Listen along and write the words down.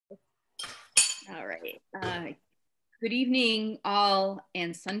All right. Good evening, all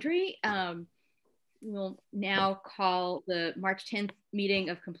and sundry. We'll now call the March 10th meeting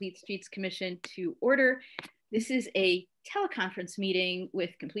of Complete Streets Commission to order. This is a teleconference meeting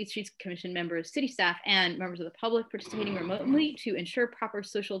with Complete Streets Commission members, city staff, and members of the public participating remotely to ensure proper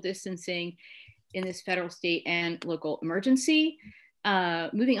social distancing in this federal, state, and local emergency.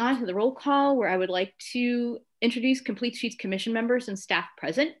 Moving on to the roll call, where I would like to introduce Complete Streets Commission members and staff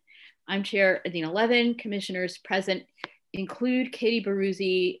present. I'm Chair Adina Levin. Commissioners present include Katie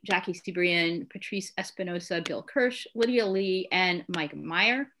Baruzzi, Jackie Cibrian, Patrice Espinosa, Bill Kirsch, Lydia Lee, and Mike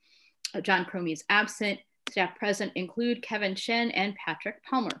Meyer. John Cromie is absent. Staff present include Kevin Shen and Patrick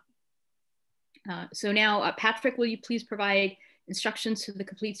Palmer. So now, Patrick, will you please provide instructions to the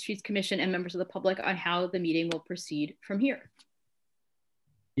Complete Streets Commission and members of the public on how the meeting will proceed from here?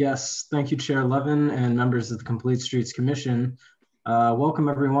 Yes, thank you, Chair Levin and members of the Complete Streets Commission. Welcome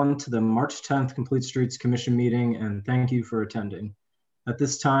everyone to the March 10th Complete Streets Commission meeting, and thank you for attending. At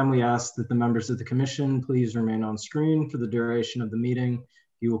this time, we ask that the members of the Commission please remain on screen for the duration of the meeting.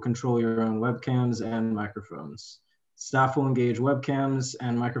 You will control your own webcams and microphones. Staff will engage webcams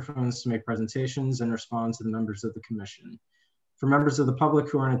and microphones to make presentations and respond to the members of the Commission. For members of the public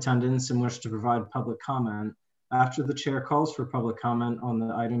who are in attendance and wish to provide public comment, after the chair calls for public comment on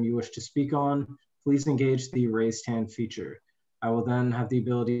the item you wish to speak on, please engage the raised hand feature. I will then have the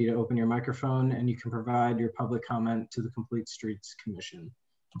ability to open your microphone and you can provide your public comment to the Complete Streets Commission.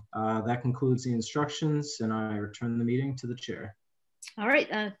 That concludes the instructions, and I return the meeting to the chair. All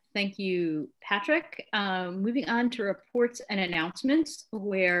right, thank you, Patrick. Moving on to reports and announcements,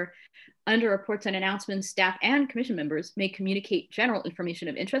 where under reports and announcements, staff and commission members may communicate general information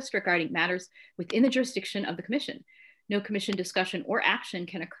of interest regarding matters within the jurisdiction of the commission. No commission discussion or action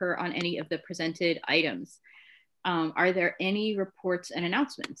can occur on any of the presented items. Are there any reports and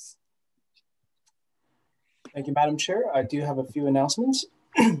announcements? Thank you, Madam Chair. I do have a few announcements.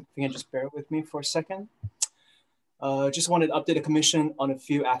 If you can just bear with me for a second. Just wanted to update the Commission on a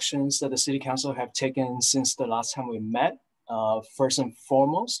few actions that the City Council have taken since the last time we met. First and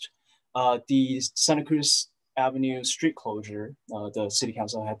foremost, the Santa Cruz Avenue street closure, the City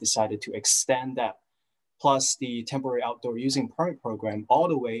Council had decided to extend that, plus the temporary outdoor using permit program all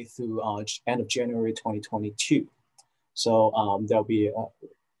the way through end of January 2022. So there'll be,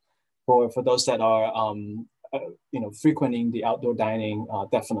 for those that are frequenting the outdoor dining,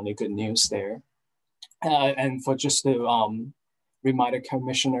 definitely good news there. And for just to remind the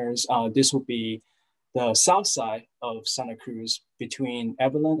commissioners, this will be the south side of Santa Cruz between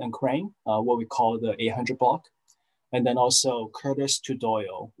Evelyn and Crane, what we call the 800 block, and then also Curtis to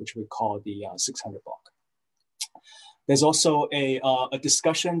Doyle, which we call the 600 block. There's also a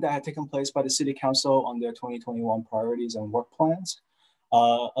discussion that had taken place by the City Council on their 2021 priorities and work plans.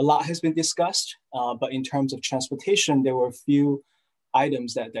 A lot has been discussed, but in terms of transportation, there were a few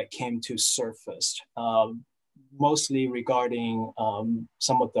items that came to surface, mostly regarding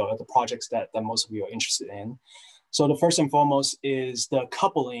some of the projects that most of you are interested in. So the first and foremost is the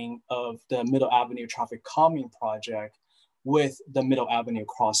coupling of the Middle Avenue traffic calming project with the Middle Avenue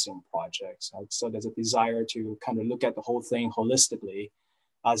crossing project. So there's a desire to kind of look at the whole thing holistically,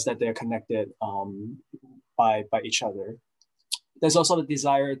 as that they're connected by each other. There's also the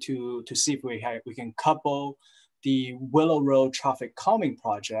desire to see if we can couple the Willow Road traffic calming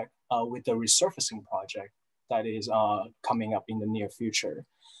project with the resurfacing project that is coming up in the near future.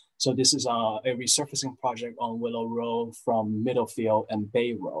 So this is a resurfacing project on Willow Road from Middlefield and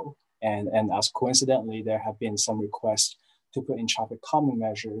Bay Road. And as coincidentally, there have been some requests to put in traffic calming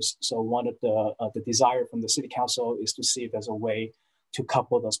measures. So one of the desire from the City Council is to see if there's a way to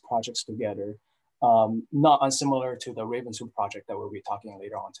couple those projects together, not unsimilar to the Ravenswood project that we'll be talking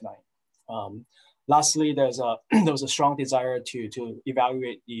later on tonight. Lastly, there was a strong desire to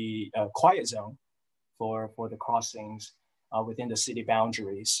evaluate the quiet zone for the crossings within the city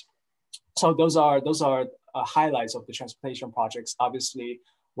boundaries. So those are highlights of the transportation projects. Obviously,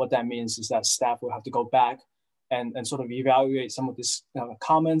 what that means is that staff will have to go back and sort of evaluate some of these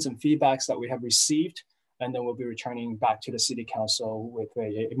comments and feedbacks that we have received, and then we'll be returning back to the City Council with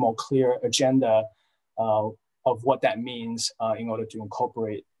a more clear agenda of what that means in order to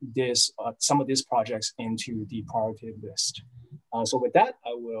incorporate some of these projects into the priority list. So with that,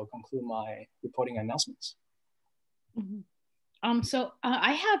 I will conclude my reporting announcements. Mm-hmm. So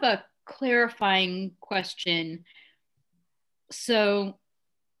I have a clarifying question. So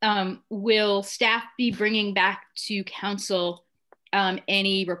will staff be bringing back to council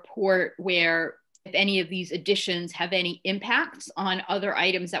any report where if any of these additions have any impacts on other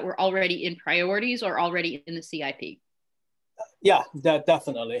items that were already in priorities or already in the CIP? Yeah,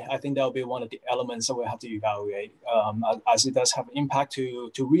 definitely. I think that will be one of the elements that we'll have to evaluate, as it does have impact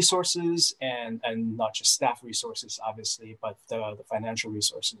to resources and not just staff resources, obviously, but the financial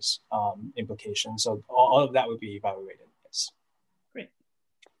resources implications. So all of that would be evaluated. Yes. Great.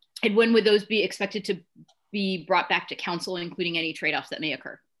 And when would those be expected to be brought back to council, including any trade-offs that may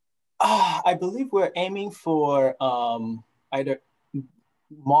occur? I believe we're aiming for either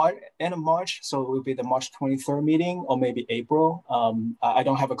end of March, so it will be the March 23rd meeting, or maybe April. I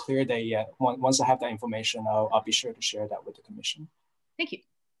don't have a clear date yet. Once I have that information, I'll be sure to share that with the commission. Thank you.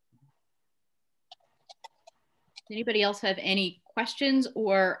 Does anybody else have any questions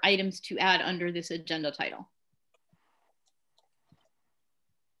or items to add under this agenda title?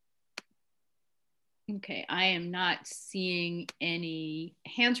 Okay, I am not seeing any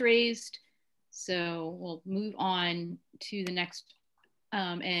hands raised, so we'll move on to the next.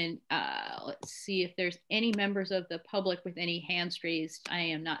 Let's see if there's any members of the public with any hands raised. I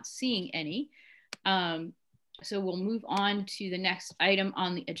am not seeing any. So we'll move on to the next item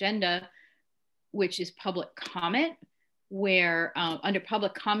on the agenda, which is public comment, where under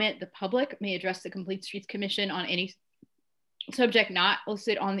public comment, the public may address the Complete Streets Commission on any subject not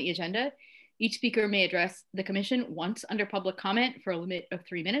listed on the agenda. Each speaker may address the commission once under public comment for a limit of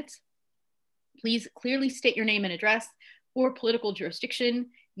 3 minutes. Please clearly state your name and address or political jurisdiction in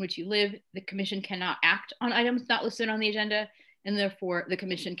which you live. The commission cannot act on items not listed on the agenda, and therefore the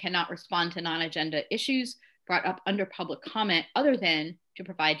commission cannot respond to non-agenda issues brought up under public comment other than to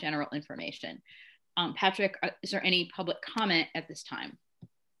provide general information. Patrick, is there any public comment at this time?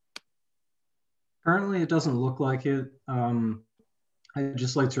 Currently, it doesn't look like it. I'd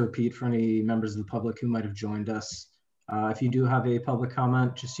just like to repeat for any members of the public who might have joined us. If you do have a public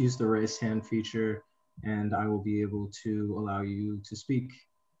comment, just use the raise hand feature and I will be able to allow you to speak.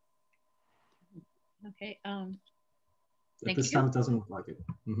 Okay. At this time, it doesn't look like it.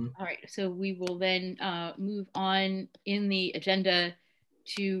 Mm-hmm. All right, so we will then move on in the agenda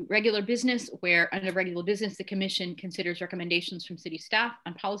to regular business, where under regular business, the commission considers recommendations from city staff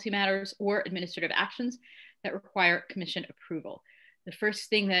on policy matters or administrative actions that require commission approval. The first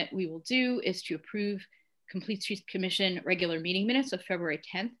thing that we will do is to approve Complete Streets Commission regular meeting minutes of February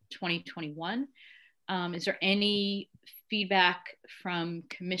 10th, 2021. Is there any feedback from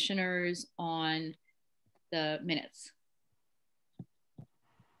commissioners on the minutes?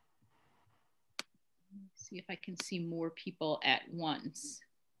 Let's see if I can see more people at once.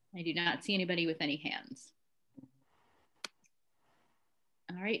 I do not see anybody with any hands.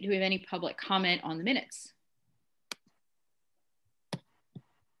 All right, do we have any public comment on the minutes?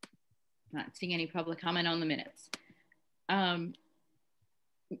 Not seeing any public comment on the minutes.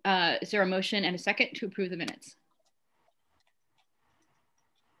 Is there a motion and a second to approve the minutes?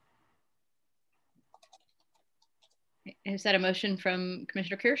 Is that a motion from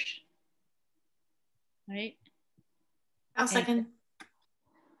Commissioner Kirsch? All right. I'll second.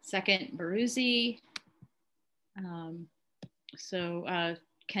 Second, Baruzzi.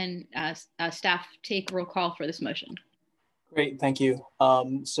 Can staff take roll call for this motion? Great, thank you.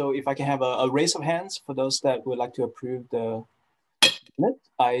 So if I can have a raise of hands for those that would like to approve the minute.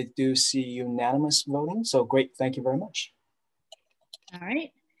 I do see unanimous voting, so great, thank you very much. All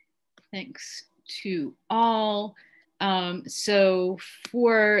right, thanks to all. So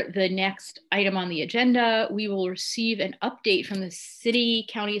for the next item on the agenda, we will receive an update from the City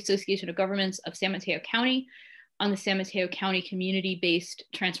County Association of Governments of San Mateo County on the San Mateo County Community-Based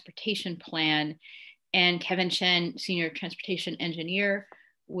Transportation Plan. And Kevin Chen, Senior Transportation Engineer,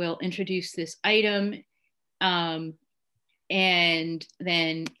 will introduce this item. And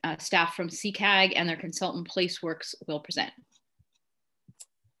then staff from CCAG and their consultant PlaceWorks will present.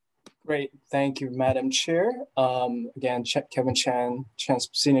 Great, thank you, Madam Chair. Again, Kevin Chen,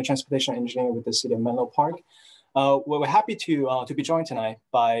 Senior Transportation Engineer with the City of Menlo Park. We're happy to be joined tonight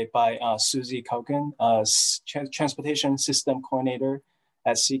by Susie Kogan, Transportation System Coordinator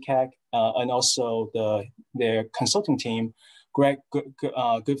at CCAG, and also their consulting team, Greg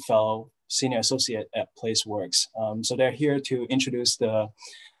Goodfellow, Senior Associate at PlaceWorks. So they're here to introduce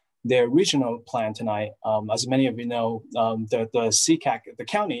their regional plan tonight. As many of you know, the CCAG, the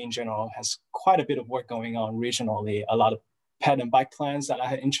county in general, has quite a bit of work going on regionally, a lot of ped and bike plans that I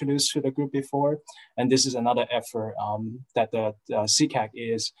had introduced to the group before. And this is another effort that the CCAG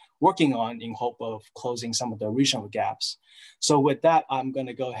is working on in hope of closing some of the regional gaps. So with that, I'm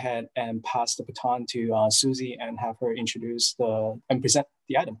gonna go ahead and pass the baton to Susie and have her introduce and present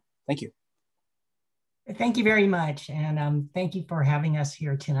the item. Thank you. Thank you very much. And thank you for having us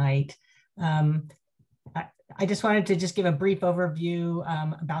here tonight. I just wanted to just give a brief overview.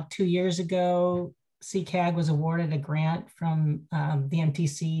 About 2 years ago, CCAG was awarded a grant from the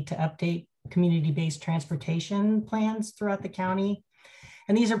MTC to update community-based transportation plans throughout the county.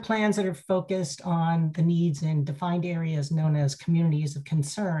 And these are plans that are focused on the needs in defined areas known as communities of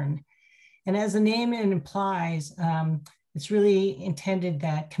concern. And as the name implies, it's really intended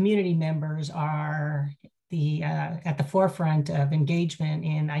that community members are at the forefront of engagement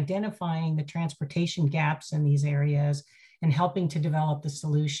in identifying the transportation gaps in these areas and helping to develop the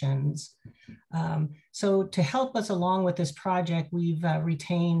solutions. So to help us along with this project, we've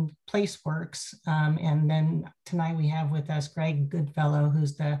retained PlaceWorks. And then tonight we have with us Greg Goodfellow,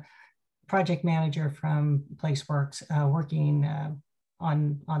 who's the project manager from PlaceWorks, working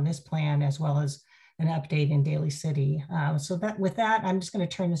on this plan as well as an update in Daly City. So with that, I'm just going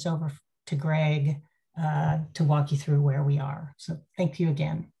to turn this over to Greg to walk you through where we are. So thank you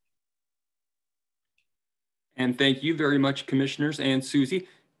again. And thank you very much, commissioners and Susie.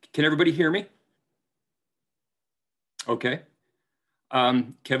 Can everybody hear me? Okay.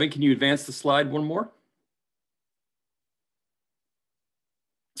 Kevin, can you advance the slide one more?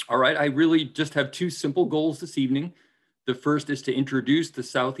 All right, I really just have two simple goals this evening. The first is to introduce the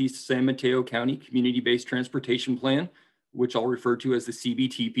Southeast San Mateo County Community-Based Transportation Plan, which I'll refer to as the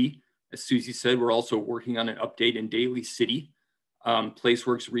CBTP. As Susie said, we're also working on an update in Daly City.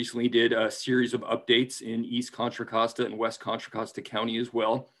 PlaceWorks recently did a series of updates in East Contra Costa and West Contra Costa County as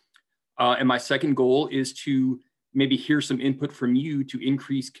well. And my second goal is to maybe hear some input from you to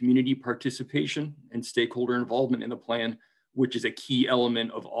increase community participation and stakeholder involvement in the plan, which is a key element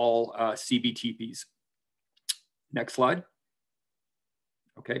of all CBTPs. Next slide.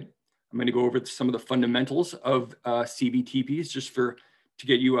 Okay, I'm going to go over some of the fundamentals of CBTPs just to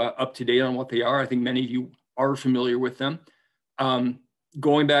get you up to date on what they are. I think many of you are familiar with them.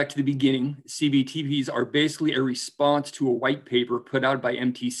 Going back to the beginning, CBTPs are basically a response to a white paper put out by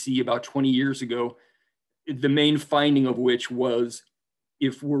MTC about 20 years ago, the main finding of which was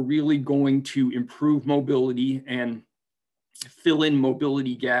if we're really going to improve mobility and fill in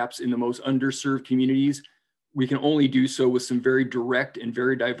mobility gaps in the most underserved communities, we can only do so with some very direct and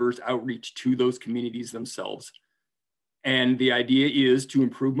very diverse outreach to those communities themselves. And the idea is to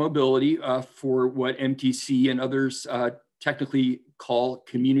improve mobility for what MTC and others technically call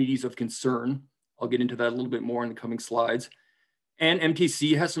communities of concern. I'll get into that a little bit more in the coming slides. And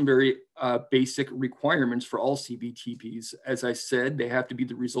MTC has some very basic requirements for all CBTPs. As I said, they have to be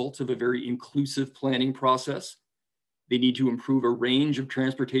the results of a very inclusive planning process. They need to improve a range of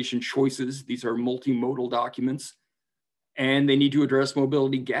transportation choices. These are multimodal documents. And they need to address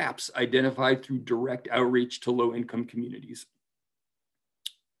mobility gaps identified through direct outreach to low-income communities.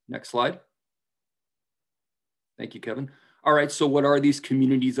 Next slide. Thank you, Kevin. All right, so what are these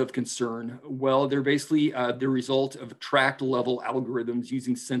communities of concern? Well, they're basically the result of tract level algorithms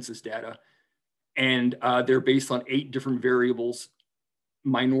using census data. And they're based on 8 different variables: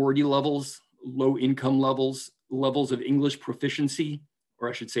 minority levels, low income levels, levels of English proficiency, or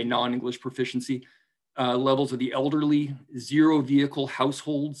I should say non-English proficiency, levels of the elderly, zero vehicle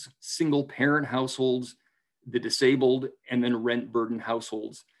households, single parent households, the disabled, and then rent burden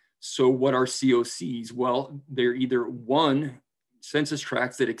households. So what are COCs? Well, they're either 1, census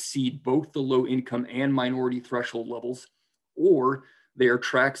tracts that exceed both the low income and minority threshold levels, or they are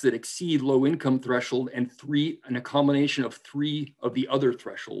tracts that exceed low income threshold and a combination of 3 of the other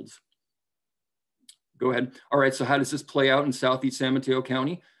thresholds. Go ahead. All right, so how does this play out in Southeast San Mateo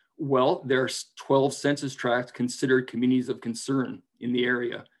County? Well, there's 12 census tracts considered communities of concern in the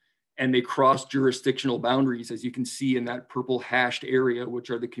area, and they cross jurisdictional boundaries, as you can see in that purple hashed area,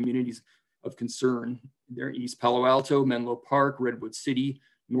 which are the communities of concern. They're East Palo Alto, Menlo Park, Redwood City,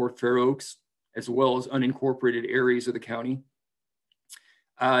 North Fair Oaks, as well as unincorporated areas of the county.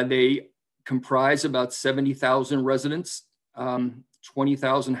 They comprise about 70,000 residents,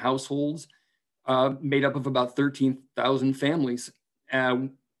 20,000 households, made up of about 13,000 families.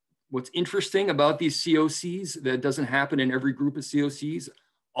 What's interesting about these COCs that doesn't happen in every group of COCs,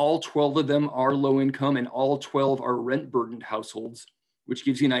 all 12 of them are low income and all 12 are rent burdened households, which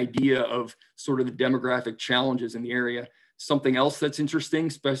gives you an idea of sort of the demographic challenges in the area. Something else that's interesting,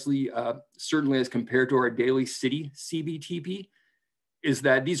 especially certainly as compared to our Daly City CBTP, is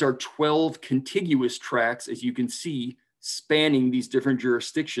that these are 12 contiguous tracts, as you can see, spanning these different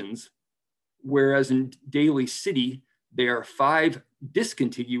jurisdictions. Whereas in Daly City, there are 5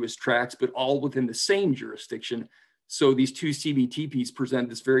 discontiguous tracts, but all within the same jurisdiction. So these 2 CBTPs present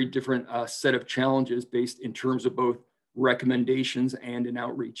this very different set of challenges based in terms of both recommendations and in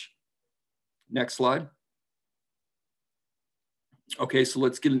outreach. Next slide. Okay, so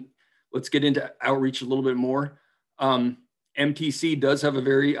let's get into outreach a little bit more. MTC does have a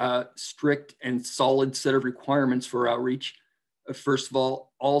very strict and solid set of requirements for outreach. First of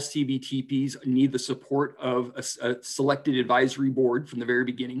all CBTPs need the support of a selected advisory board from the very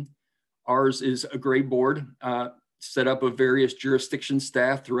beginning. Ours is a great board set up of various jurisdiction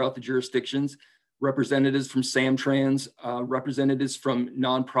staff throughout the jurisdictions, representatives from SamTrans, representatives from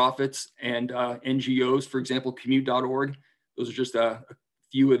nonprofits and NGOs, for example, commute.org. Those are just a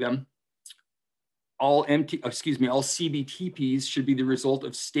few of them. All CBTPs should be the result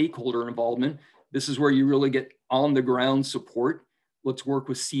of stakeholder involvement. This is where you really get on the ground support. Let's work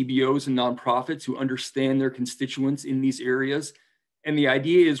with CBOs and nonprofits who understand their constituents in these areas. And the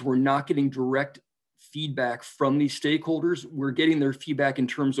idea is we're not getting direct feedback from these stakeholders. We're getting their feedback in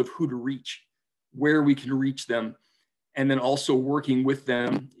terms of who to reach, where we can reach them, and then also working with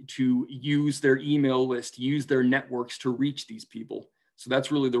them to use their email list, use their networks to reach these people. So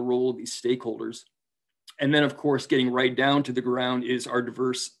that's really the role of these stakeholders. And then, of course, getting right down to the ground is our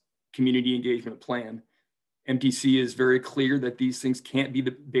diverse community engagement plan. MTC is very clear that these things can't be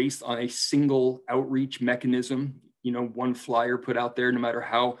based on a single outreach mechanism, one flyer put out there, no matter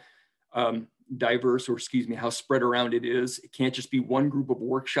how diverse or how spread around it is. It can't just be one group of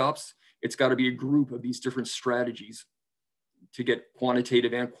workshops. It's got to be a group of these different strategies to get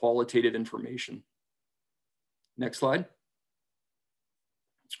quantitative and qualitative information. Next slide.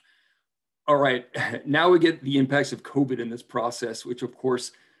 All right, now we get the impacts of COVID in this process, which of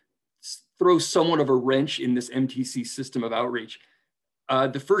course throws somewhat of a wrench in this MTC system of outreach.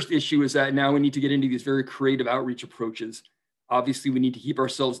 The first issue is that now we need to get into these very creative outreach approaches. Obviously, we need to keep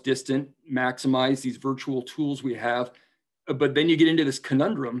ourselves distant, maximize these virtual tools we have, but then you get into this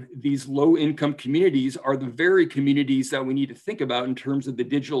conundrum. These low-income communities are the very communities that we need to think about in terms of the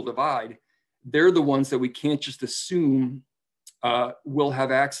digital divide. They're the ones that we can't just assume will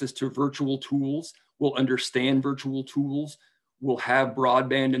have access to virtual tools, will understand virtual tools, will have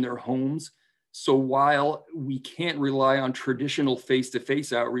broadband in their homes. So while we can't rely on traditional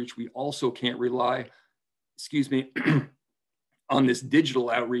face-to-face outreach, we also can't rely, on this digital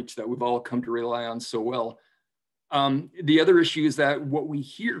outreach that we've all come to rely on so well. The other issue is that what we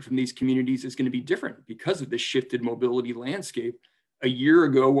hear from these communities is going to be different because of this shifted mobility landscape. A year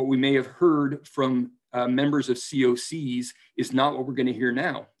ago, what we may have heard from members of COCs is not what we're going to hear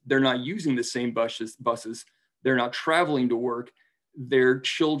now. They're not using the same buses. They're not traveling to work. Their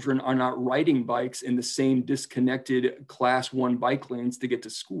children are not riding bikes in the same disconnected class 1 bike lanes to get to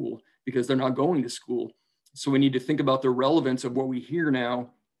school because they're not going to school. So we need to think about the relevance of what we hear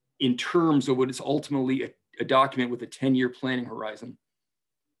now in terms of what is ultimately a document with a 10-year planning horizon.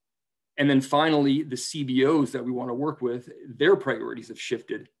 And then finally, the CBOs that we want to work with, their priorities have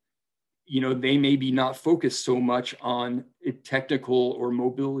shifted. They may be not focused so much on technical or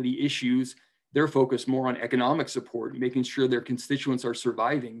mobility issues. They're focused more on economic support, making sure their constituents are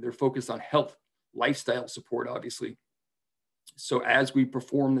surviving. They're focused on health, lifestyle support, obviously. So as we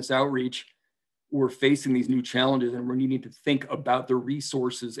perform this outreach, we're facing these new challenges and we're needing to think about the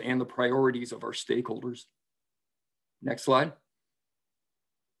resources and the priorities of our stakeholders. Next slide.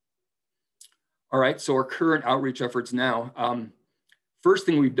 All right, so our current outreach efforts now. First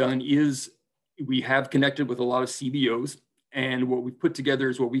thing we've done is we have connected with a lot of CBOs, and what we've put together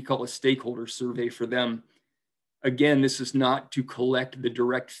is what we call a stakeholder survey for them. Again, this is not to collect the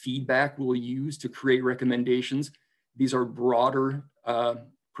direct feedback we'll use to create recommendations. These are broader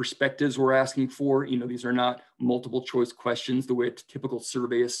perspectives we're asking for. These are not multiple choice questions the way a typical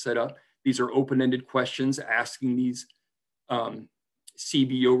survey is set up. These are open-ended questions asking these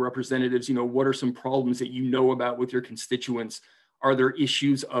CBO representatives, what are some problems that you know about with your constituents? Are there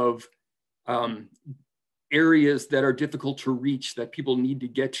issues of areas that are difficult to reach that people need to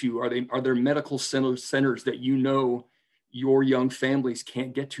get to? Are there medical centers that your young families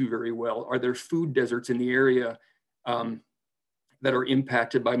can't get to very well? Are there food deserts in the area that are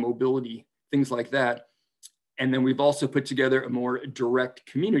impacted by mobility, things like that? And then we've also put together a more direct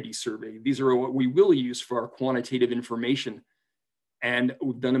community survey. These are what we will use for our quantitative information. And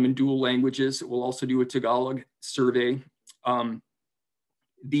we've done them in dual languages. We'll also do a Tagalog survey.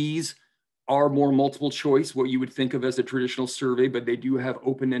 These are more multiple choice, what you would think of as a traditional survey, but they do have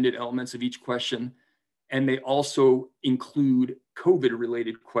open-ended elements of each question. And they also include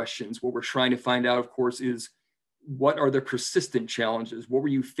COVID-related questions. What we're trying to find out, of course, is what are the persistent challenges? What were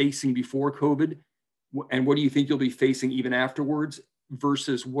you facing before COVID? And what do you think you'll be facing even afterwards?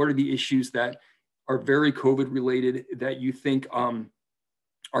 Versus what are the issues that are very COVID-related that you think are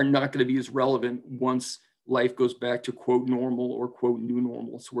not going to be as relevant once life goes back to quote normal or quote new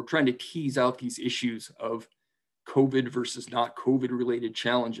normal. So we're trying to tease out these issues of COVID versus not COVID related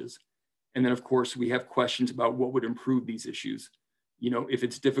challenges. And then of course, we have questions about what would improve these issues. You know, if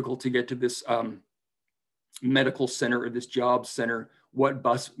it's difficult to get to this medical center or this job center, what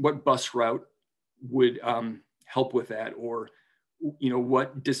bus route would help with that? Or, you know,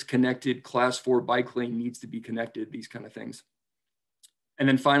 what disconnected class 4 bike lane needs to be connected, these kind of things. And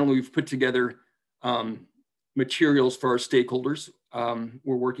then finally, we've put together materials for our stakeholders.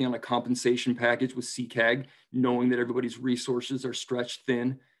 We're working on a compensation package with CCAG, knowing that everybody's resources are stretched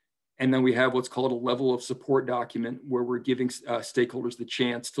thin. And then we have what's called a level of support document, where we're giving stakeholders the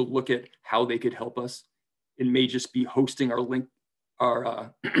chance to look at how they could help us. It may just be hosting our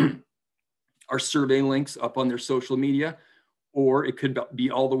our survey links up on their social media, or it could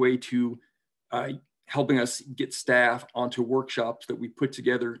be all the way to helping us get staff onto workshops that we put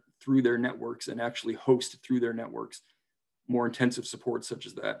together through their networks and actually host through their networks, more intensive support such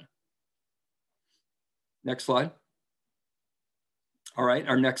as that. Next slide. All right,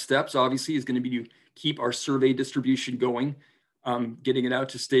 our next steps obviously is going to be to keep our survey distribution going, getting it out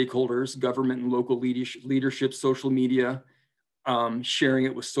to stakeholders, government and local leadership, social media, sharing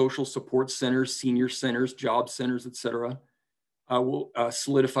it with social support centers, senior centers, job centers, et cetera. We'll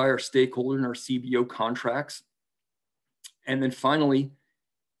solidify our stakeholder and our CBO contracts. And then finally,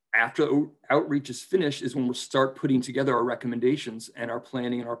 after outreach is finished is when we'll start putting together our recommendations and our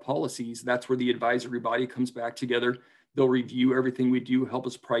planning and our policies. That's where the advisory body comes back together. They'll review everything we do, help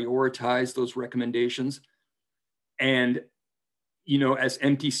us prioritize those recommendations. And, you know, as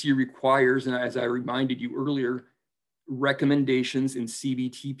MTC requires, and as I reminded you earlier, recommendations in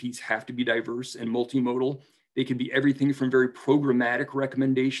CBTPs have to be diverse and multimodal. They can be everything from very programmatic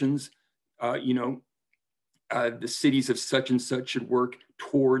recommendations, the cities of such and such should work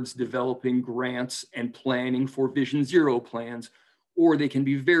towards developing grants and planning for Vision Zero plans, or they can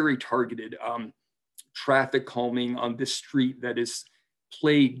be very targeted, traffic calming on this street that is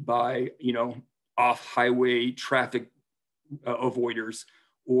plagued by, you know, off-highway traffic avoiders,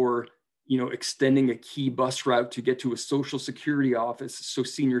 or, you know, extending a key bus route to get to a social security office so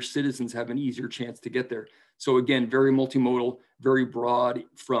senior citizens have an easier chance to get there. So again, very multimodal, very broad,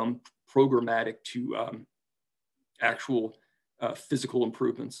 from programmatic to actual physical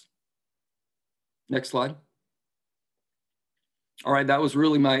improvements. Next slide. All right, that was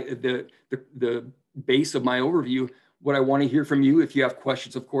really the base of my overview. What I want to hear from you, if you have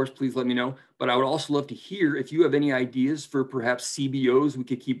questions, of course, please let me know. But I would also love to hear if you have any ideas for perhaps CBOs we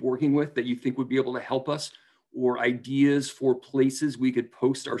could keep working with that you think would be able to help us, or ideas for places we could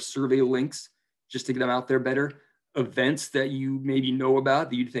post our survey links just to get them out there better. Events that you maybe know about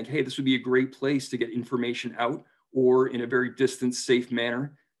that you think, hey, this would be a great place to get information out, or in a very distance safe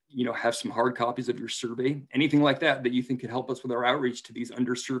manner, you know, have some hard copies of your survey, anything like that that you think could help us with our outreach to these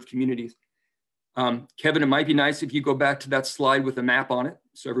underserved communities. Kevin, it might be nice if you go back to that slide with a map on it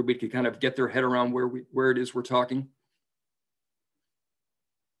so everybody can kind of get their head around where it is we're talking.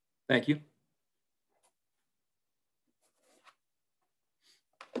 Thank you.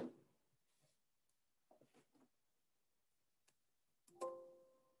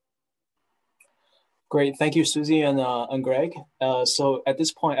 Great, thank you, Susie and Greg. So at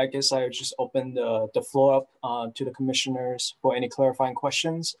this point, I guess I just open the floor up to the commissioners for any clarifying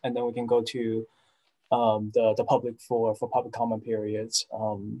questions, and then we can go to the public for public comment periods.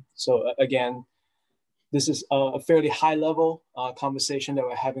 So again, this is a fairly high level conversation that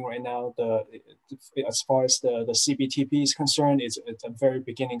we're having right now. As far as the CBTP is concerned, it's a very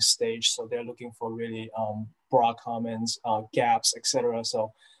beginning stage. So they're looking for really broad comments, gaps, etc.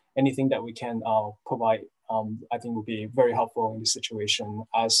 So anything that we can provide, I think will be very helpful in this situation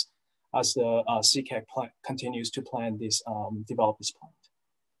as the CCAG continues to plan this, develop this plan.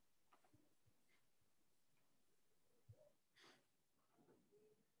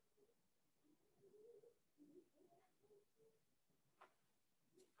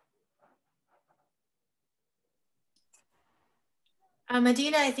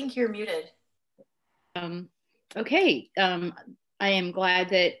 Medina, I think you're muted. Okay, I am glad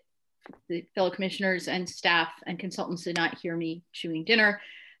that the fellow commissioners and staff and consultants did not hear me chewing dinner.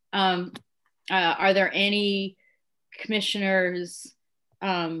 Are there any commissioners,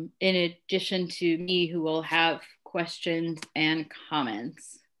 in addition to me, who will have questions and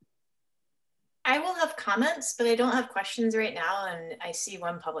comments? I will have comments, but I don't have questions right now, and I see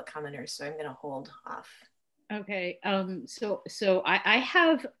one public commenter, so I'm going to hold off. Okay, so I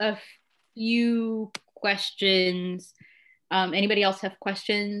have a few questions. Anybody else have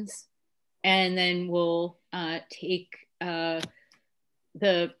questions? And then we'll take the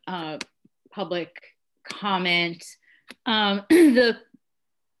public comment. Do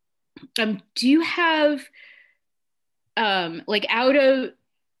you have, like, out of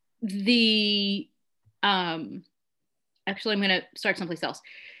the, actually, I'm going to start someplace else.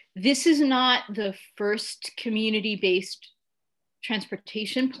 This is not the first community-based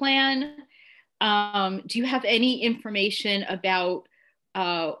transportation plan. Do you have any information about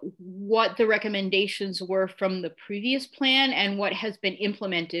what the recommendations were from the previous plan and what has been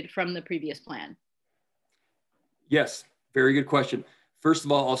implemented from the previous plan? Yes, very good question. First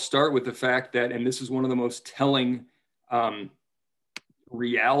of all, I'll start with the fact that, and this is one of the most telling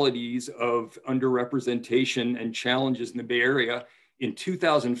realities of underrepresentation and challenges in the Bay Area. In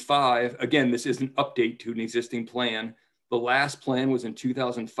 2005, again, this is an update to an existing plan. The last plan was in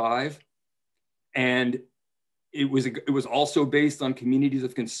 2005, and it was also based on communities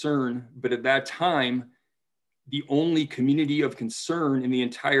of concern, but at that time, the only community of concern in the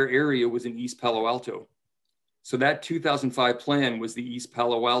entire area was in East Palo Alto. So that 2005 plan was the East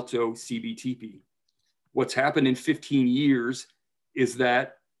Palo Alto CBTP. What's happened in 15 years is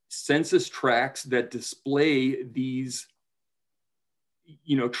that census tracts that display these,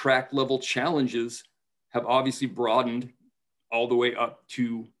 tract level challenges have obviously broadened all the way up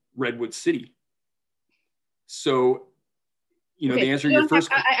to Redwood City. So, okay, the answer to your first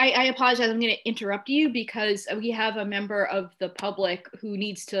question. I apologize, I'm going to interrupt you because we have a member of the public who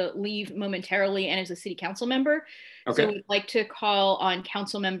needs to leave momentarily and is a city council member. Okay. So we'd like to call on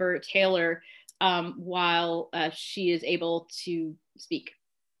Council Member Taylor while she is able to speak.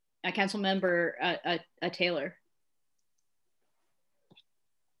 Council Member Taylor.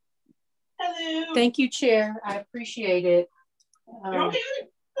 Hello. Thank you, Chair. I appreciate it.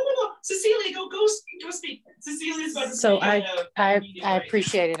 Cecilia, go speak. Cecilia's about to so speak. I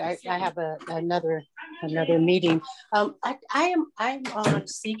appreciate it. I have another meeting. I'm on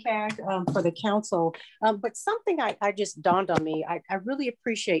CCAG for the council, but something I just dawned on me. I really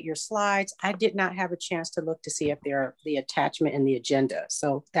appreciate your slides. I did not have a chance to look to see if they're the attachment in the agenda.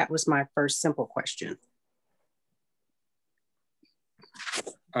 So that was my first simple question.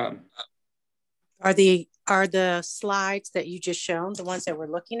 Are the slides that you just shown, the ones that we're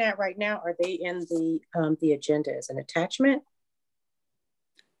looking at right now, are they in the agenda as an attachment?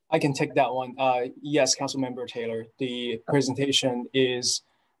 I can take that one. Yes, Councilmember Taylor, the presentation is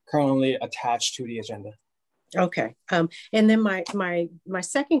currently attached to the agenda. Okay, and then my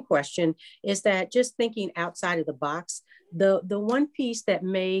second question is that just thinking outside of the box, the one piece that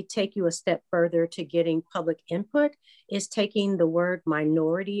may take you a step further to getting public input is taking the word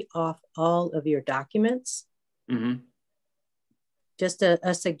minority off all of your documents. Mm-hmm. Just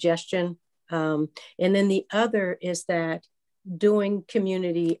a suggestion. And then the other is that doing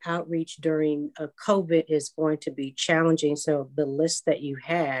community outreach during COVID is going to be challenging. So the list that you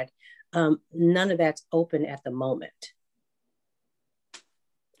had, none of that's open at the moment.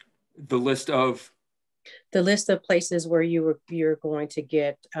 The list of places where you're going to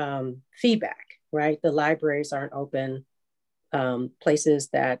get feedback, right? The libraries aren't open. Places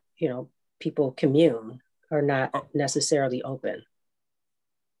that people commune are not necessarily open.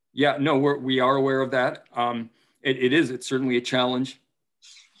 Yeah, no, we are aware of that. It's certainly a challenge.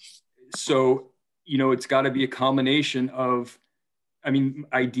 So it's got to be a combination of.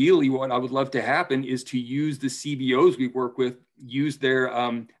 Ideally, what I would love to happen is to use the CBOs we work with, use their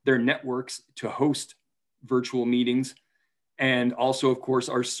networks to host virtual meetings, and also, of course,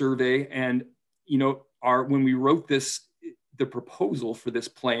 our survey. And when we wrote the proposal for this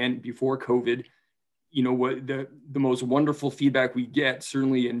plan before COVID, what the most wonderful feedback we get,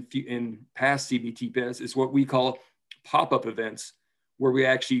 certainly in past CBTPs, is what we call pop-up events, where we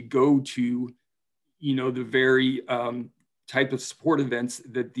actually go to, the very type of support events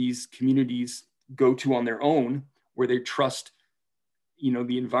that these communities go to on their own, where they trust,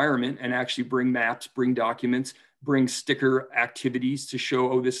 the environment, and actually bring maps, bring documents, bring sticker activities to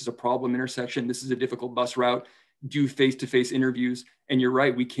show, oh, this is a problem intersection, this is a difficult bus route, do face-to-face interviews. And you're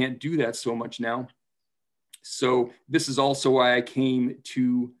right, we can't do that so much now. So this is also why I came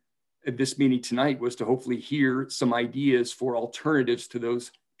to this meeting tonight, was to hopefully hear some ideas for alternatives to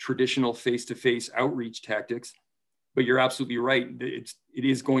those traditional face-to-face outreach tactics. But you're absolutely right. It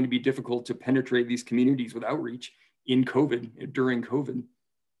is going to be difficult to penetrate these communities with outreach in COVID, during COVID.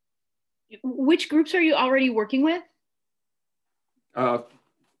 Which groups are you already working with? I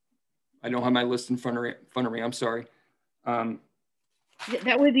don't have my list in front of me. I'm sorry.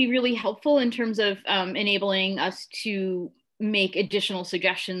 That would be really helpful in terms of enabling us to make additional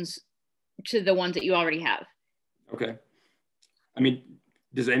suggestions to the ones that you already have. Okay.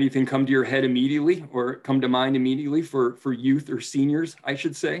 Does anything come to your head immediately, or come to mind immediately for youth or seniors, I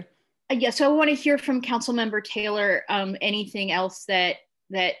should say? Yeah, so I want to hear from Councilmember Taylor anything else that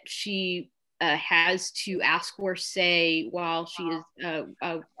she has to ask or say while she is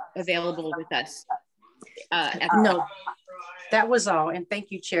available with us? No, that was all. And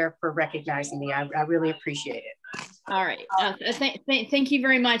thank you, Chair, for recognizing me. I really appreciate it. All right. Thank you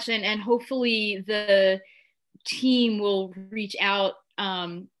very much. And hopefully the team will reach out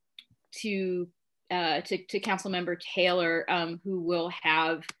to Councilmember Taylor, who will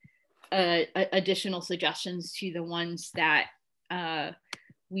have additional suggestions to the ones that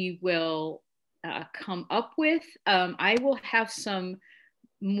we will come up with. I will have some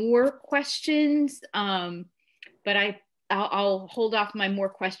more questions, but I'll hold off my more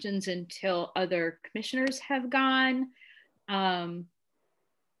questions until other commissioners have gone.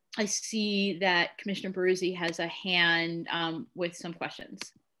 I see that Commissioner Baruzzi has a hand with some questions.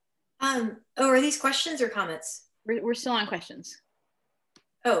 Oh, are these questions or comments? We're still on questions.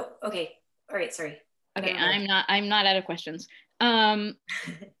 Oh, okay. All right, sorry. Okay, I'm not out of questions. Oh,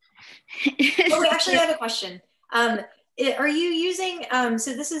 wait, actually, I have a question. Are you using,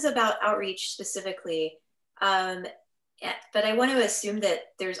 so this is about outreach specifically, but I want to assume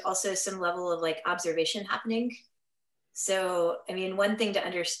that there's also some level of like observation happening. So, I mean, one thing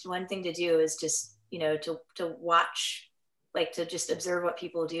to do is just, you know, to watch, like to just observe what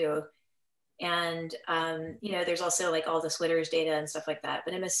people do. And, you know, there's also like all the Switters data and stuff like that,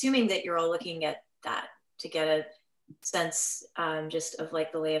 but I'm assuming that you're all looking at that to get a sense just of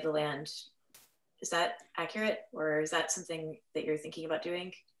like the lay of the land. Is that accurate, or is that something that you're thinking about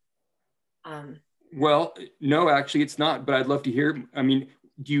doing? Well, no, actually it's not, but I'd love to hear. I mean,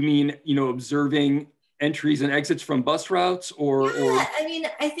 do you mean, you know, observing entries and exits from bus routes or? I mean,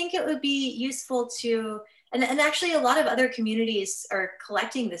 I think it would be useful to, and actually a lot of other communities are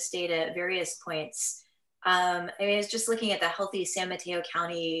collecting this data at various points. I mean, I was just looking at the Healthy San Mateo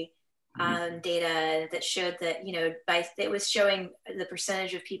County data that showed that, you know, it was showing the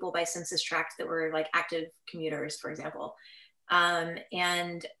percentage of people by census tract that were like active commuters, for example.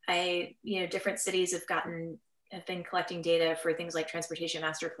 And you know, different cities have been collecting data for things like transportation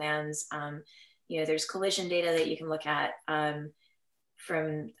master plans. You know, there's collision data that you can look at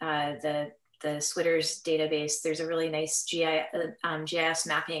from the Switters database. There's a really nice GIS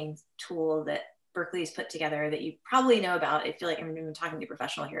mapping tool that Berkeley's put together that you probably know about. I feel like I'm even talking to a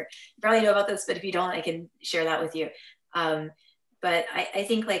professional here. You probably know about this, but if you don't, I can share that with you. But I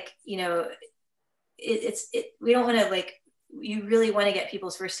think, like, you know, we don't want to, like, you really want to get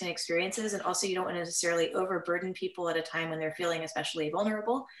people's firsthand experiences, and also you don't want to necessarily overburden people at a time when they're feeling especially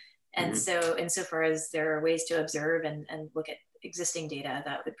vulnerable. And so insofar as there are ways to observe and look at existing data,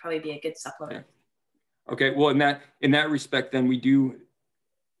 that would probably be a good supplement. Okay, well, in that respect, then we do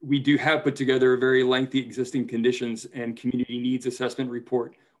have put together a very lengthy existing conditions and community needs assessment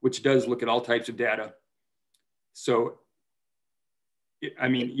report, which does look at all types of data. So, I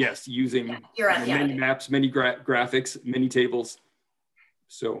mean, yes, using many maps, many graphics, many tables.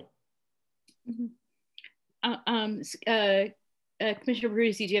 So. Commissioner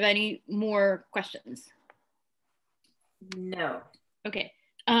Baruzzi, do you have any more questions? No. Okay.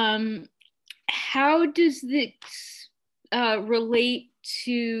 How does this relate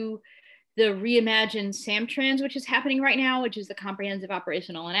to the Reimagine Samtrans, which is happening right now, which is the comprehensive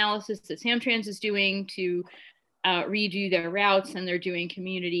operational analysis that Samtrans is doing to redo their routes, and they're doing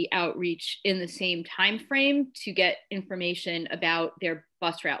community outreach in the same time frame to get information about their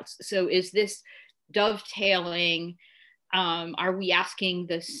bus routes? So is this dovetailing? Are we asking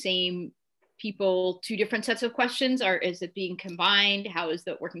the same people two different sets of questions, or is it being combined? How is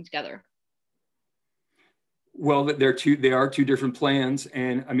that working together? Well, they are two different plans.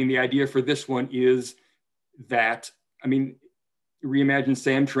 And I mean, the idea for this one is that, I mean, Reimagine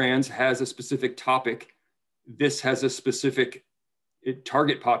Samtrans has a specific topic. This has a specific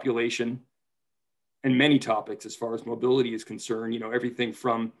target population and many topics as far as mobility is concerned, you know, everything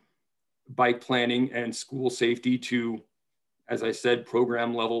from bike planning and school safety to, as I said,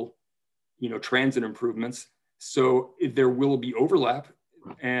 program level, you know, transit improvements. So there will be overlap.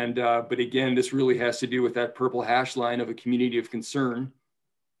 And, but again, this really has to do with that purple hash line of a community of concern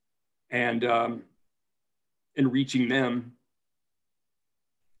and reaching them.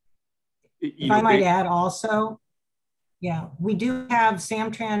 If I might add also, yeah, we do have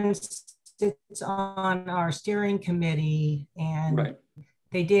Samtrans sits on our steering committee, and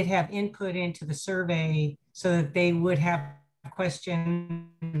they did have input into the survey so that they would have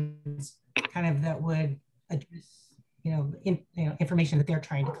questions kind of that would address, you know, information that they're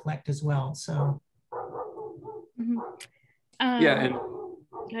trying to collect as well. So, yeah,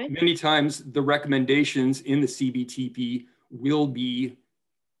 and many times the recommendations in the CBTP will be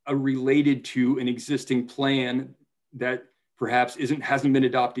related to an existing plan that, perhaps hasn't been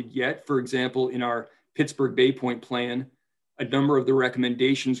adopted yet. For example, in our Pittsburgh Bay Point plan, a number of the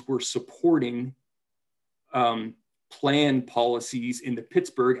recommendations were supporting plan policies in the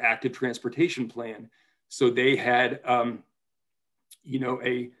Pittsburgh Active Transportation Plan. So they had, you know,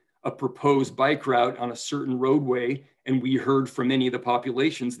 a proposed bike route on a certain roadway, and we heard from many of the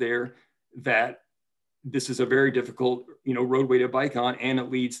populations there that this is a very difficult, you know, roadway to bike on, and it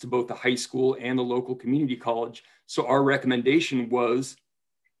leads to both the high school and the local community college. So our recommendation was,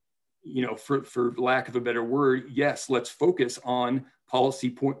 you know, for lack of a better word, yes, let's focus on policy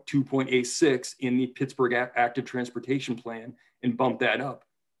 2.86 in the Pittsburgh Active Transportation Plan and bump that up,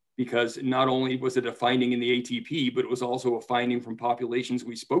 because not only was it a finding in the ATP, but it was also a finding from populations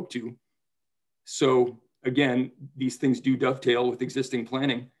we spoke to. So again, these things do dovetail with existing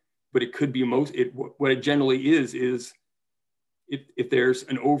planning, but it could be what it generally is if there's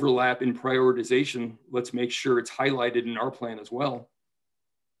an overlap in prioritization, let's make sure it's highlighted in our plan as well.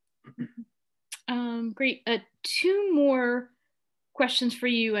 Great. Two more questions for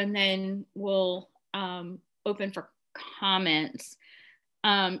you, and then we'll open for comments.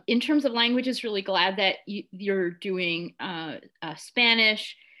 In terms of languages, really glad that you're doing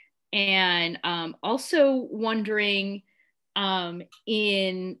Spanish, and also wondering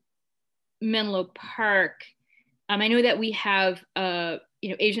in Menlo Park, I know that we have you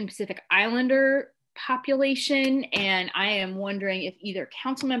know, Asian Pacific Islander population, and I am wondering if either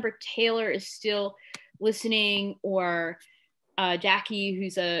Councilmember Taylor is still listening, or Jackie,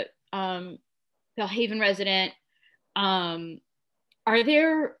 who's a Bellhaven resident. Are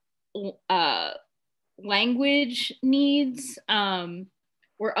there language needs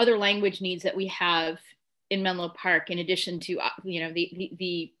or other language needs that we have in Menlo Park in addition to you know,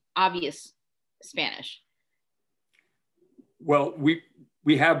 the obvious Spanish? Well, we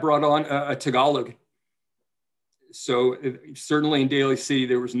have brought on a Tagalog. So certainly in Daly City,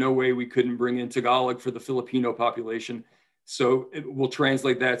 there was no way we couldn't bring in Tagalog for the Filipino population. So we'll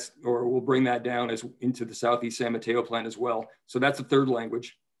translate that, or we'll bring that down into the Southeast San Mateo plan as well. So that's a third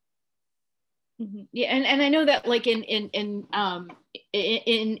language. Mm-hmm. Yeah, and I know that like in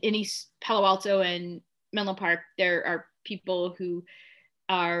East Palo Alto and Menlo Park, there are people who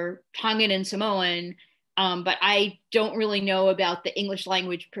are Tongan and Samoan, but I don't really know about the English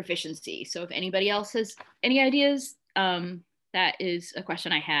language proficiency. So if anybody else has any ideas, that is a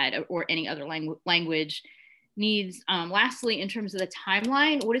question I had, or any other language needs. Lastly, in terms of the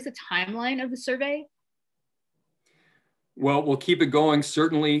timeline, what is the timeline of the survey? Well, we'll keep it going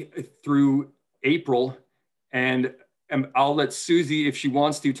certainly through April, and I'll let Susie, if she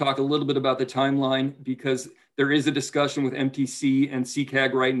wants to, talk a little bit about the timeline, because there is a discussion with MTC and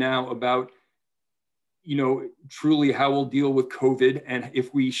CCAG right now about, you know, truly how we'll deal with COVID and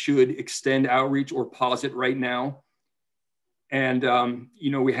if we should extend outreach or pause it right now. And,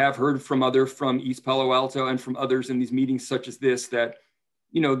 you know, we have heard from East Palo Alto and from others in these meetings such as this, that,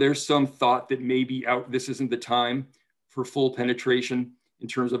 you know, there's some thought that maybe this isn't the time for full penetration in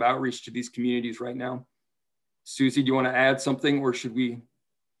terms of outreach to these communities right now. Susie, do you want to add something, or should we?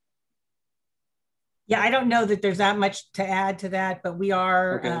 Yeah, I don't know that there's that much to add to that, but we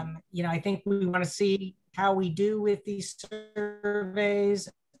are, okay. You know, I think we want to see how we do with these surveys,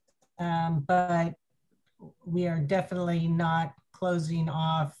 but we are definitely not closing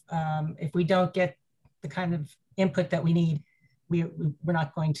off. If we don't get the kind of input that we need, we're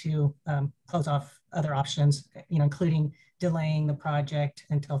not going to close off other options, you know, including delaying the project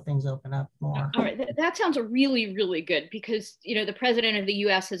until things open up more. All right, that sounds really, really good, because, you know, the president of the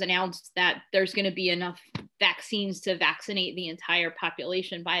US has announced that there's going to be enough vaccines to vaccinate the entire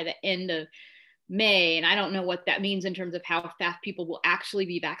population by the end of May. And I don't know what that means in terms of how fast people will actually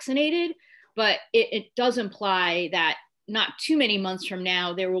be vaccinated, but it does imply that not too many months from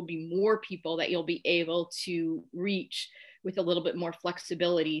now, there will be more people that you'll be able to reach with a little bit more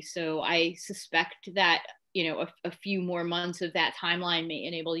flexibility. So I suspect that, you know, a few more months of that timeline may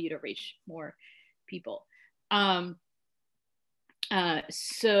enable you to reach more people. With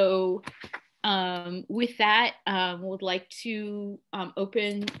that, would like to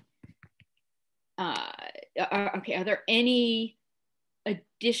open, okay, are there any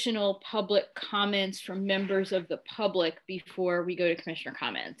additional public comments from members of the public before we go to commissioner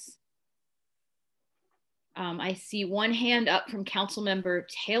comments? I see one hand up from Councilmember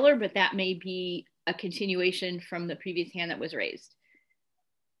Taylor, but that may be a continuation from the previous hand that was raised.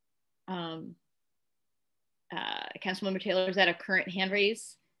 Councilmember Taylor, is that a current hand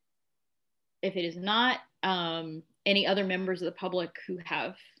raise? If it is not, any other members of the public who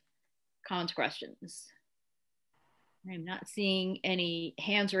have comments, questions? I'm not seeing any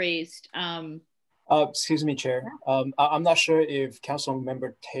hands raised. Excuse me, Chair. I'm not sure if Council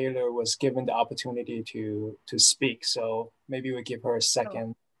Member Taylor was given the opportunity to speak, so maybe we give her a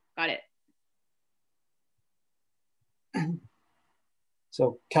second. Got it.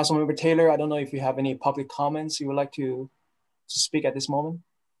 So Council Member Taylor, I don't know if you have any public comments you would like to speak at this moment.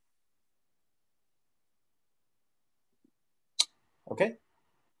 Okay.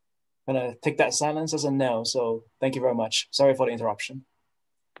 I'm gonna take that silence as a no, so thank you very much. Sorry for the interruption.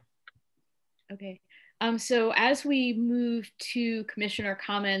 Okay, so as we move to commissioner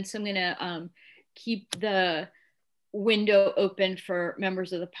comments, I'm gonna keep the window open for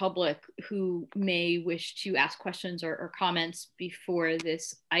members of the public who may wish to ask questions or comments before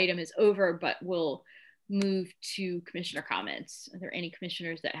this item is over, but we'll move to commissioner comments. Are there any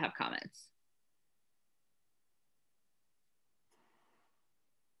commissioners that have comments?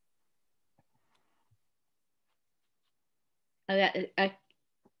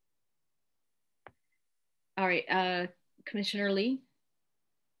 All right, Commissioner Lee.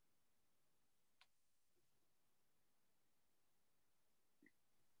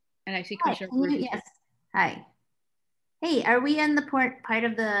 And I see Commissioner. Yes. Hi. Hey, are we in the part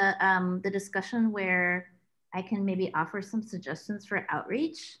of the discussion where I can maybe offer some suggestions for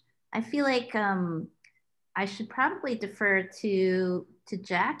outreach? I feel like I should probably defer to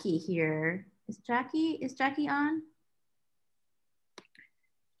Jackie here. Is Jackie on?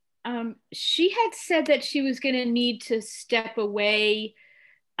 She had said that she was going to need to step away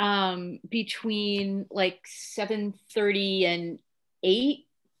between like 7:30 and 8.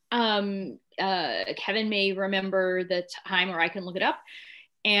 Kevin may remember the time, or I can look it up.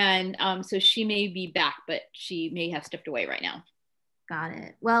 And so she may be back, but she may have stepped away right now. Got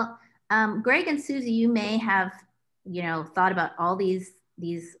it. Well, Greg and Susie, you may have, thought about all these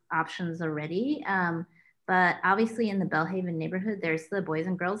options already. But obviously in the Belhaven neighborhood, there's the Boys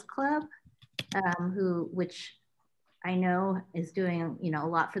and Girls Club, which I know is doing, a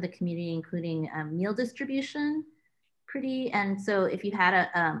lot for the community, including meal distribution. And so if you had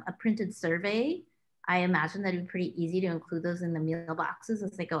a printed survey, I imagine that it'd be pretty easy to include those in the meal boxes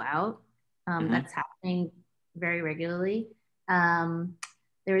as they go out. That's happening very regularly.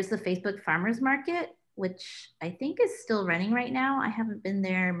 There is the Facebook Farmers Market, which I think is still running right now. I haven't been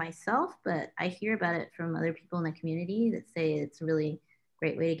there myself, but I hear about it from other people in the community that say it's a really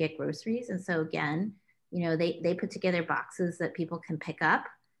great way to get groceries. And so again, they put together boxes that people can pick up.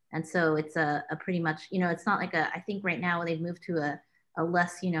 And so it's a pretty much, it's not like I think right now they've moved to a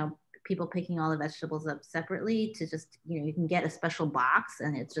less, people picking all the vegetables up separately to just, you can get a special box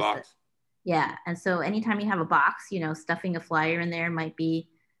and it's just, yeah. And so anytime you have a box, stuffing a flyer in there might be,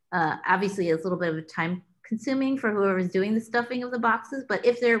 obviously it's a little bit of time consuming for whoever's doing the stuffing of the boxes, but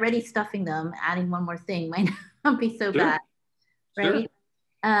if they're already stuffing them, adding one more thing might not be so bad, right?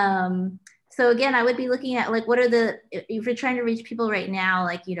 So again, I would be looking at like, if you're trying to reach people right now,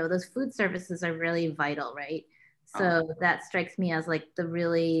 like, those food services are really vital, right? So that strikes me as like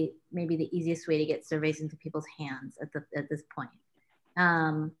maybe the easiest way to get surveys into people's hands at this point.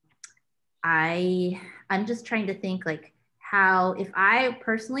 I'm just trying to think like how, if I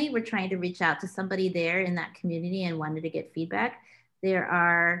personally were trying to reach out to somebody there in that community and wanted to get feedback, there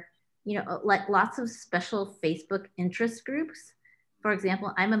are, like lots of special Facebook interest groups. For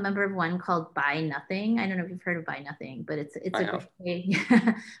example, I'm a member of one called Buy Nothing. I don't know if you've heard of Buy Nothing, but it's a great way,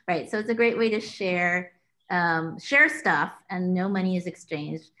 right? So it's a great way to share stuff and no money is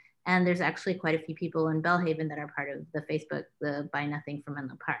exchanged. And there's actually quite a few people in Belhaven that are part of the Facebook, the Buy Nothing for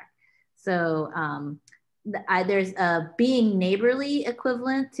Menlo Park. So there's a Being Neighborly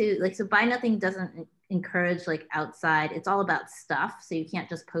equivalent to like, so Buy Nothing doesn't encourage like outside, it's all about stuff. So you can't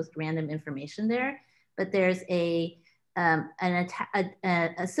just post random information there, but there's an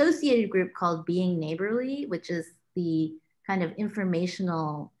associated group called Being Neighborly, which is the kind of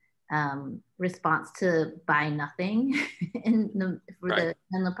informational response to Buy Nothing for the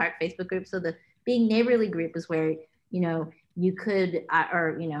Menlo Park Facebook group. So the Being Neighborly group is where, you could,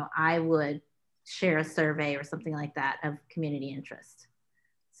 I would share a survey or something like that of community interest.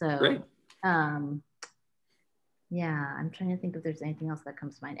 So, yeah, I'm trying to think if there's anything else that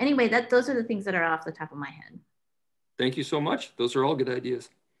comes to mind. Anyway, those are the things that are off the top of my head. Thank you so much. Those are all good ideas.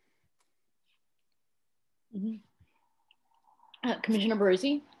 Commissioner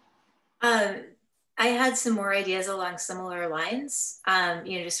Baruzzi? I had some more ideas along similar lines,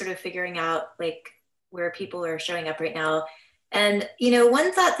 just sort of figuring out like where people are showing up right now. And,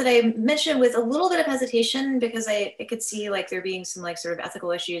 one thought that I mentioned with a little bit of hesitation, because I could see like there being some like sort of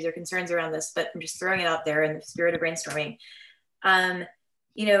ethical issues or concerns around this, but I'm just throwing it out there in the spirit of brainstorming.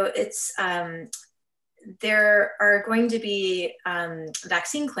 there are going to be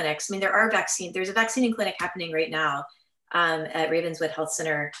vaccine clinics. I mean, there's a vaccinating clinic happening right now at Ravenswood Health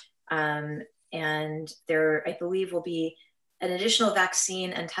Center. And there, I believe, will be an additional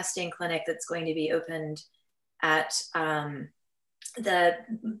vaccine and testing clinic that's going to be opened at the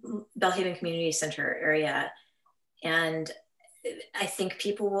Belhaven Community Center area. And I think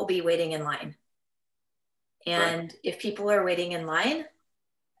people will be waiting in line. And right. If people are waiting in line,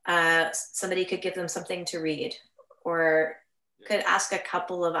 somebody could give them something to read, or could ask a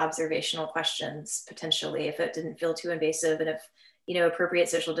couple of observational questions potentially if it didn't feel too invasive, and if, you know, appropriate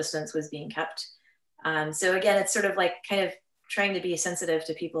social distance was being kept. So again, it's sort of like kind of trying to be sensitive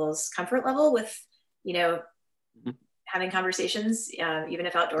to people's comfort level with, you know, having conversations, even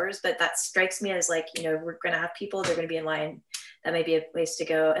if outdoors. But that strikes me as like, you know, we're going to have people, they're going to be in line. That might be a place to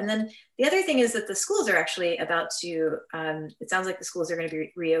go. And then the other thing is that the schools are actually about to, it sounds like the schools are going to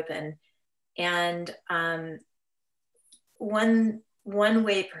be reopened. And one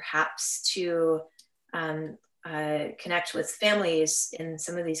way perhaps to connect with families in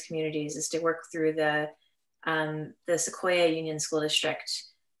some of these communities is to work through the Sequoia Union School District,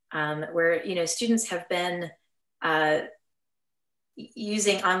 where, you know, students have been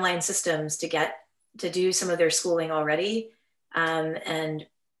using online systems to do some of their schooling already. And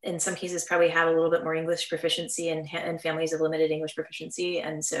in some cases probably have a little bit more English proficiency, and families of limited English proficiency.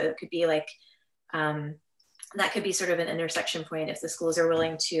 And so it could be like, that could be sort of an intersection point if the schools are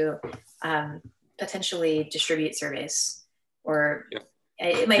willing to potentially distribute surveys, or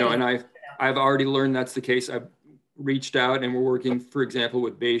it might be. And I've already learned that's the case. I've reached out, and we're working, for example,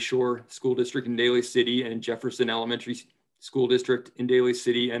 with Bayshore School District in Daly City and Jefferson Elementary School District in Daly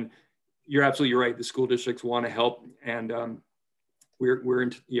City. And you're absolutely right. The school districts want to help, and we're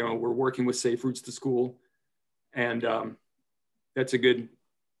working with Safe Routes to School, and that's a good.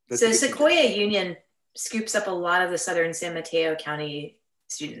 So Sequoia Union scoops up a lot of the southern San Mateo County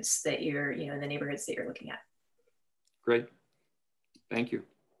students that you're, you know, in the neighborhoods that you're looking at. Great, thank you.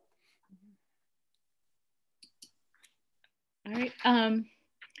 All right.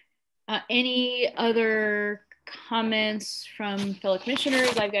 Any other comments from fellow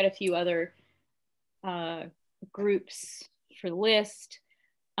commissioners? I've got a few other groups for the list.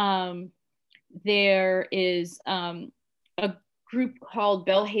 There is a group called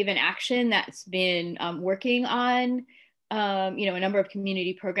Belhaven Action that's been working on you know, a number of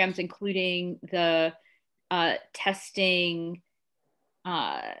community programs, including the testing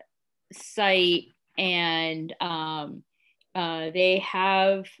site, and they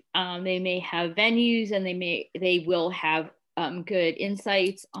may have venues, and they will have good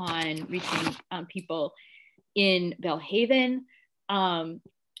insights on reaching people in Belhaven.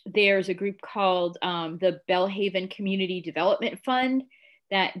 There's a group called the Belhaven Community Development Fund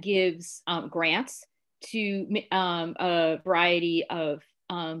that gives grants to a variety of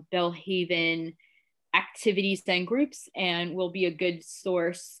Belhaven activities and groups, and will be a good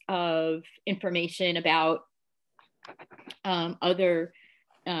source of information about other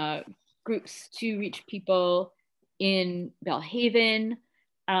groups to reach people in Belhaven.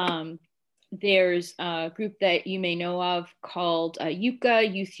 There's a group that you may know of called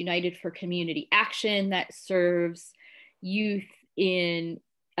YUCA, Youth United for Community Action, that serves youth in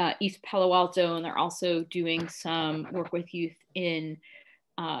East Palo Alto, and they're also doing some work with youth in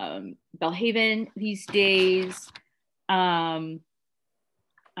Belhaven these days. In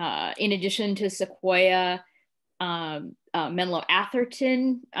addition to Sequoia, Menlo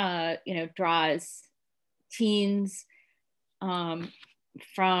Atherton, you know, draws teens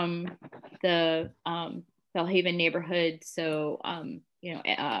from the Belhaven neighborhood. So, you know,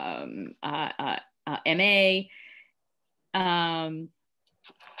 MA.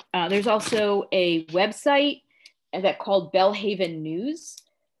 There's also a website that called Belhaven News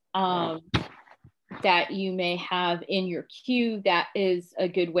that you may have in your queue. That is a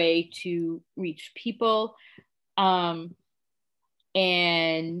good way to reach people. And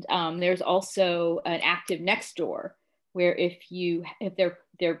there's also an active Nextdoor, where if there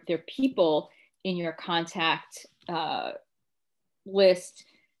are people in your contact list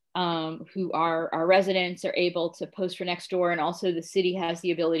who are residents, are able to post for Nextdoor, and also the city has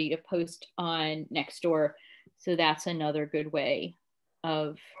the ability to post on Nextdoor. So that's another good way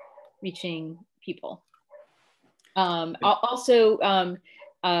of reaching people. Also,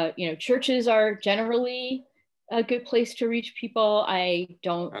 you know, churches are generally a good place to reach people. I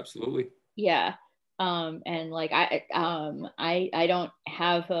don't. Absolutely. Yeah. And like I don't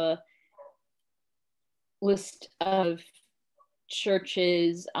have a list of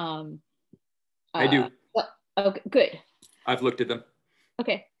churches. I do. Okay, good. I've looked at them.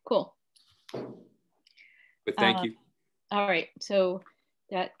 Okay, cool. But thank you. All right, so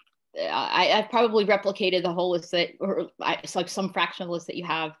that I've probably replicated the whole list it's like some fraction of the list that you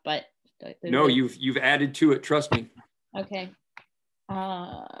have, but no, you've added to it. Trust me. Okay.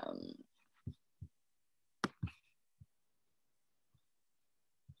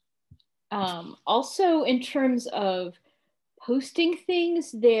 Also, in terms of posting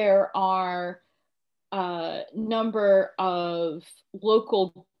things, there are a number of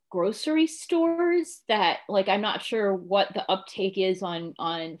local grocery stores that, like, I'm not sure what the uptake is on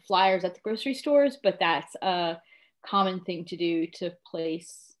flyers at the grocery stores, but that's a common thing to do, to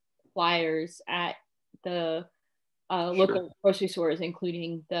place flyers at the local grocery stores,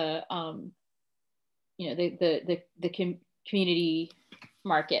 including the the community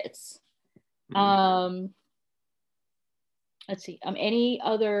markets. Mm-hmm. Let's see. Any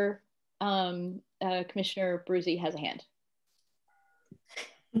other? Commissioner Bruzzi has a hand.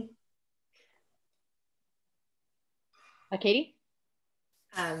 Katie?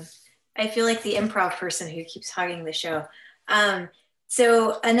 I feel like the improv person who keeps hogging the show.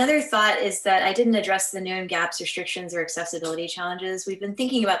 So another thought is that I didn't address the known gaps, restrictions, or accessibility challenges. We've been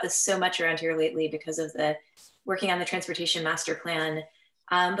thinking about this so much around here lately because of the working on the transportation master plan.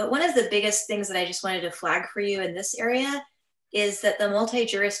 But one of the biggest things that I just wanted to flag for you in this area is that the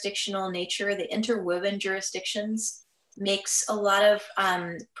multi-jurisdictional nature, the interwoven jurisdictions, makes a lot of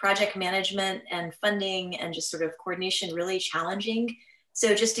project management and funding and just sort of coordination really challenging.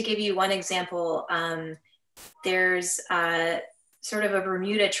 So just to give you one example, there's sort of a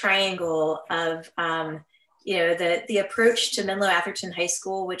Bermuda Triangle of, the approach to Menlo Atherton High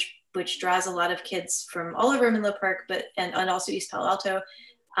School, which draws a lot of kids from all over Menlo Park, and also East Palo Alto.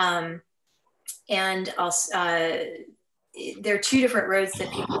 And also, there are two different roads that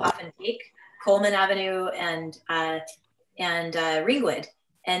people often take, Coleman Avenue and Ringwood.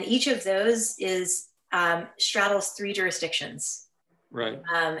 And each of those straddles 3 jurisdictions. Right.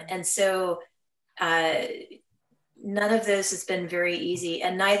 And so none of those has been very easy,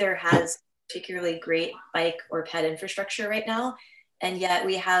 and neither has particularly great bike or ped infrastructure right now. And yet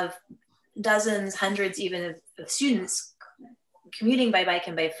we have dozens, hundreds even of students commuting by bike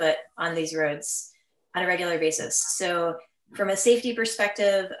and by foot on these roads on a regular basis. So from a safety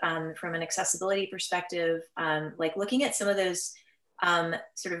perspective, from an accessibility perspective, like looking at some of those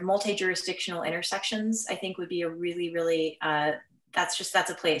sort of multi-jurisdictional intersections, I think would be a really, really, that's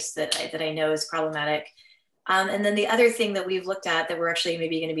a place that I know is problematic. And then the other thing that we've looked at that we're actually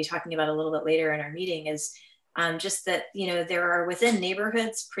maybe going to be talking about a little bit later in our meeting is just that, there are within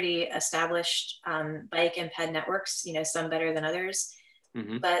neighborhoods pretty established bike and ped networks, some better than others.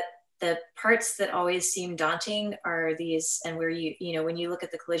 Mm-hmm. But the parts that always seem daunting are these, and where when you look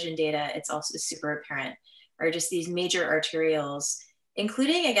at the collision data, it's also super apparent, are just these major arterials,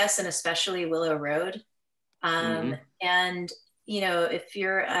 including, I guess, and especially Willow Road. Mm-hmm. And, if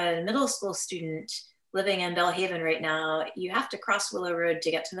you're a middle school student living in Belhaven right now, you have to cross Willow Road to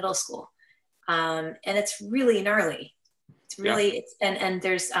get to middle school. And it's really gnarly. It's really, and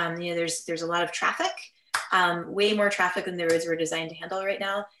there's, there's a lot of traffic, way more traffic than the roads were designed to handle right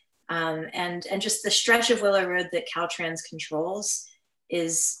now. And just the stretch of Willow Road that Caltrans controls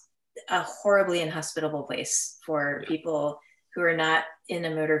is a horribly inhospitable place for people who are not in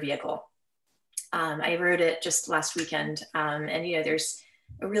a motor vehicle. I rode it just last weekend, and there's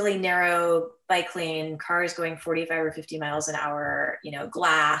a really narrow bike lane, cars going 45 or 50 miles an hour,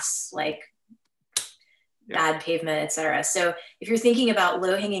 glass, like bad pavement, et cetera. So if you're thinking about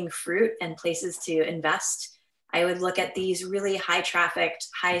low-hanging fruit and places to invest, I would look at these really high trafficked,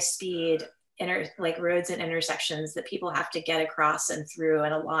 high speed roads and intersections that people have to get across and through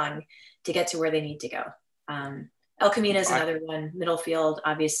and along to get to where they need to go. El Camino is another one, Middlefield,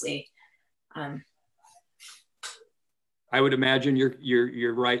 obviously. I would imagine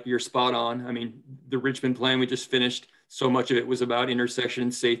you're right, you're spot on. I mean, the Richmond plan we just finished, so much of it was about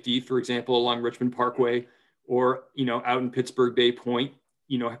intersection safety, for example, along Richmond Parkway, or, out in Pittsburgh Bay Point,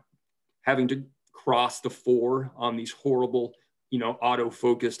 having to cross the 4 on these horrible,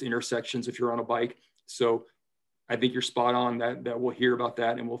 auto-focused intersections if you're on a bike. So I think you're spot on that we'll hear about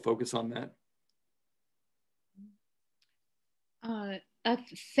that and we'll focus on that.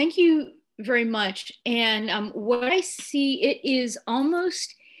 Thank you very much. And what I see, it is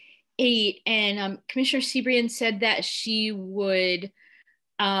almost 8, and Commissioner Cebrian said that she would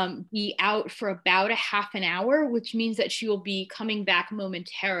be out for about a half an hour, which means that she will be coming back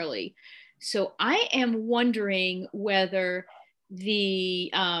momentarily. So I am wondering whether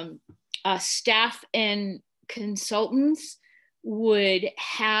the staff and consultants would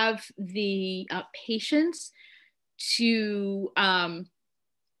have the patience to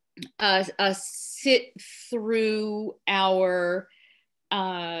sit through our,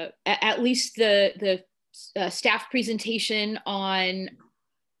 at least the staff presentation on,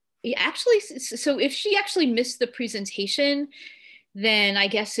 actually, so if she actually missed the presentation, then I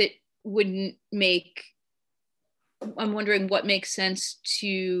guess it wouldn't make, I'm wondering what makes sense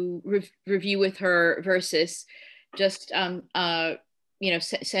to review with her versus just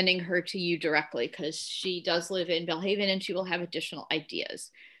sending her to you directly, because she does live in Belhaven and she will have additional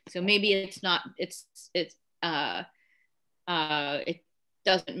ideas. So maybe it's not, it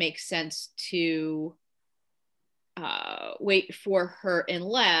doesn't make sense to wait for her,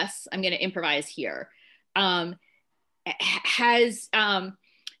 unless, I'm going to improvise here.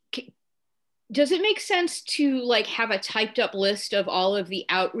 Does it make sense to like have a typed up list of all of the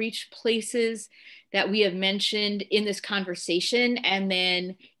outreach places that we have mentioned in this conversation, and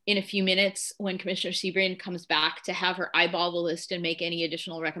then in a few minutes when Commissioner Seaborn comes back, to have her eyeball the list and make any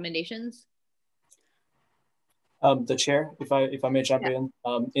additional recommendations? The chair, if I may jump in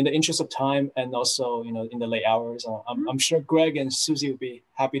the interest of time, and also, you know, in the late hours, I'm sure Greg and Susie would be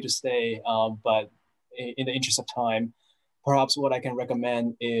happy to stay, but in the interest of time, perhaps what I can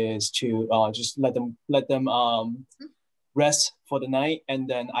recommend is to just let them rest for the night, and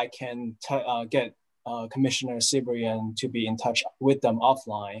then I can get Commissioner Seaborn to be in touch with them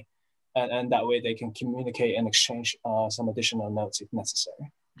offline, and that way they can communicate and exchange some additional notes if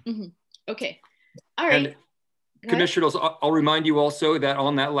necessary. Okay, all right. And Commissioners, I'll remind you also that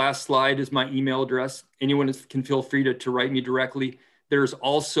on that last slide is my email address. Anyone can feel free to write me directly. There's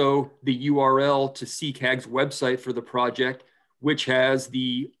also the URL to CCAG's website for the project, which has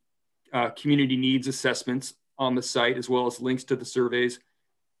the community needs assessments on the site, as well as links to the surveys.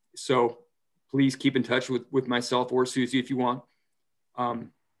 So please keep in touch with myself or Susie if you want. Okay.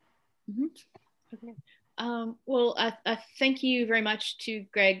 Well, thank you very much to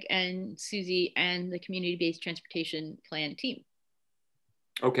Greg and Susie and the Community-Based Transportation Plan team.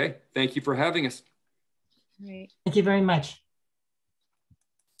 Okay, thank you for having us. All right. Thank you very much.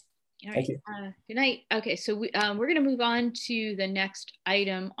 All right. Good night. Okay, so we're going to move on to the next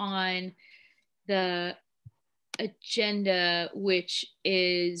item on the agenda, which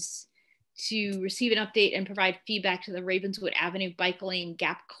is to receive an update and provide feedback to the Ravenswood Avenue Bike Lane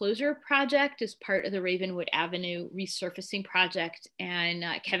Gap Closure Project as part of the Ravenwood Avenue Resurfacing Project. And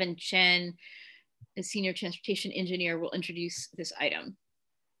Kevin Chen, the Senior Transportation Engineer, will introduce this item.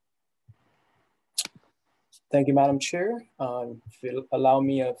 Thank you, Madam Chair. If you'll allow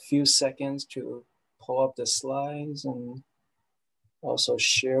me a few seconds to pull up the slides and also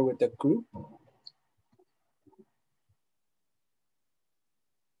share with the group.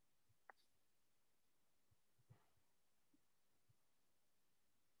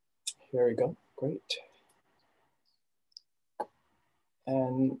 Here we go, great.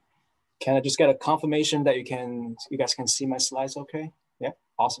 And can I just get a confirmation that you guys can see my slides okay? Yeah,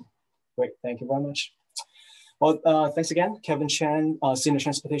 awesome, great, thank you very much. Well, thanks again, Kevin Chen, Senior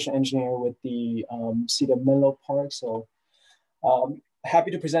Transportation Engineer with the City of Menlo Park. So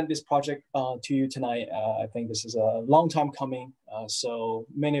happy to present this project to you tonight. I think this is a long time coming. So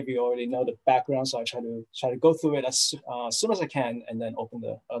many of you already know the background, so I try to go through it as soon as I can, and then open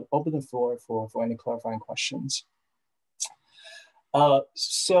the floor for any clarifying questions.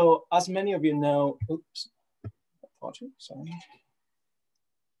 So as many of you know, oops, apologies, sorry.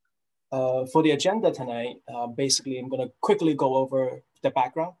 For the agenda tonight, basically I'm going to quickly go over the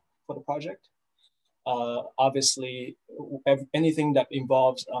background for the project. Obviously, anything that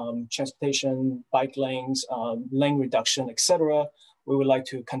involves transportation, bike lanes, lane reduction, etc., we would like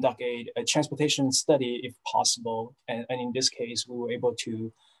to conduct a transportation study if possible. And in this case, we were able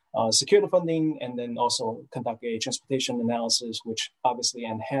to secure the funding and then also conduct a transportation analysis, which obviously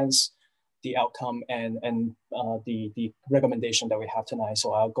enhance the outcome and the recommendation that we have tonight.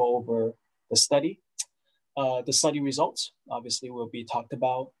 So I'll go over the study. The study results obviously will be talked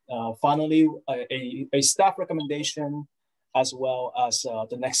about. Finally, a staff recommendation, as well as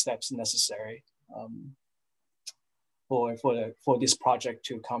the next steps necessary for this project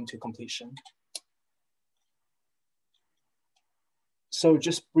to come to completion. So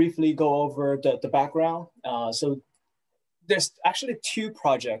just briefly go over the background. So there's actually two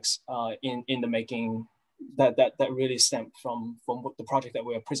projects in the making that really stem from the project that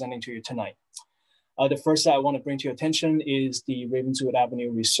we're presenting to you tonight. The first that I want to bring to your attention is the Ravenswood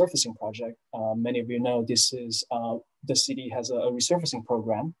Avenue Resurfacing Project. Many of you know this is, the city has a resurfacing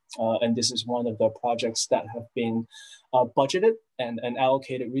program, and this is one of the projects that have been budgeted and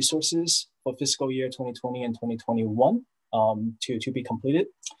allocated resources for fiscal year 2020 and 2021 to be completed.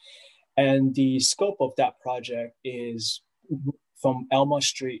 And the scope of that project is from Elma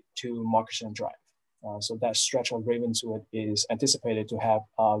Street to Marketing Drive. So that stretch of Ravenswood is anticipated to have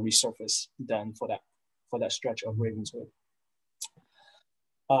resurface done for that stretch of Ravenswood.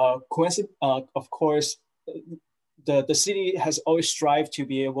 Of course, the city has always strived to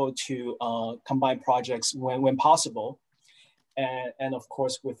be able to combine projects when possible. And of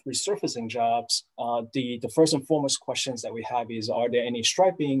course, with resurfacing jobs, the first and foremost questions that we have is, are there any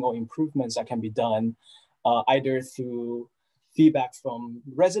striping or improvements that can be done either through feedback from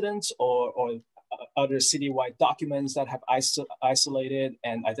residents or other citywide documents that have isolated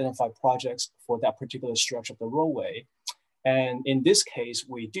and identified projects for that particular stretch of the roadway. And in this case,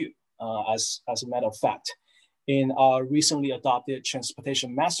 we do, as a matter of fact. In our recently adopted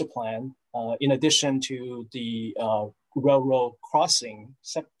transportation master plan, in addition to the railroad crossing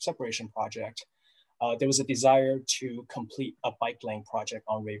separation project, there was a desire to complete a bike lane project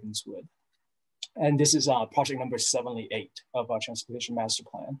on Ravenswood. And this is project number 78 of our transportation master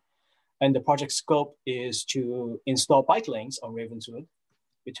plan. And the project scope is to install bike lanes on Ravenswood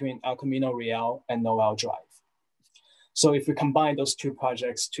between El Camino Real and Noel Drive. So if we combine those two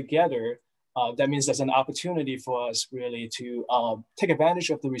projects together, that means there's an opportunity for us really to take advantage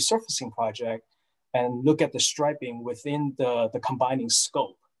of the resurfacing project and look at the striping within the combining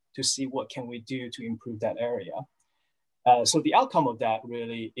scope to see what can we do to improve that area. So the outcome of that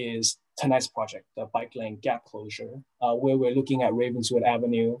really is tonight's project, the bike lane gap closure, where we're looking at Ravenswood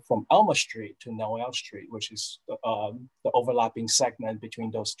Avenue from Elma Street to Noel Street, which is the overlapping segment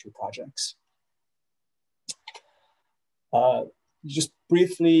between those two projects. Just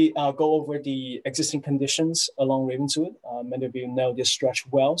briefly go over the existing conditions along Ravenswood. Many of you know this stretch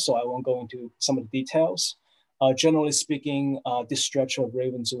well, so I won't go into some of the details. Generally speaking, this stretch of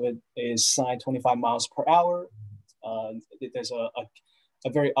Ravenswood is signed 25 miles per hour. There's a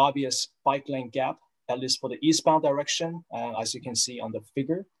very obvious bike lane gap, at least for the eastbound direction, as you can see on the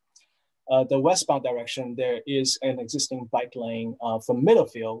figure. The westbound direction, there is an existing bike lane from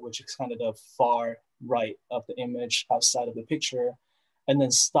Middlefield, which is kind of the far right of the image outside of the picture, and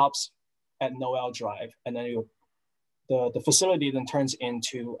then stops at Noel Drive. And then the facility then turns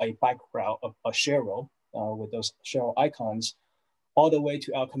into a bike route, a share row with those share row icons, all the way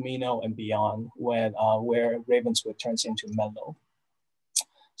to El Camino and beyond, where Ravenswood turns into Menlo.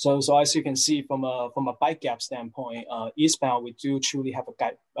 So as you can see from a bike gap standpoint, eastbound, we do truly have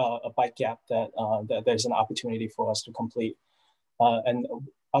a bike gap that there's an opportunity for us to complete. And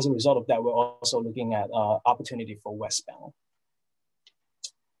as a result of that, we're also looking at opportunity for westbound.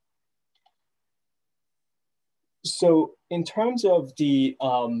 So in terms of the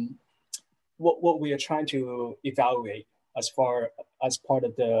what we are trying to evaluate as part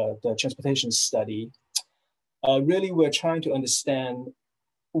of the transportation study, really we're trying to understand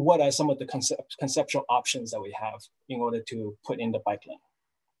what are some of the conceptual options that we have in order to put in the bike lane.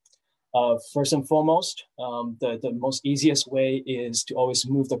 First and foremost, the most easiest way is to always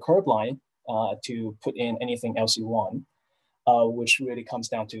move the curb line to put in anything else you want, which really comes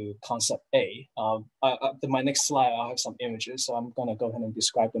down to concept A. My next slide, I'll have some images, so I'm gonna go ahead and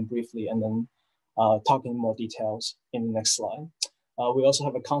describe them briefly and then talk in more details in the next slide. We also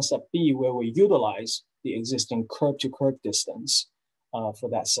have a concept B where we utilize the existing curb to curb distance for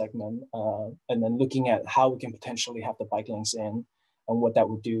that segment, and then looking at how we can potentially have the bike lanes in and what that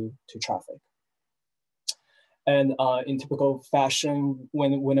would do to traffic. And in typical fashion,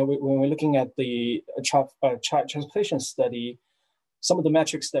 when we're looking at the transportation study, some of the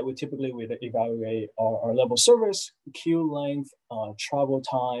metrics that we typically would evaluate are level service, queue length, travel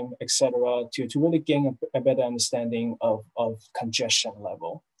time, etc., to really gain a better understanding of congestion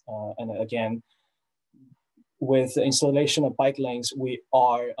level. And again, with the installation of bike lanes, we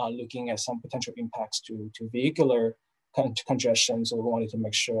are looking at some potential impacts to vehicular congestion. So we wanted to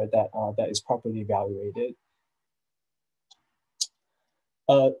make sure that that is properly evaluated.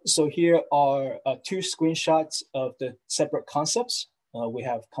 So here are two screenshots of the separate concepts. We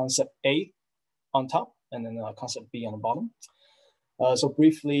have concept A on top and then concept B on the bottom. So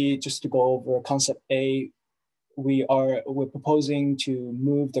briefly, just to go over concept A, we're proposing to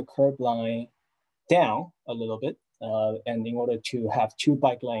move the curb line down a little bit, and in order to have 2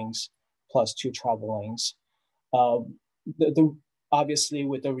 bike lanes plus 2 travel lanes. Obviously,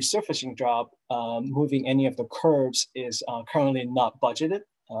 with the resurfacing job, moving any of the curbs is currently not budgeted.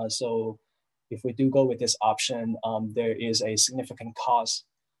 So if we do go with this option, there is a significant cost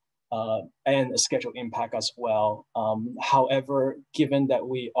and a schedule impact as well. However, given that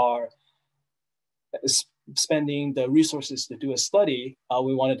we are spending the resources to do a study,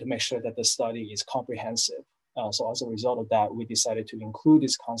 we wanted to make sure that the study is comprehensive. So as a result of that, we decided to include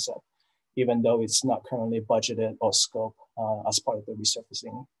this concept, even though it's not currently budgeted or scoped as part of the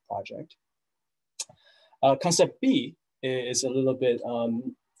resurfacing project. Concept B is a little bit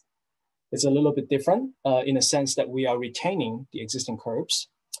different in a sense that we are retaining the existing curbs.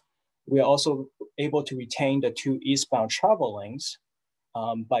 We are also able to retain the 2 eastbound travel lanes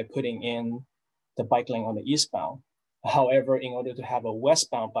by putting in the bike lane on the eastbound. However, in order to have a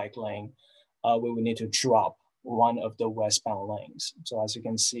westbound bike lane, we will need to drop one of the westbound lanes. So as you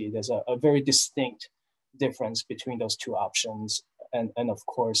can see, there's a very distinct difference between those 2 options. And of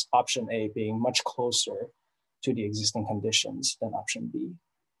course, option A being much closer to the existing conditions than option B.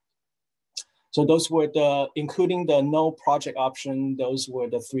 So those were including the no project option, those were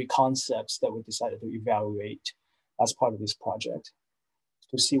the 3 concepts that we decided to evaluate as part of this project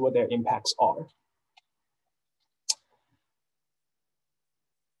to see what their impacts are.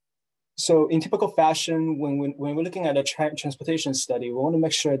 So in typical fashion, when we're looking at a transportation study, we want to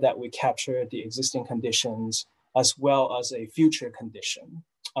make sure that we capture the existing conditions as well as a future condition.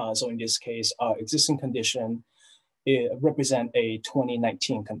 So in this case, our existing condition represent a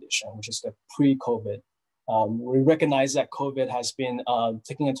 2019 condition, which is the pre-COVID. We recognize that COVID has been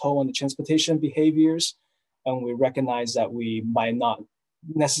taking a toll on the transportation behaviors, and we recognize that we might not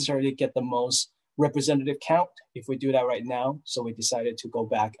necessarily get the most representative count if we do that right now. So we decided to go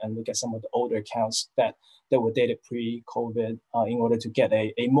back and look at some of the older counts that were dated pre-COVID in order to get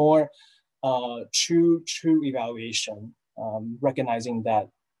a more true evaluation, recognizing that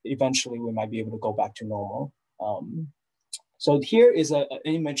eventually we might be able to go back to normal. So here is an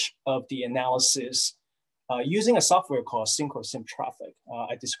image of the analysis using a software called SynchroSimTraffic.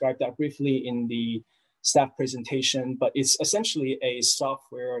 I described that briefly in the staff presentation, but it's essentially a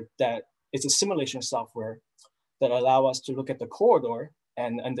software that it's a simulation software that allow us to look at the corridor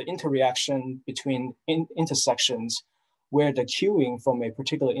and the interreaction between intersections where the queuing from a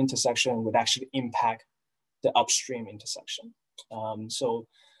particular intersection would actually impact the upstream intersection. So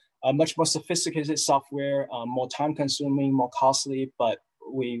a much more sophisticated software, more time consuming, more costly, but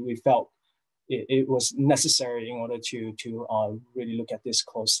we felt it was necessary in order to really look at this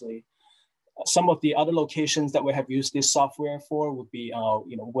closely. Some of the other locations that we have used this software for would be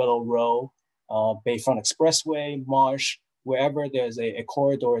Willow Row, Bayfront Expressway, Marsh, wherever there's a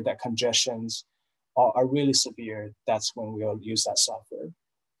corridor that congestions are really severe, that's when we'll use that software.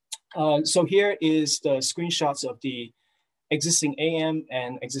 So here is the screenshots of the existing AM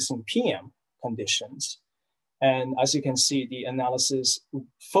and existing PM conditions. And as you can see, the analysis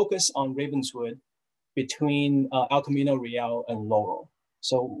focused on Ravenswood between El Camino Real and Laurel.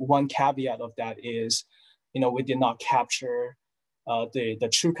 So one caveat of that is, we did not capture the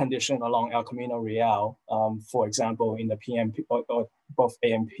true condition along El Camino Real. For example, in the PM, or both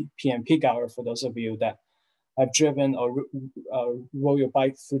AM, PM peak hour, for those of you that have driven or roll your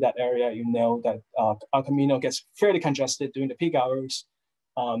bike through that area, you know that El Camino gets fairly congested during the peak hours.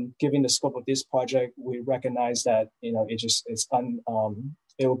 Given the scope of this project, we recognize that it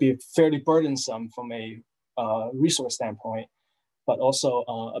will be fairly burdensome from a resource standpoint, but also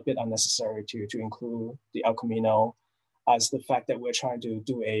a bit unnecessary to include the El Camino, as the fact that we're trying to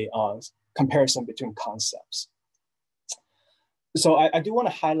do a comparison between concepts. So I do want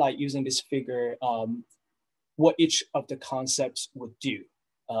to highlight using this figure what each of the concepts would do.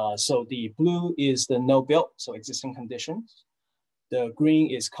 So the blue is the no built, so existing conditions. The green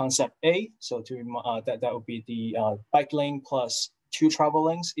is concept A, so that would be the bike lane plus 2 travel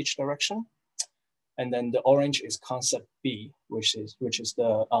lanes each direction. And then the orange is concept B, which is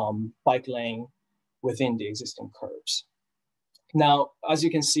the bike lane within the existing curbs. Now, as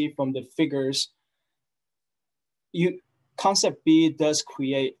you can see from the figures, concept B does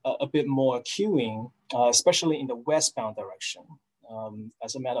create a bit more queuing, especially in the westbound direction.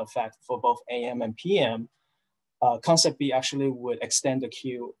 As a matter of fact, for both AM and PM, concept B actually would extend the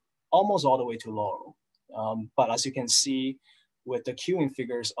queue almost all the way to Laurel. But as you can see with the queuing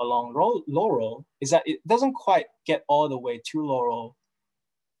figures along Laurel, is that it doesn't quite get all the way to Laurel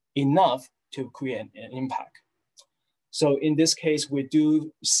enough to create an impact. So in this case, we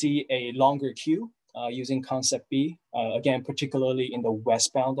do see a longer queue using concept B, again, particularly in the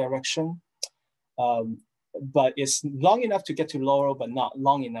westbound direction. But it's long enough to get to Laurel, but not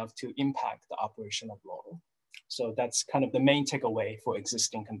long enough to impact the operation of Laurel. So that's kind of the main takeaway for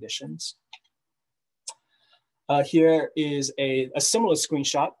existing conditions. Here is a similar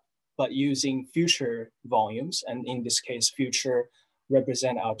screenshot, but using future volumes. And in this case, future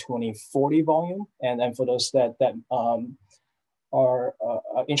represent our 2040 volume. And then for those that are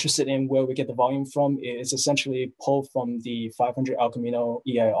interested in where we get the volume from, it's essentially pulled from the 500 El Camino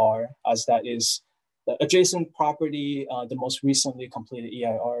EIR, as that is the adjacent property, the most recently completed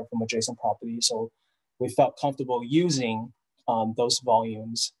EIR from adjacent property. So we felt comfortable using those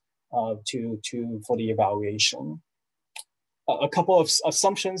volumes for the evaluation. A couple of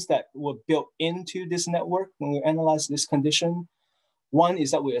assumptions that were built into this network when we analyzed this condition. One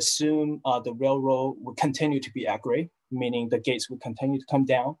is that we assume the railroad will continue to be at grade, meaning the gates will continue to come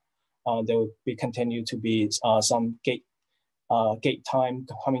down. There will continue to be some gate time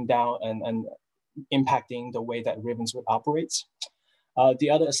coming down and impacting the way that Ravenswood operates. The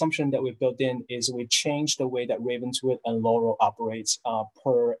other assumption that we built in is we changed the way that Ravenswood and Laurel operates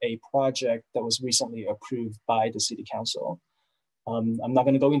per a project that was recently approved by the City Council. I'm not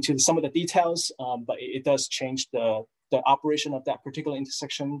going to go into some of the details, but it does change the operation of that particular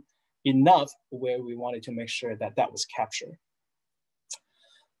intersection enough where we wanted to make sure that that was captured.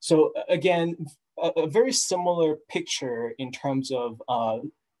 So again, a very similar picture in terms of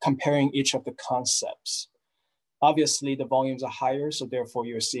comparing each of the concepts. Obviously, the volumes are higher, so therefore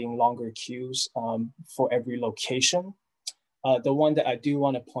you're seeing longer queues for every location. The one that I do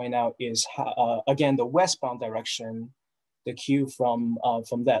want to point out is, again, the westbound direction, the queue from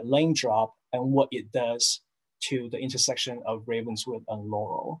that lane drop and what it does to the intersection of Ravenswood and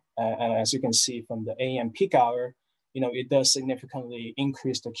Laurel. And as you can see from the AM peak hour, it does significantly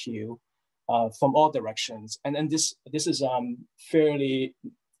increase the queue from all directions. And this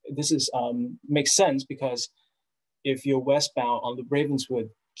makes sense because if you're westbound on the Ravenswood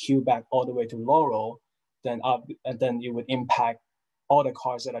queue back all the way to Laurel, then it would impact all the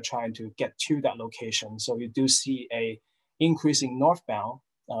cars that are trying to get to that location. So you do see a increasing northbound.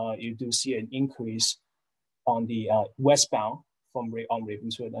 You do see an increase on the westbound on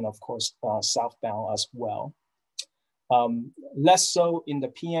Ravenswood, and of course southbound as well. Less so in the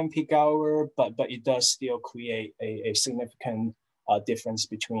PM peak hour, but it does still create a significant difference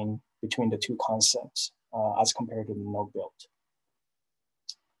between the two concepts as compared to the no-build.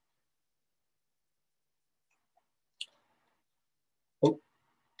 Oh,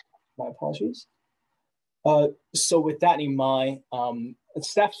 my apologies. So with that in mind,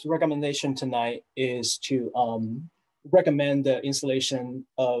 staff's recommendation tonight is to recommend the installation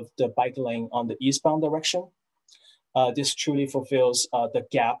of the bike lane on the eastbound direction. This truly fulfills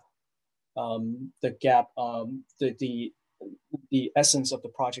the essence of the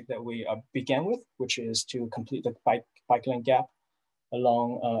project that we began with, which is to complete the bike lane gap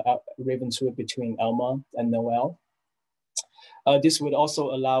along Ravenswood between Elma and Noel. This would also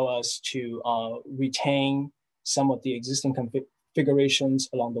allow us to retain some of the existing configurations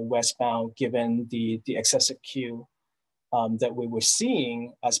along the westbound, given the excessive queue that we were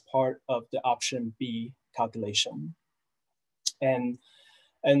seeing as part of the option B calculation. And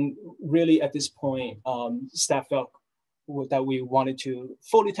really at this point, staff felt that we wanted to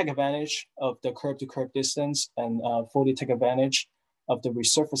fully take advantage of the curb-to-curb distance and fully take advantage of the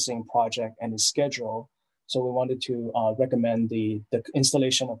resurfacing project and its schedule. So we wanted to recommend the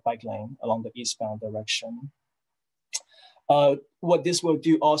installation of bike lane along the eastbound direction. What this will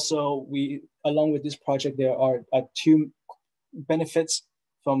do also, along with this project, there are two benefits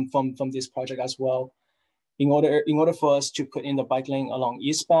from this project as well. In order for us to put in the bike lane along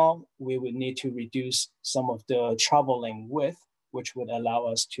eastbound, we would need to reduce some of the travel lane width, which would allow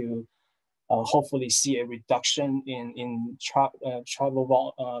us to hopefully see a reduction in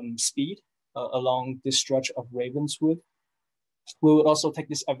travel speed along this stretch of Ravenswood. We would also take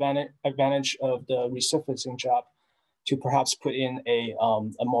this advantage of the resurfacing job to perhaps put in a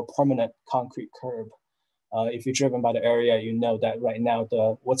more permanent concrete curb. If you're driven by the area, you know that right now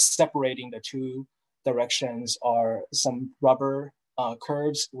what's separating the two directions are some rubber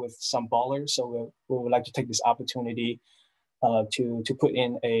curbs with some bollards. So we would like to take this opportunity to put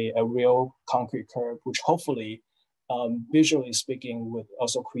in a real concrete curb, which hopefully, visually speaking, would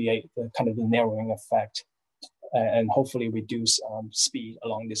also create the kind of the narrowing effect and hopefully reduce speed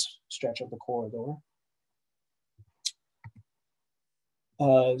along this stretch of the corridor.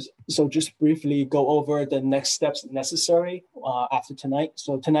 So just briefly go over the next steps necessary after tonight.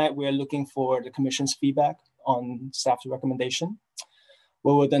 So tonight we're looking for the commission's feedback on staff's recommendation.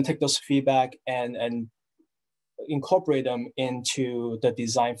 We will then take those feedback and incorporate them into the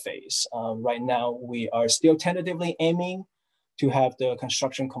design phase. Right now, we are still tentatively aiming to have the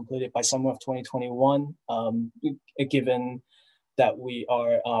construction completed by summer of 2021, given that we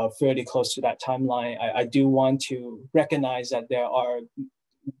are fairly close to that timeline. I do want to recognize that there are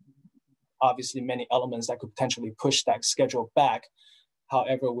obviously many elements that could potentially push that schedule back.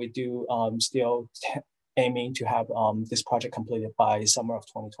 However, we do still aiming to have this project completed by summer of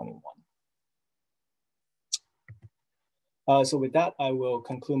 2021. So with that, I will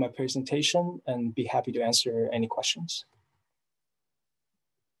conclude my presentation and be happy to answer any questions.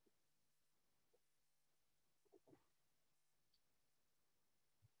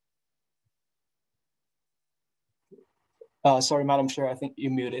 Sorry, Madam Chair, I think you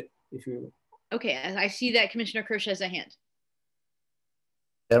muted if you. Okay, I see that Commissioner Kirsch has a hand.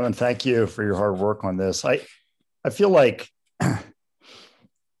 Evan, thank you for your hard work on this. I feel like, I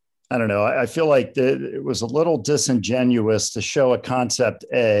don't know, I feel like it was a little disingenuous to show a concept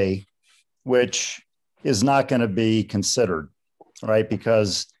A, which is not going to be considered, right?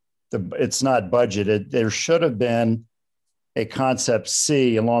 Because it's not budgeted. There should have been a concept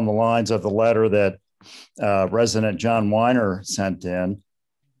C along the lines of the letter that resident John Weiner sent in,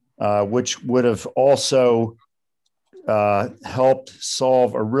 which would have also helped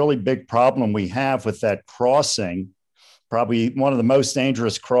solve a really big problem we have with that crossing, probably one of the most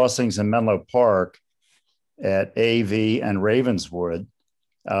dangerous crossings in Menlo Park at AV and Ravenswood.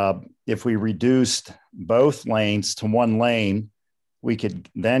 If we reduced both lanes to one lane, we could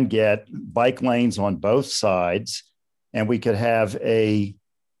then get bike lanes on both sides, and we could have a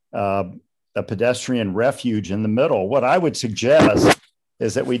pedestrian refuge in the middle. What I would suggest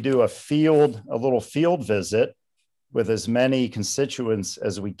is that we do a little field visit with as many constituents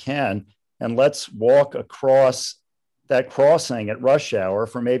as we can, and let's walk across that crossing at rush hour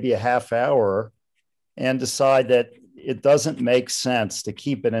for maybe a half hour and decide that it doesn't make sense to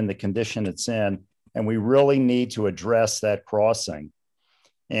keep it in the condition it's in, and we really need to address that crossing.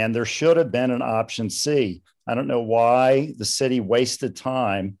 And there should have been an option C. I don't know why the city wasted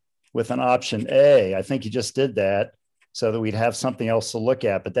time with an option A. I think you just did that so that we'd have something else to look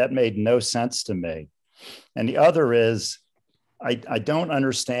at, but that made no sense to me. And the other is, I don't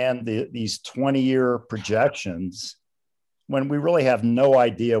understand these 20-year projections when we really have no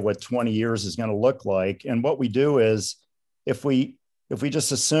idea what 20 years is going to look like. And what we do is, if we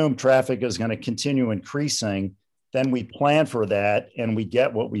just assume traffic is going to continue increasing, then we plan for that and we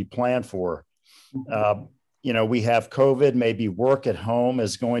get what we plan for. You know, we have COVID, maybe work at home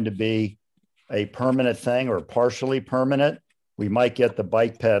is going to be a permanent thing or partially permanent. We might get the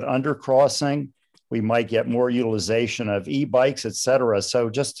bike ped undercrossing. We might get more utilization of e-bikes, et cetera. So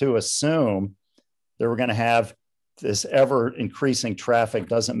just to assume that we're going to have this ever increasing traffic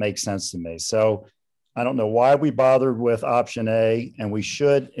doesn't make sense to me. So I don't know why we bothered with option A, and we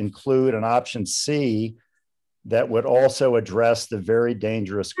should include an option C that would also address the very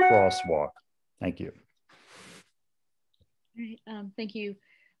dangerous crosswalk. Thank you. All right, thank you.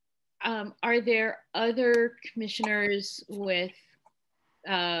 Are there other commissioners with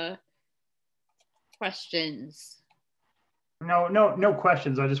questions? No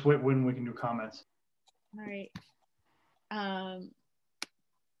questions. I just wait when we can do comments. All right.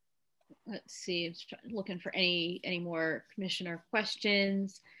 Let's see. I'm looking for any more commissioner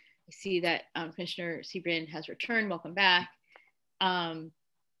questions. I see that Commissioner Sebrin has returned. Welcome back. And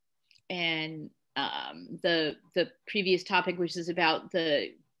the previous topic, which is about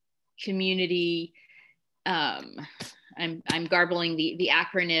the community, I'm garbling the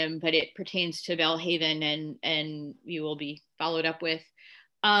acronym, but it pertains to Belhaven, and you will be followed up with.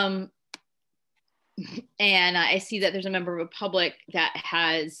 And I see that there's a member of the public that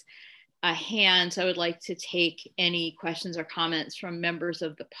has a hand, so I would like to take any questions or comments from members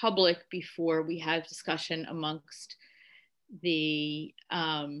of the public before we have discussion amongst the,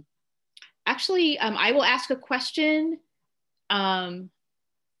 I will ask a question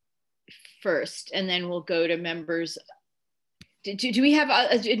first, and then we'll go to members. Do we have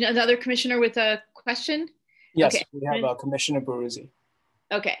another commissioner with a question? Yes, okay. We have Commissioner Baruzzi.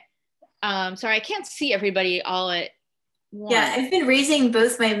 Okay. Sorry, I can't see everybody all at once. Yeah, I've been raising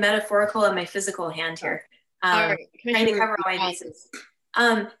both my metaphorical and my physical hand here. All right. Trying to cover all my bases.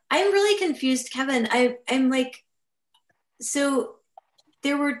 I'm really confused, Kevin. I'm like, so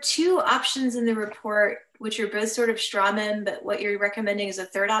there were two options in the report, which are both sort of straw men, but what you're recommending is a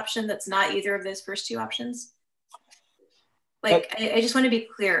third option that's not either of those first two options? Like, I just want to be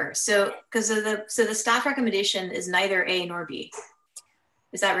clear. So, because of the staff recommendation is neither A nor B.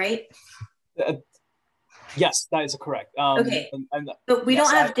 Is that right? Yes, that is correct. Okay, but we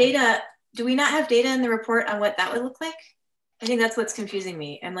don't have data. Do we not have data in the report on what that would look like? I think that's what's confusing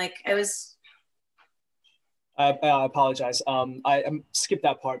me. I'm like, I apologize. I skipped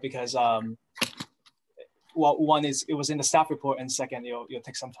that part because, well, one is it was in the staff report, and second, you'll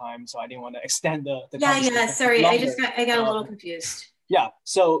take some time, so I didn't want to extend the yeah. Sorry, longer. I got a little confused. Yeah.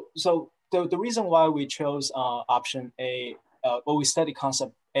 So the reason why we chose option A, well, we studied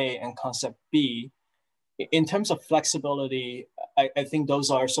concept A and concept B. In terms of flexibility, I think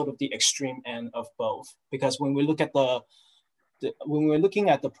those are sort of the extreme end of both, because when we look at when we're looking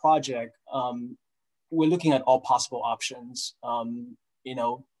at the project, we're looking at all possible options. You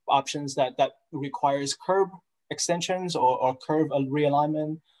know, options that requires curb extensions or curb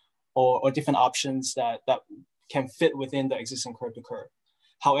realignment, or different options that can fit within the existing curb to curb.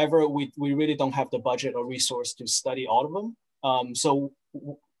 However, we really don't have the budget or resource to study all of them. So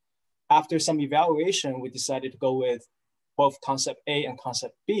after some evaluation, we decided to go with both concept A and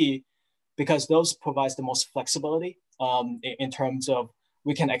concept B, because those provides the most flexibility in terms of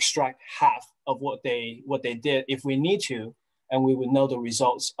we can extract half of what they did if we need to, and we would know the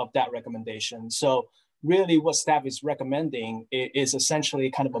results of that recommendation. So really what staff is recommending is essentially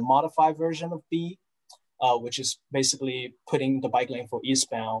kind of a modified version of B, which is basically putting the bike lane for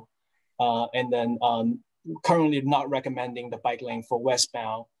eastbound, and then currently not recommending the bike lane for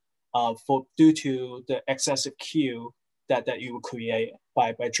westbound due to the excessive queue that you would create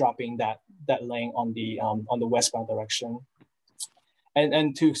by dropping that lane on the westbound direction.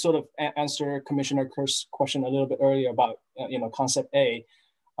 And to sort of answer Commissioner Kirsch's question a little bit earlier about concept A,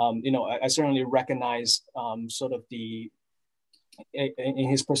 I certainly recognize sort of in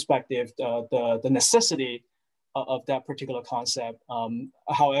his perspective the necessity of that particular concept.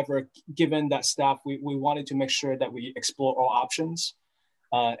 However, given that staff, we wanted to make sure that we explore all options,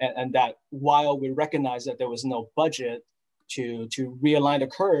 and that while we recognize that there was no budget to realign the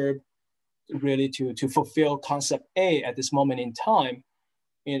curb, really to fulfill concept A at this moment in time,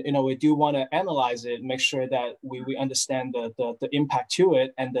 we do want to analyze it, make sure that we understand the impact to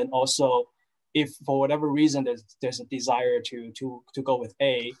it, and then also, if for whatever reason there's a desire to go with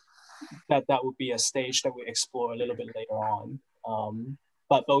A, that would be a stage that we explore a little bit later on.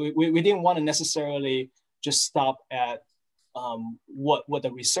 But we didn't want to necessarily just stop at what the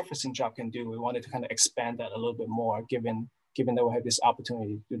resurfacing job can do. We wanted to kind of expand that a little bit more, given that we have this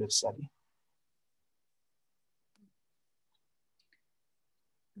opportunity to do the study.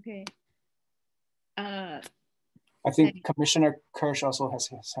 Okay. I think Commissioner Kirsch also has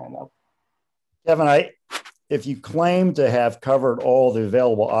his hand up. Kevin, if you claim to have covered all the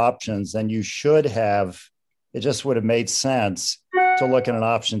available options, then you should have, it just would have made sense to look at an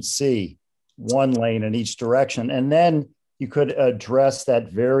option C, one lane in each direction. And then you could address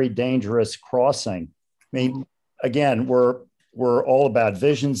that very dangerous crossing. I mean, again, we're all about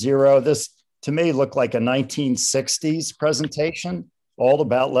Vision Zero. This, to me, looked like a 1960s presentation, all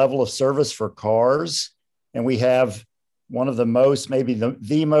about level of service for cars. And we have one of the most, maybe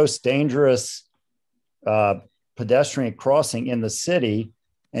the most dangerous pedestrian crossing in the city.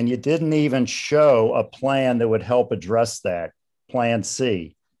 And you didn't even show a plan that would help address that, Plan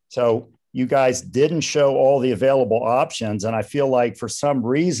C. So you guys didn't show all the available options. And I feel like for some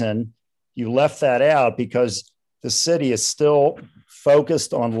reason, you left that out because the city is still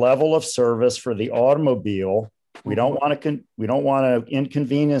focused on level of service for the automobile. We don't want to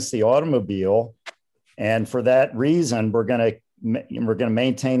inconvenience the automobile. And for that reason, we're going to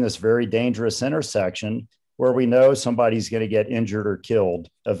maintain this very dangerous intersection where we know somebody's going to get injured or killed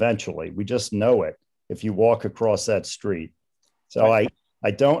eventually. We just know it if you walk across that street. So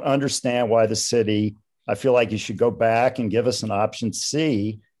I don't understand why the city, I feel like you should go back and give us an option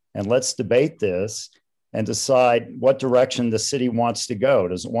C, and let's debate this and decide what direction the city wants to go.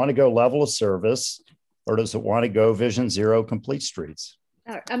 Does it want to go level of service, or does it want to go Vision Zero complete streets?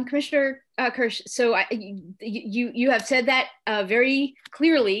 Commissioner Kirsch, so you have said that very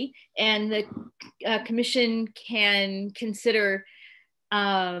clearly, and the commission can consider,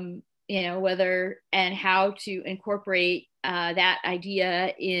 whether and how to incorporate that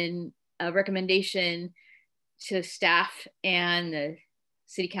idea in a recommendation to staff and the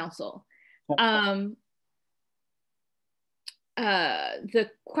city council. The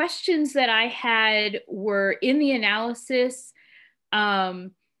questions that I had were in the analysis.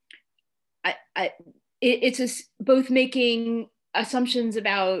 It's both making assumptions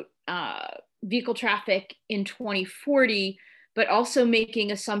about vehicle traffic in 2040, but also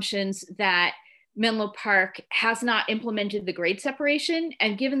making assumptions that Menlo Park has not implemented the grade separation.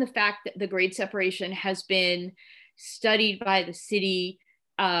 And given the fact that the grade separation has been studied by the city,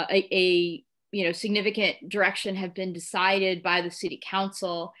 significant direction have been decided by the city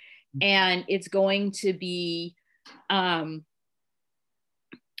council, and it's going to be,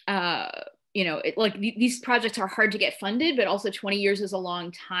 these projects are hard to get funded, but also 20 years is a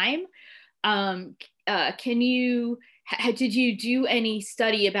long time. Did you do any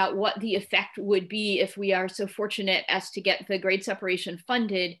study about what the effect would be if we are so fortunate as to get the grade separation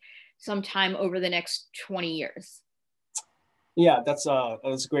funded sometime over the next 20 years? Yeah, that's a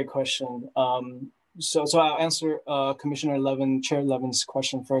great question. So I'll answer Commissioner Levin, Chair Levin's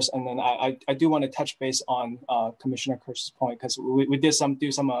question first, and then I do want to touch base on Commissioner Kirsch's point, because we did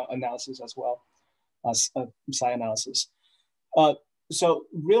do some analysis as well, site analysis. So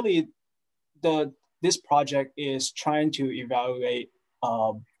really, this project is trying to evaluate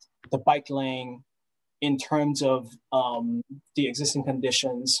the bike lane in terms of the existing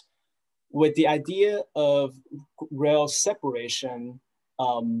conditions. With the idea of rail separation,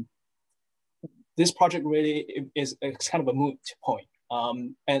 this project really is kind of a moot point.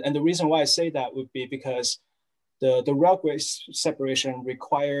 And the reason why I say that would be because the railway separation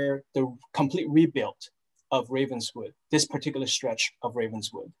require the complete rebuild of Ravenswood, this particular stretch of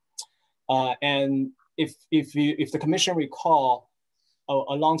Ravenswood. And if the commission recall,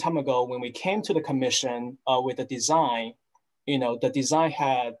 a long time ago when we came to the commission with the design, the design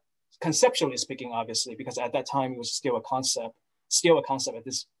had, conceptually speaking, obviously, because at that time it was still a concept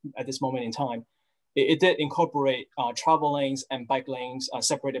at this moment in time. It did incorporate travel lanes and bike lanes,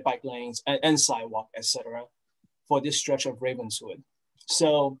 separated bike lanes and sidewalk, etc., for this stretch of Ravenswood.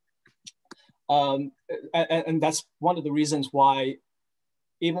 So, and that's one of the reasons why,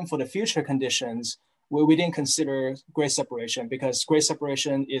 even for the future conditions, we didn't consider grade separation, because grade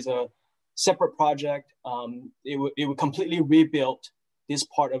separation is a separate project. It would completely rebuild this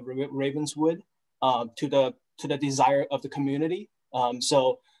part of Ravenswood to the desire of the community.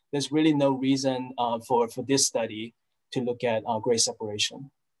 So there's really no reason for this study to look at grade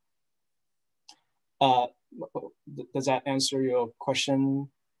separation. Does that answer your question,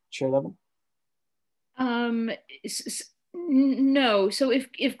 Chair Levin? No. So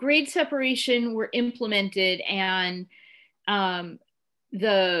if grade separation were implemented and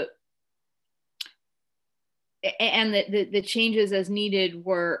the changes as needed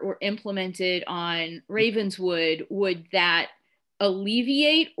were implemented on Ravenswood, would that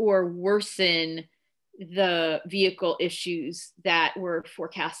alleviate or worsen the vehicle issues that were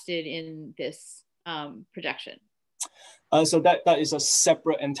forecasted in this projection? So that is a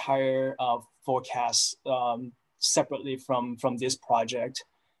separate entire forecast, separately from this project.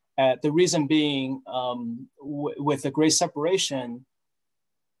 The reason being, with the grade separation,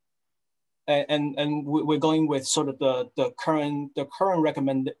 and we're going with sort of the current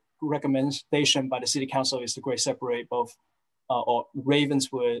recommendation by the City Council is to grade separate both or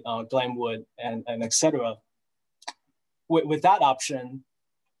Ravenswood, Glenwood, and etc. With that option,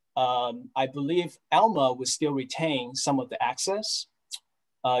 I believe Alma would still retain some of the access.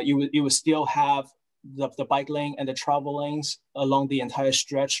 You would still have the bike lane and the travel lanes along the entire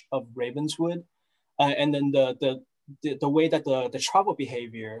stretch of Ravenswood, and then the way that the travel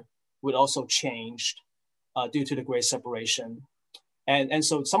behavior would also change due to the grade separation. And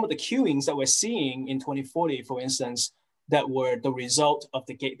so some of the queuings that we're seeing in 2040, for instance, that were the result of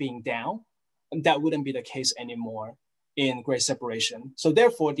the gate being down, that wouldn't be the case anymore in grade separation. So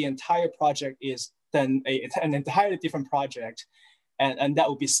therefore, the entire project is then an entirely different project, and that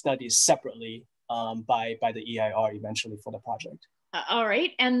will be studied separately by the EIR eventually for the project. All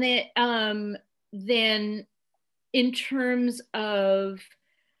right, and then in terms of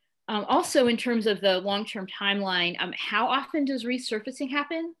also in terms of the long-term timeline, how often does resurfacing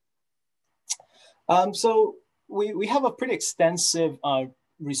happen? So we have a pretty extensive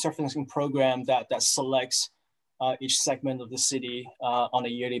resurfacing program that selects each segment of the city on a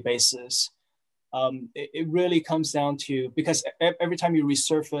yearly basis. It really comes down to, because every time you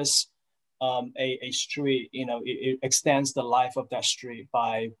resurface a street, it extends the life of that street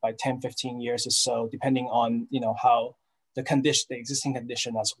by 10, 15 years or so, depending on how the existing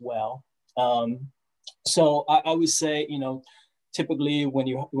condition as well. So I would say, typically when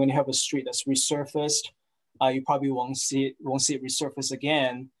you have a street that's resurfaced, you probably won't see it resurface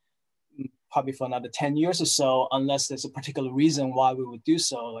again, probably for another 10 years or so, unless there's a particular reason why we would do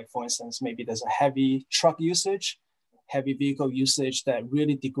so. Like, for instance, maybe there's a heavy truck usage, heavy vehicle usage that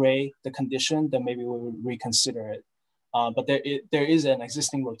really degrade the condition, then maybe we would reconsider it. But there is an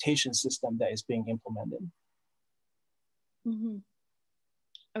existing rotation system that is being implemented. Mm-hmm.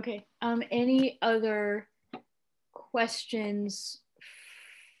 Okay, any other questions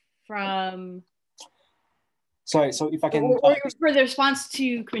from? Sorry, so if I can- or for the response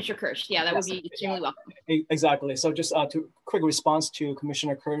to Commissioner Kirsch, yeah, that would be extremely welcome. Exactly, so just to quick response to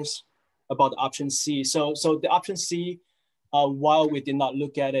Commissioner Kirsch about option C. So the option C, while we did not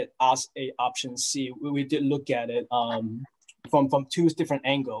look at it as a option C, we did look at it from two different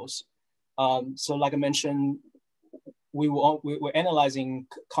angles. So like I mentioned, we're analyzing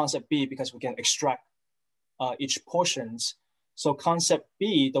concept B because we can extract each portions. So concept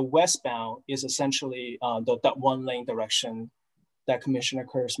B, the westbound, is essentially that one lane direction that Commissioner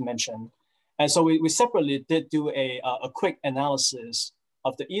Kirsch mentioned. And so we separately did do a quick analysis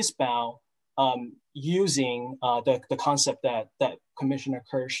of the eastbound using the concept that Commissioner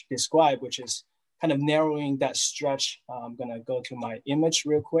Kirsch described, which is kind of narrowing that stretch. I'm gonna go to my image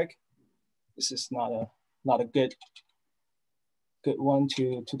real quick. This is not a good one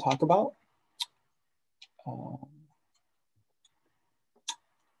to talk about.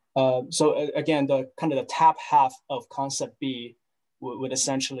 So again, the kind of the top half of concept B would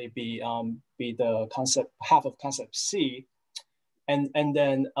essentially be the concept half of concept C, and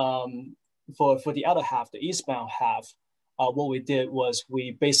then for the other half, the eastbound half, what we did was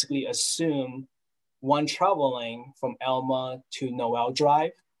we basically assumed one travel lane from Elma to Noel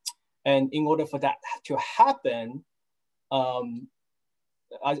Drive, and in order for that to happen,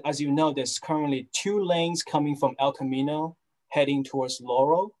 as you know, there's currently 2 lanes coming from El Camino heading towards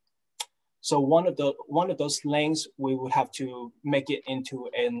Laurel. So one of those lanes, we would have to make it into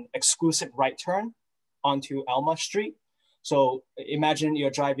an exclusive right turn onto Alma Street. So imagine you're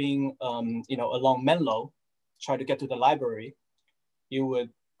driving, along Menlo, try to get to the library. You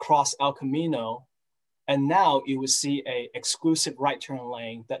would cross El Camino, and now you would see a exclusive right turn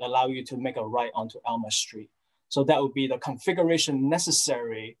lane that allow you to make a right onto Alma Street. So that would be the configuration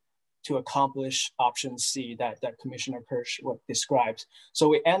necessary to accomplish option C that Commissioner Kirsch describes. So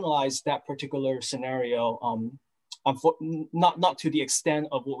we analyzed that particular scenario, not to the extent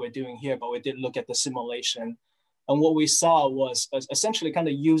of what we're doing here, but we did look at the simulation. And what we saw was essentially kind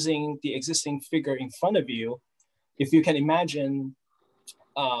of using the existing figure in front of you. If you can imagine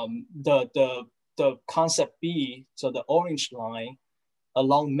the concept B, so the orange line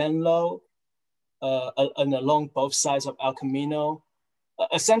along Menlo and along both sides of El Camino,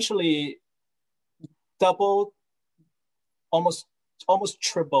 essentially double, almost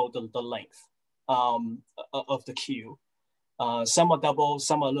triple the length of the queue. Some are double,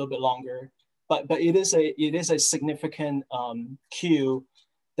 some are a little bit longer, but it is a significant queue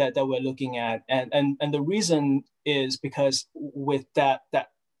that we're looking at, and the reason is because with that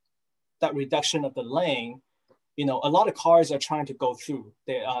reduction of the lane, a lot of cars are trying to go through.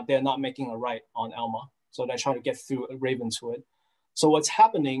 They're not making a right on Elma, so they're trying to get through Ravenswood. So what's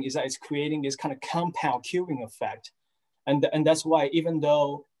happening is that it's creating this kind of compound queuing effect. And that's why, even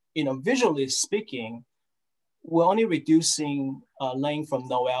though, visually speaking, we're only reducing lane from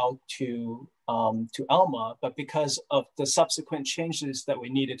Noel to Elma, but because of the subsequent changes that we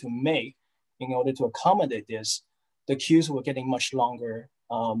needed to make in order to accommodate this, the queues were getting much longer.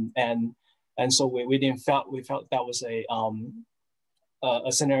 And so we felt that was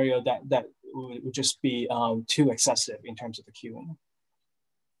a scenario that would just be too excessive in terms of the queuing.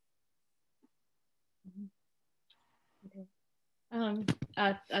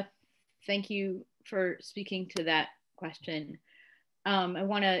 Thank you for speaking to that question. I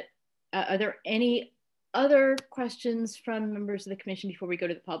want to, are there any other questions from members of the commission before we go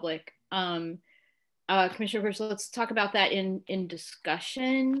to the public? Commissioner Kirsch, let's talk about that in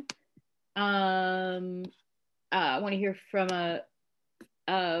discussion. I want to hear from a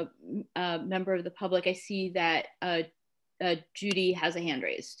member of the public. I see that Judy has a hand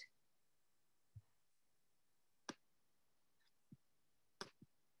raised.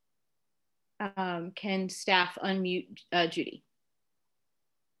 Can staff unmute Judy?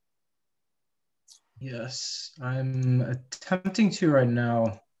 Yes, I'm attempting to right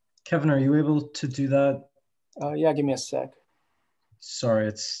now. Kevin, are you able to do that? Yeah, give me a sec. Sorry,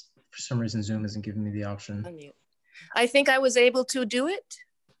 it's for some reason Zoom isn't giving me the option. Unmute. I think I was able to do it.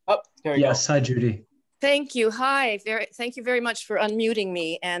 Oh, there you go. Yes, hi Judy. Thank you. Hi, thank you very much for unmuting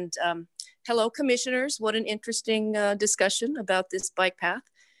me. And hello, commissioners. What an interesting discussion about this bike path.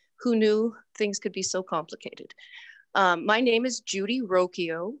 Who knew things could be so complicated? My name is Judy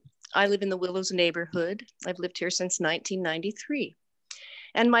Rocchio. I live in the Willows neighborhood. I've lived here since 1993.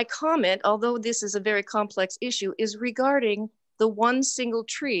 And my comment, although this is a very complex issue, is regarding the one single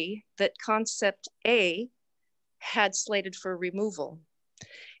tree that concept A had slated for removal.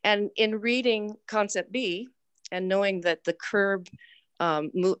 And in reading concept B and knowing that the curb,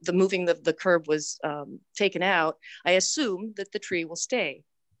 moving the curb was taken out, I assume that the tree will stay.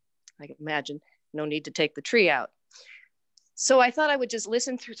 I can imagine no need to take the tree out. So I thought I would just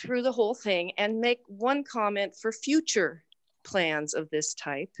listen through the whole thing and make one comment for future plans of this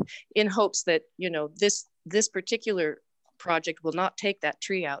type, in hopes that, this particular project will not take that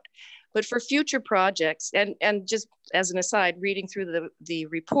tree out. But for future projects, and just as an aside, reading through the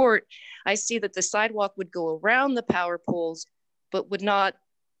report, I see that the sidewalk would go around the power poles, but would not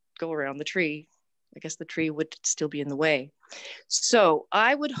go around the tree. I guess the tree would still be in the way. So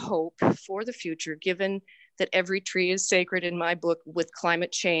I would hope for the future, given that every tree is sacred in my book with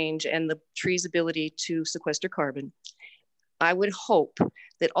climate change and the tree's ability to sequester carbon, I would hope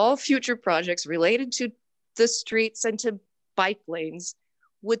that all future projects related to the streets and to bike lanes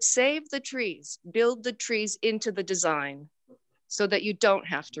would save the trees, build the trees into the design so that you don't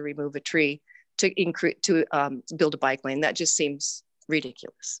have to remove a tree to build a bike lane. That just seems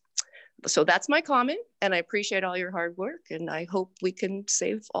ridiculous. So that's my comment, and I appreciate all your hard work, and I hope we can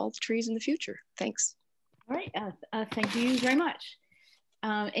save all the trees in the future. Thanks. All right, thank you very much.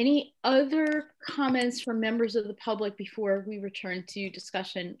 Any other comments from members of the public before we return to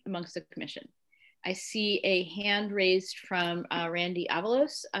discussion amongst the commission? I see a hand raised from Randy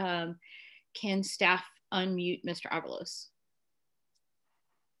Avalos. Can staff unmute Mr. Avalos?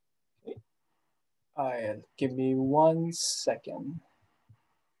 Give me 1 second.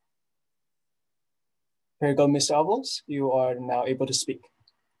 Here you go, Mr. Avalos. You are now able to speak.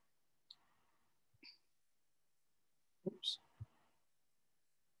 Oops.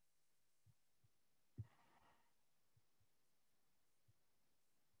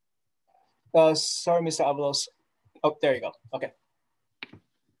 Sorry, Mr. Avalos. Oh, there you go. Okay.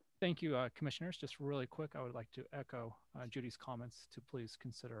 Thank you, commissioners. Just really quick, I would like to echo Judy's comments to please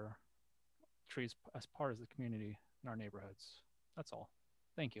consider trees as part of the community in our neighborhoods. That's all.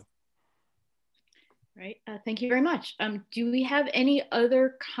 Thank you. Right. Thank you very much. Do we have any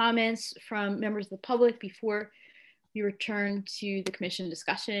other comments from members of the public before we return to the commission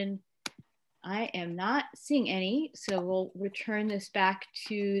discussion? I am not seeing any, so we'll return this back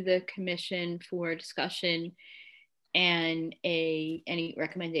to the commission for discussion and any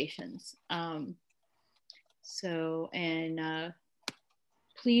recommendations.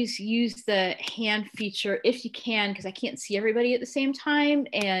 Please use the hand feature if you can, because I can't see everybody at the same time.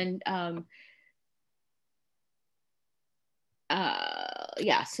 And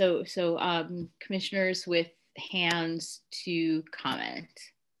yeah, so commissioners with hands to comment.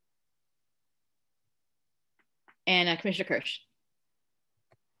 And Commissioner Kirsch.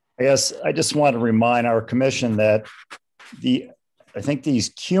 Yes, I just want to remind our commission that I think these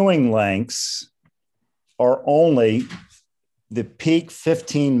queuing lengths are only the peak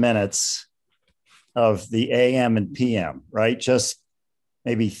 15 minutes of the AM and PM, right? Just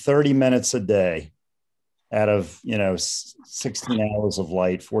maybe 30 minutes a day out of, 16 hours of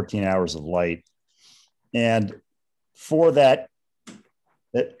light, 14 hours of light. And for that,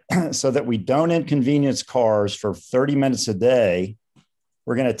 so that we don't inconvenience cars for 30 minutes a day,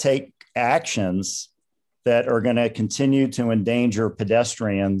 we're going to take actions that are going to continue to endanger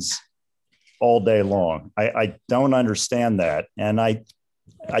pedestrians all day long. I don't understand that. And I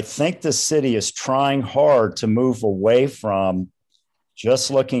think the city is trying hard to move away from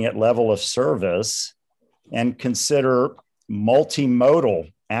just looking at level of service and consider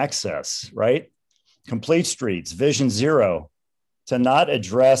multimodal access, right? Complete streets, Vision Zero. To not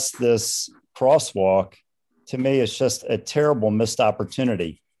address this crosswalk, to me, is just a terrible missed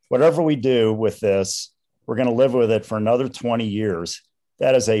opportunity. Whatever we do with this, we're going to live with it for another 20 years.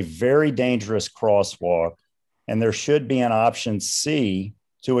 That is a very dangerous crosswalk, and there should be an option C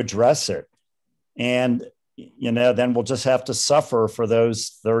to address it. And, then we'll just have to suffer for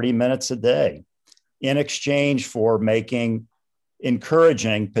those 30 minutes a day in exchange for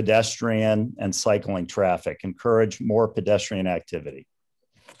encouraging pedestrian and cycling traffic, encourage more pedestrian activity.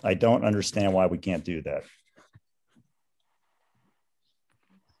 I don't understand why we can't do that.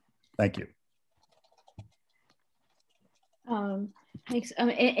 Thank you. Thanks.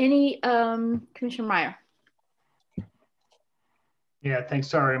 Any Commissioner Meyer? Yeah, thanks.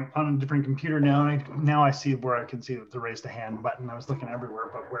 Sorry, I'm on a different computer now. Now I see where I can see the raise the hand button. I was looking everywhere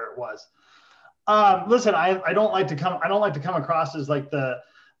but where it was. Listen, I don't like to come across as like the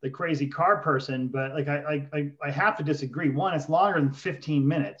crazy car person, but like I have to disagree. One, it's longer than 15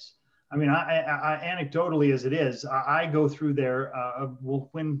 minutes. I mean, I anecdotally as it is, I go through there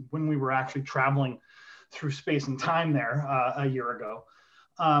when we were actually traveling through space and time there a year ago.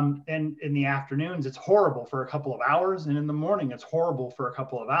 And in the afternoons, it's horrible for a couple of hours. And in the morning, it's horrible for a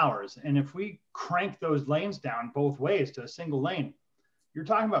couple of hours. And if we crank those lanes down both ways to a single lane, you're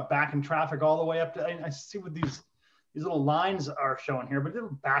talking about backing traffic all the way up to, I see what these little lines are showing here, but it'll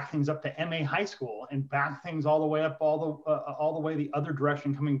back things up to MA High School and back things all the way up all the way the other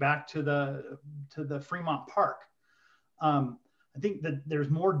direction coming back to the Fremont Park. I think that there's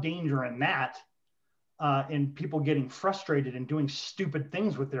more danger in that, in people getting frustrated and doing stupid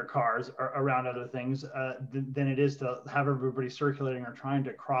things with their cars around other things than it is to have everybody circulating or trying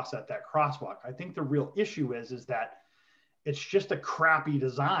to cross at that crosswalk. I think the real issue is that it's just a crappy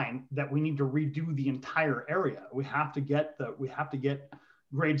design that we need to redo the entire area. We have to get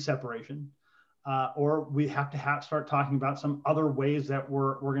grade separation, or we have to start talking about some other ways that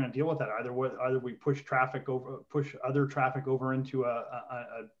we're going to deal with that. Either we push other traffic over into a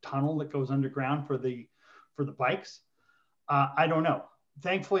tunnel that goes underground for the bikes. I don't know.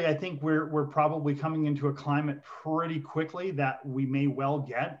 Thankfully, I think we're probably coming into a climate pretty quickly that we may well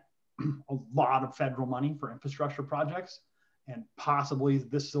get a lot of federal money for infrastructure projects. And possibly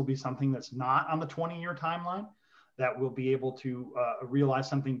this will be something that's not on the 20-year timeline that we'll be able to realize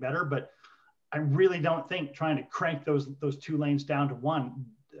something better. But I really don't think trying to crank those 2 lanes down to 1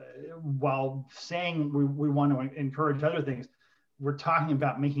 while saying we want to encourage other things, we're talking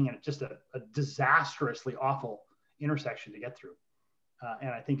about making it just a disastrously awful intersection to get through.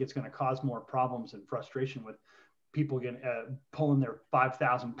 And I think it's going to cause more problems and frustration with people getting pulling their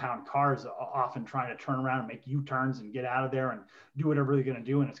 5,000-pound cars off and trying to turn around and make U-turns and get out of there and do whatever they're going to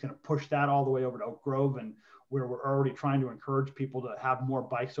do. And it's going to push that all the way over to Oak Grove, and where we're already trying to encourage people to have more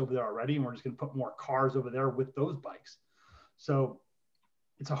bikes over there already. And we're just going to put more cars over there with those bikes. So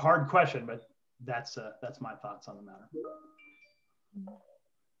it's a hard question, but that's my thoughts on the matter.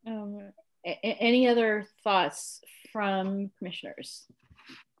 Any other thoughts from commissioners?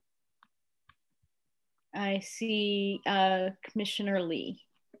 I see Commissioner Lee.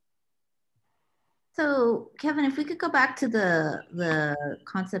 So Kevin, if we could go back to the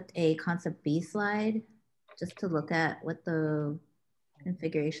concept A, concept B slide, just to look at what the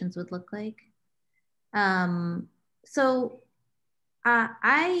configurations would look like. So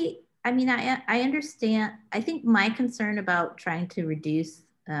I mean, I understand. I think my concern about trying to reduce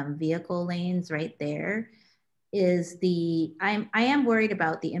vehicle lanes right there is I am worried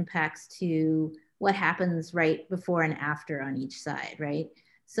about the impacts to what happens right before and after on each side, right?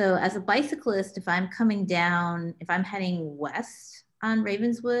 So as a bicyclist, if I'm coming down, if I'm heading west on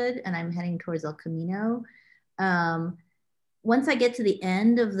Ravenswood and I'm heading towards El Camino, once I get to the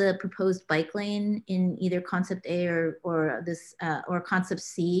end of the proposed bike lane in either concept A or concept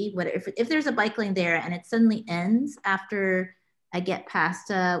C, if there's a bike lane there and it suddenly ends after I get past,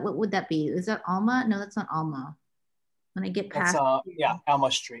 what would that be? Is that Alma? No, that's not Alma. When I get past, yeah,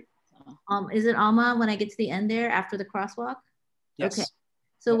 Alma Street. Is it Alma when I get to the end there after the crosswalk? Yes. Okay.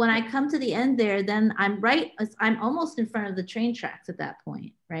 So when I come to the end there, then I'm almost in front of the train tracks at that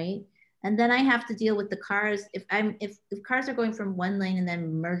point, right? And then I have to deal with the cars. If cars are going from 1 lane and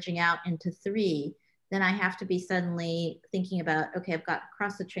then merging out into 3, then I have to be suddenly thinking about, okay, I've got to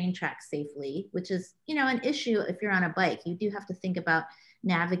cross the train tracks safely, which is, an issue if you're on a bike. You do have to think about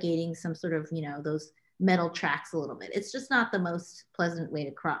navigating some sort of, those metal tracks a little bit. It's just not the most pleasant way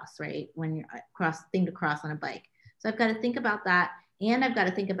to cross, right? When you're to cross on a bike. So I've got to think about that. And I've got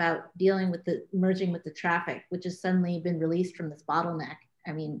to think about dealing with merging with the traffic, which has suddenly been released from this bottleneck.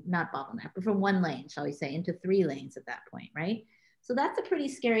 I mean, not bottleneck, but from 1 lane, shall we say, into 3 lanes at that point, right? So that's a pretty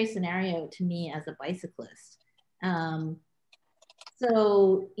scary scenario to me as a bicyclist. So,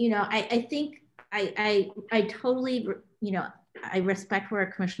 I think I totally, I respect where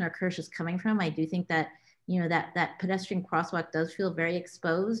Commissioner Kirsch is coming from. I do think that, that pedestrian crosswalk does feel very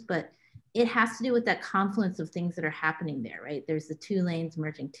exposed, but it has to do with that confluence of things that are happening there, right? There's the 2 lanes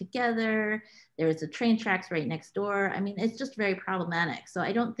merging together. There's the train tracks right next door. I mean, it's just very problematic. So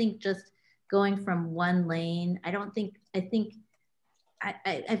I don't think just going from 1 lane, I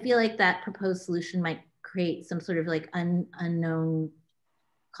feel like that proposed solution might create some sort of like unknown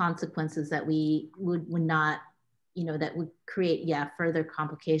consequences that we would not, that would create, further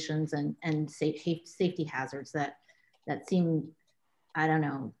complications and safety hazards that seem, I don't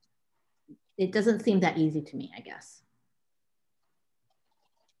know, it doesn't seem that easy to me, I guess.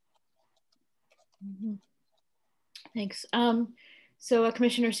 Mm-hmm. Thanks. So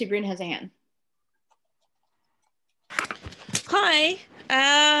Commissioner Sebring has a hand. Hi,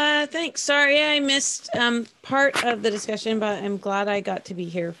 thanks. Sorry I missed part of the discussion, but I'm glad I got to be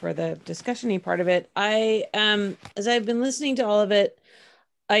here for the discussion-y part of it. As I've been listening to all of it,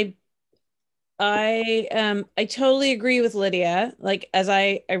 I totally agree with Lydia. Like, as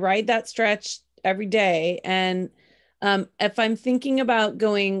I ride that stretch every day, and if I'm thinking about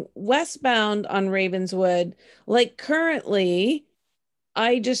going westbound on Ravenswood, like currently,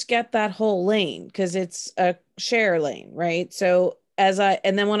 I just get that whole lane because it's a share lane, right? So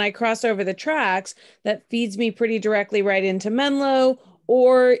and then when I cross over the tracks, that feeds me pretty directly right into Menlo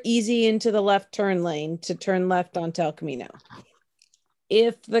or easy into the left turn lane to turn left onto El Camino.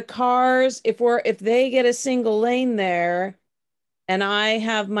 If the cars, if they get a single lane there and I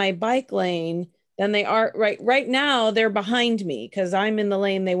have my bike lane, then they are right now they're behind me because I'm in the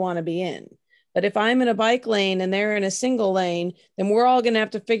lane they want to be in. But if I'm in a bike lane and they're in a single lane, then we're all going to have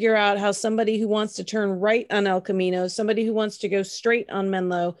to figure out how somebody who wants to turn right on El Camino, somebody who wants to go straight on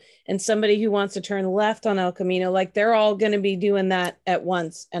Menlo, and somebody who wants to turn left on El Camino, like they're all going to be doing that at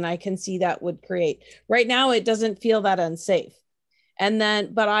once. And I can see that would create. Right now, it doesn't feel that unsafe. And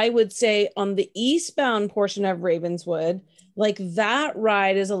then, but I would say on the eastbound portion of Ravenswood, like that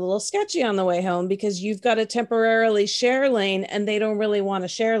ride is a little sketchy on the way home because you've got to temporarily share lane and they don't really want to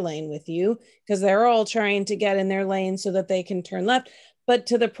share lane with you because they're all trying to get in their lane so that they can turn left. But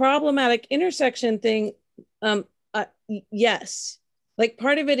to the problematic intersection thing, yes, like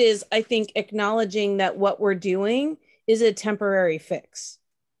part of it is, I think, acknowledging that what we're doing is a temporary fix.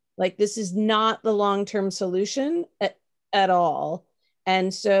 Like this is not the long-term solution at all.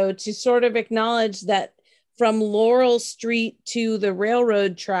 And so to sort of acknowledge that from Laurel Street to the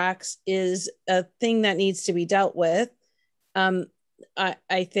railroad tracks is a thing that needs to be dealt with,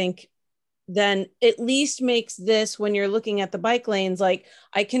 I think then at least makes this, when you're looking at the bike lanes, like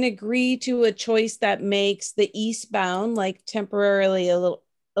I can agree to a choice that makes the eastbound like temporarily a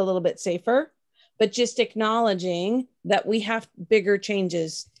little bit safer, but just acknowledging that we have bigger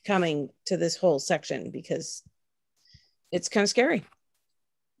changes coming to this whole section because it's kind of scary.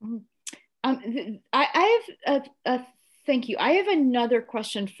 I have thank you. I have another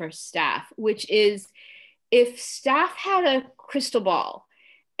question for staff, which is if staff had a crystal ball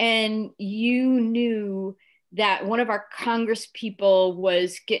and you knew that one of our Congress people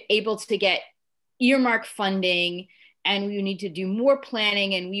was able to get earmark funding and we need to do more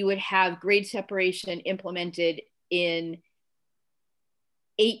planning and we would have grade separation implemented in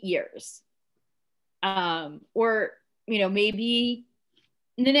 8 years. Or, you know, maybe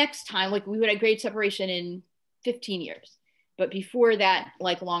the next time, like we would have grade separation in 15 years, but before that,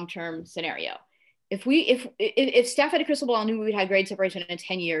 like long-term scenario. If staff had a crystal ball and knew we would have grade separation in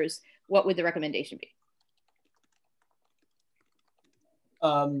 10 years, what would the recommendation be?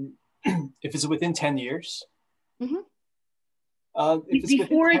 If it's within 10 years. Mm-hmm.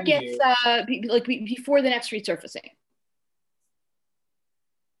 Before it gets, before the next resurfacing.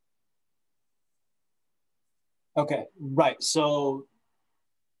 Okay, right. So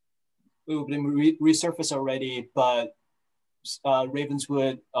it will be resurfaced already, but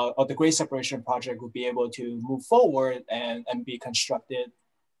Ravenswood or the grade separation project would be able to move forward and be constructed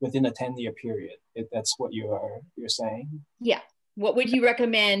within a 10-year period. If that's what you're saying. Yeah. What would you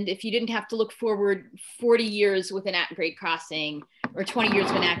recommend if you didn't have to look forward 40 years with an at-grade crossing or 20 years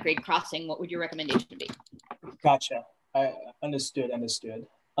with an at-grade crossing? What would your recommendation be? Gotcha. I understood.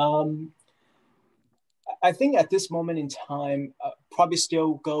 I think at this moment in time, probably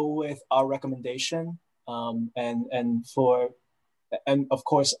still go with our recommendation. And of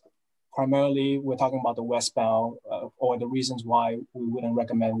course, primarily we're talking about the westbound or the reasons why we wouldn't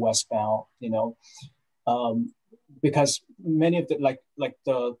recommend westbound, because many of the, like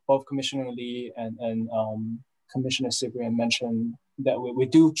both Commissioner Lee and Commissioner Cibrian mentioned that we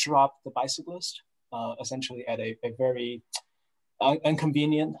do drop the bicyclist essentially at a very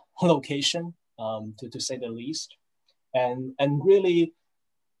inconvenient location, to say the least. And really,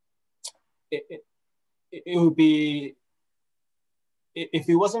 it would be, if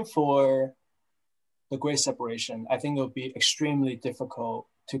it wasn't for the grade separation, I think it would be extremely difficult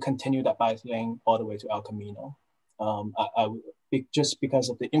to continue that bike lane all the way to El Camino. Just because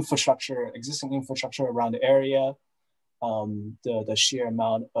of the existing infrastructure around the area, the sheer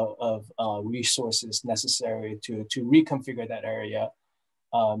amount of resources necessary to reconfigure that area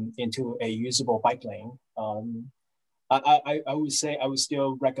into a usable bike lane. I would say I would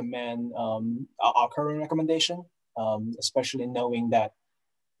still recommend our current recommendation, especially knowing that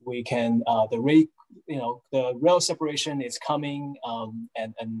we can, the rail separation is coming,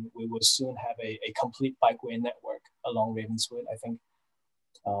 and we will soon have a complete bikeway network along Ravenswood. I think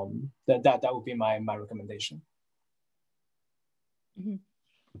that would be my recommendation. Mm-hmm.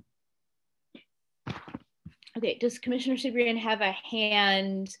 Okay, does Commissioner Cibrian have a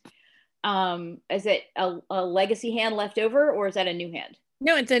hand? Is it a legacy hand left over, or is that a new hand?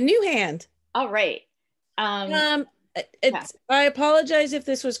 No, it's a new hand. All right. I apologize if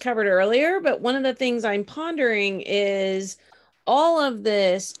this was covered earlier, but one of the things I'm pondering is all of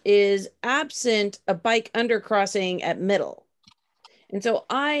this is absent a bike undercrossing at Middle. And so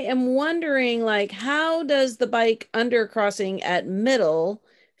I am wondering, like, how does the bike undercrossing at Middle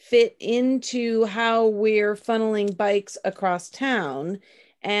fit into how we're funneling bikes across town?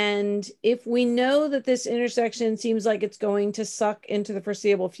 And if we know that this intersection seems like it's going to suck into the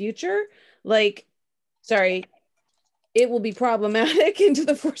foreseeable future, like, sorry, it will be problematic into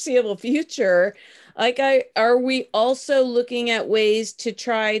the foreseeable future. Like, are we also looking at ways to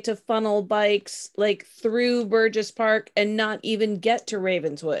try to funnel bikes like through Burgess Park and not even get to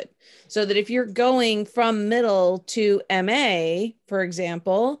Ravenswood? So that if you're going from Middle to MA, for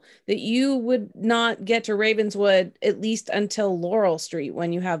example, that you would not get to Ravenswood at least until Laurel Street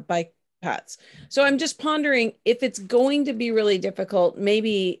when you have bike paths. So I'm just pondering if it's going to be really difficult,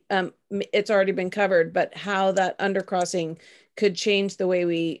 maybe it's already been covered, but how that undercrossing could change the way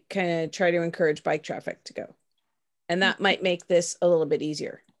we kind of try to encourage bike traffic to go. And that might make this a little bit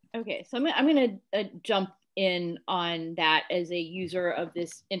easier. Okay, so I'm going to jump in on that as a user of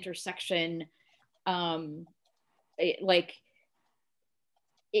this intersection. In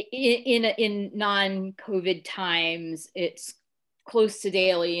non-COVID times, it's close to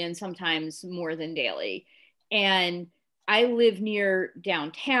daily and sometimes more than daily. And I live near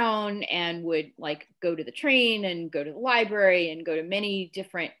downtown and would like go to the train and go to the library and go to many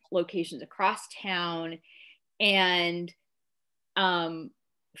different locations across town. And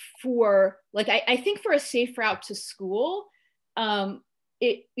for like, I think for a safe route to school,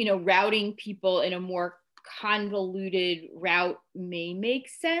 routing people in a more convoluted route may make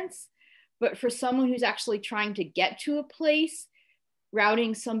sense. But for someone who's actually trying to get to a place,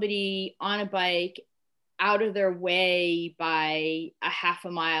 routing somebody on a bike out of their way by a half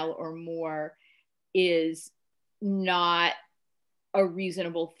a mile or more is not a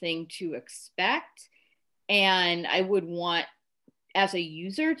reasonable thing to expect. And I would want, as a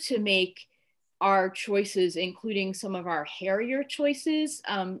user, to make our choices, including some of our hairier choices,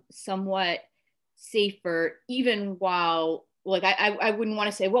 somewhat safer, even while, like, I wouldn't want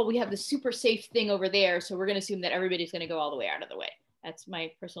to say, well, we have the super safe thing over there, so we're going to assume that everybody's going to go all the way out of the way. That's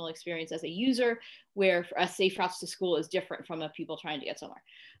my personal experience as a user, where for us, safe routes to school is different from people trying to get somewhere.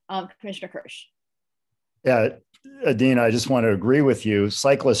 Commissioner Kirsch. Yeah, Adina, I just want to agree with you.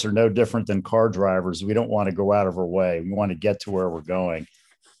 Cyclists are no different than car drivers. We don't want to go out of our way. We want to get to where we're going.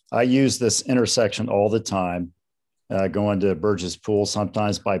 I use this intersection all the time, going to Burgess Pool,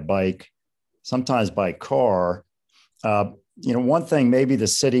 sometimes by bike, sometimes by car. One thing maybe the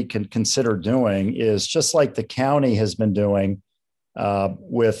city can consider doing is, just like the county has been doing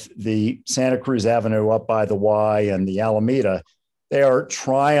with the Santa Cruz Avenue up by the Y and the Alameda, they are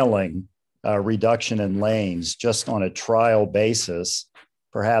trialing reduction in lanes just on a trial basis.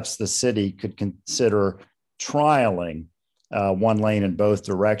 Perhaps the city could consider trialing one lane in both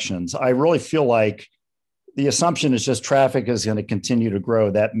directions. I really feel like the assumption is just traffic is going to continue to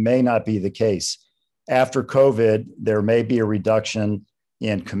grow. That may not be the case. After COVID, there may be a reduction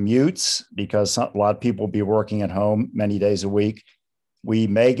in commutes because a lot of people will be working at home many days a week. We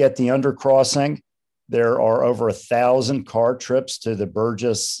may get the undercrossing. There are over 1,000 car trips to the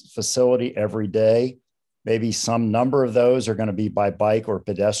Burgess facility every day. Maybe some number of those are going to be by bike or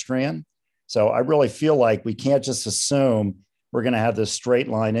pedestrian. So I really feel like we can't just assume we're going to have this straight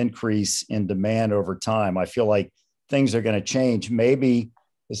line increase in demand over time. I feel like things are going to change. Maybe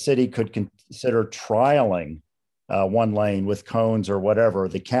the city could consider trialing one lane with cones or whatever.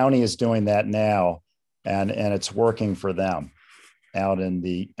 The county is doing that now, and it's working for them out in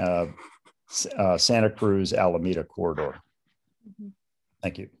the Santa Cruz Alameda corridor. Mm-hmm.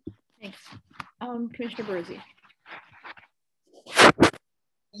 Thank you. Thanks. Commissioner Berzzi.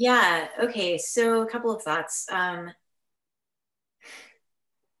 Yeah, okay, so a couple of thoughts.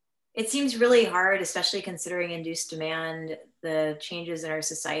 It seems really hard, especially considering induced demand, the changes in our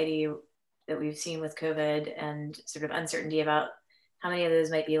society that we've seen with COVID and sort of uncertainty about how many of those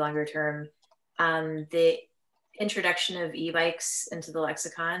might be longer term. The introduction of e-bikes into the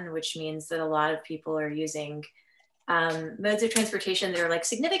lexicon, which means that a lot of people are using modes of transportation that are like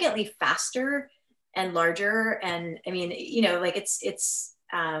significantly faster and larger. And I mean, like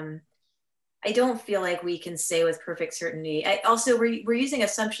I don't feel like we can say with perfect certainty. We're using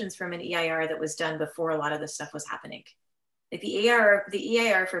assumptions from an EIR that was done before a lot of this stuff was happening. Like the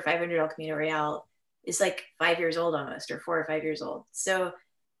EIR for 500 El Camino Real is like 5 years old almost, or 4 or 5 years old. So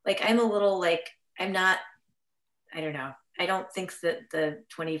like, I don't know. I don't think that the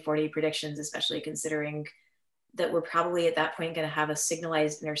 2040 predictions, especially considering that we're probably at that point going to have a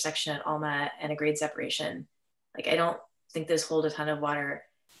signalized intersection at Alma and a grade separation. Like, I don't think those hold a ton of water.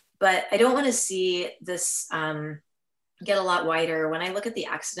 But I don't want to see this get a lot wider. When I look at the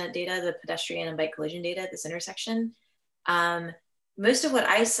accident data, the pedestrian and bike collision data at this intersection, most of what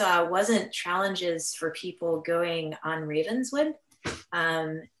I saw wasn't challenges for people going on Ravenswood.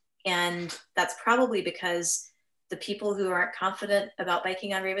 And that's probably because the people who aren't confident about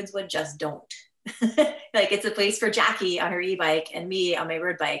biking on Ravenswood just don't. Like, it's a place for Jackie on her e-bike and me on my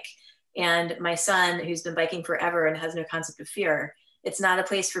road bike, and my son who's been biking forever and has no concept of fear. It's not a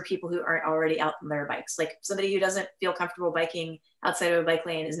place for people who aren't already out on their bikes. Like, somebody who doesn't feel comfortable biking outside of a bike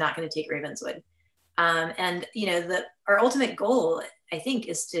lane is not going to take Ravenswood. And our ultimate goal, I think,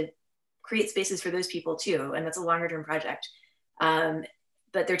 is to create spaces for those people too. And that's a longer term project. But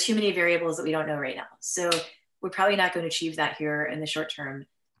there are too many variables that we don't know right now. So we're probably not going to achieve that here in the short term.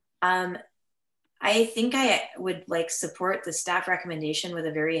 I think I would like support the staff recommendation with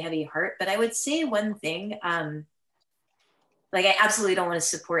a very heavy heart, but I would say one thing, like I absolutely don't want to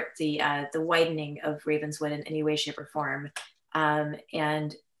support the widening of Ravenswood in any way, shape, or form.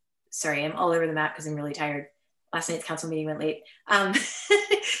 And sorry, I'm all over the map because I'm really tired. Last night's council meeting went late.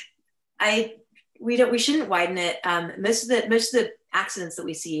 We shouldn't widen it. Most of the accidents that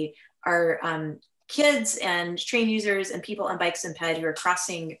we see are kids and train users and people on bikes and ped who are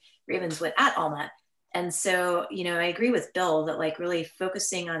crossing Ravenswood at Alma. And so, you know, I agree with Bill that like really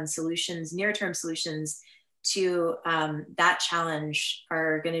focusing on solutions, near-term solutions to that challenge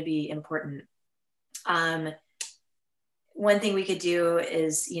are going to be important. One thing we could do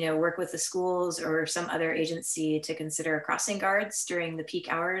is, you know, work with the schools or some other agency to consider crossing guards during the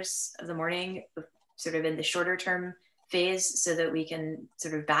peak hours of the morning, sort of in the shorter term phase, so that we can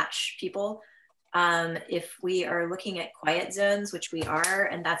sort of batch people. If we are looking at quiet zones, which we are,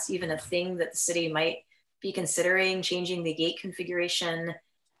 and that's even a thing that the city might be considering, changing the gate configuration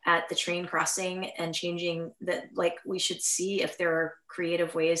at the train crossing and changing that, like we should see if there are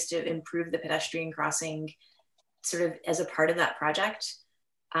creative ways to improve the pedestrian crossing sort of as a part of that project,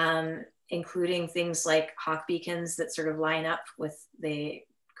 including things like hawk beacons that sort of line up with the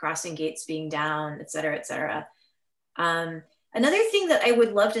crossing gates being down, et cetera, et cetera. Another thing that I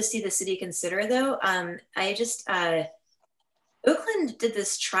would love to see the city consider though, Oakland did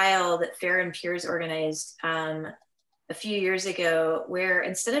this trial that Fair and Piers organized a few years ago, where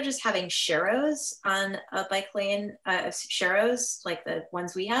instead of just having sharrows on a bike lane, sharrows like the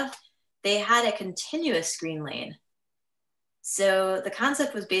ones we have, they had a continuous green lane. So the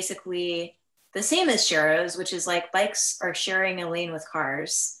concept was basically the same as sharrows, which is like bikes are sharing a lane with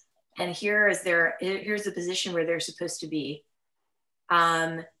cars. And here's the position where they're supposed to be.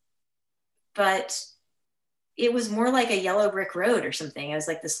 But it was more like a yellow brick road or something. It was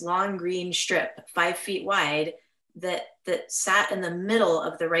like this long green strip, 5 feet wide, that sat in the middle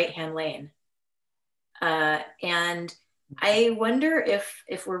of the right-hand lane. And I wonder if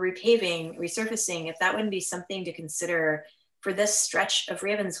we're repaving, resurfacing, if that wouldn't be something to consider for this stretch of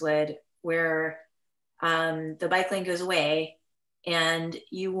Ravenswood where the bike lane goes away, and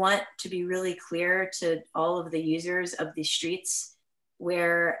you want to be really clear to all of the users of the streets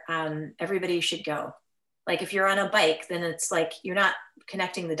where everybody should go. Like if you're on a bike, then it's like you're not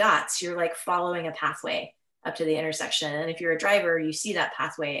connecting the dots, you're like following a pathway up to the intersection. And if you're a driver, you see that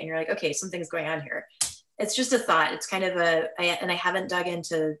pathway and you're like, okay, something's going on here. It's just a thought. It's kind of and I haven't dug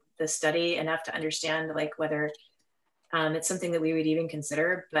into the study enough to understand like whether it's something that we would even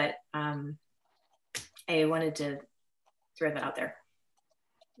consider, but I wanted to throw that out there.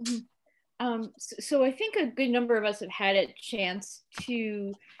 Mm-hmm. So I think a good number of us have had a chance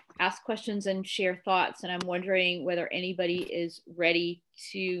to ask questions and share thoughts, and I'm wondering whether anybody is ready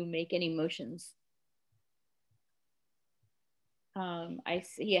to make any motions. I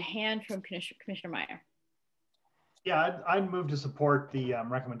see a hand from Commissioner Meyer. Yeah, I'd move to support the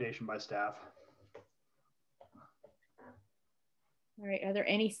recommendation by staff. All right, are there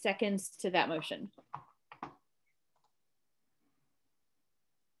any seconds to that motion?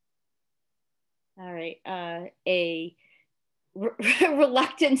 All right, a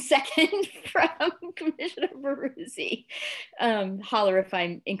reluctant second from Commissioner Baruzzi. Holler if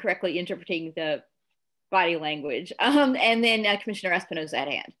I'm incorrectly interpreting the body language. And then Commissioner Espinosa at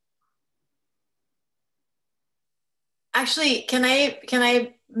hand. Actually, can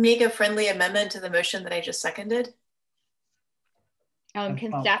I make a friendly amendment to the motion that I just seconded?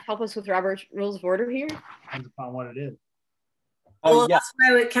 Can staff help us with Robert's Rules of Order here? Depends upon what it is. Well, yeah. That's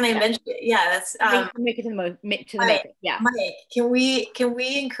why can I mention it? Yeah, that's make it to the motion. Yeah, Mike, can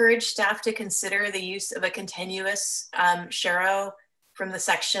we encourage staff to consider the use of a continuous sharrow from the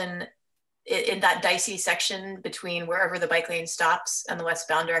section in that dicey section between wherever the bike lane stops and the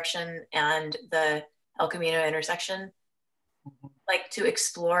westbound direction and the El Camino intersection? Like to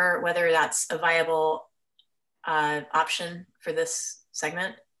explore whether that's a viable option for this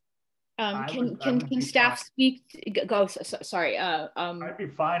segment. Can staff speak? Go. Sorry. I'd be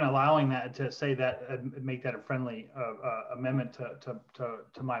fine allowing that to say that, make that a friendly amendment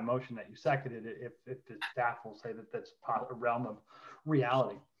to my motion that you seconded, if the staff will say that that's a realm of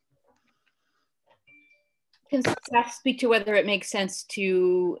reality. Can staff speak to whether it makes sense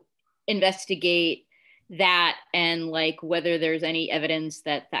to investigate that and like whether there's any evidence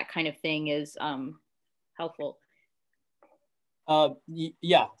that that kind of thing is helpful?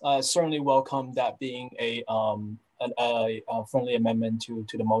 Yeah, certainly welcome that being a friendly amendment to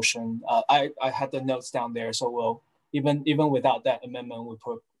the motion. I had the notes down there, so we'll even without that amendment,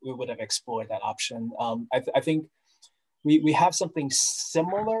 we would have explored that option. I think we have something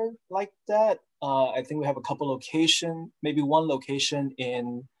similar like that. I think we have a couple locations, maybe one location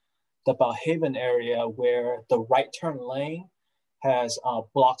in the Belhaven area where the right turn lane has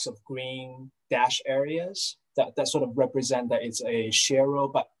blocks of green dash areas that sort of represent that it's a share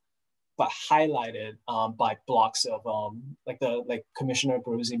road, but highlighted by blocks of like Commissioner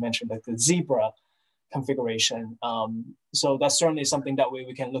Peruzzi mentioned, like the zebra configuration. So that's certainly something that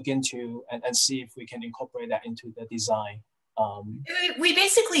we can look into and see if we can incorporate that into the design. We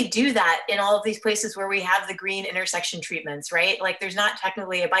basically do that in all of these places where we have the green intersection treatments, right? Like there's not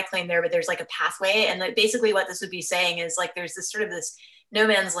technically a bike lane there, but there's like a pathway. And basically what this would be saying is like, there's this sort of this no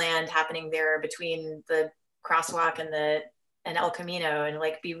man's land happening there between the crosswalk and El Camino, and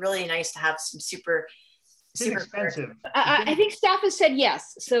like be really nice to have some super expensive. I think staff has said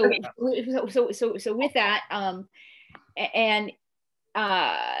yes. So, okay. so with that, and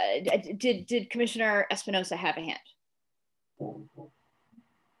did Commissioner Espinosa have a hand?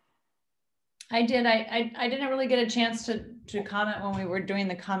 I did. I didn't really get a chance to comment when we were doing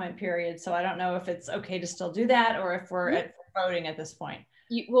the comment period, so I don't know if it's okay to still do that or if we're voting at this point.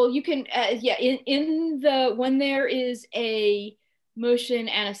 You can, yeah. In the when there is a motion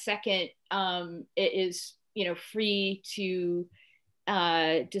and a second, it is free to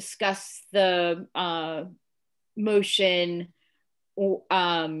discuss the motion.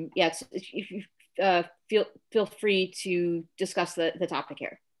 Yes, if you feel free to discuss the topic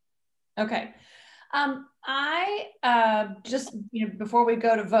here. Okay. I just, before we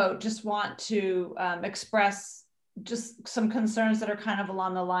go to vote, just want to express just some concerns that are kind of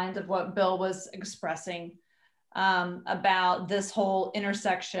along the lines of what Bill was expressing about this whole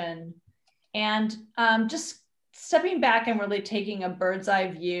intersection, and just stepping back and really taking a bird's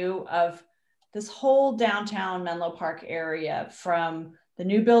eye view of this whole downtown Menlo Park area, from the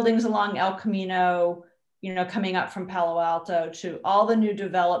new buildings along El Camino, coming up from Palo Alto, to all the new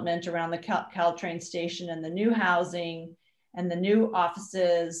development around the Caltrain station and the new housing and the new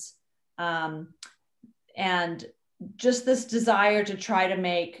offices, and just this desire to try to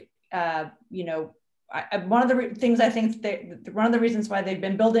make, one of the things I think one of the reasons why they've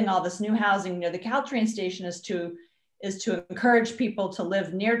been building all this new housing near the Caltrain station is to encourage people to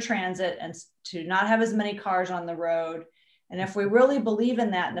live near transit and to not have as many cars on the road. And if we really believe in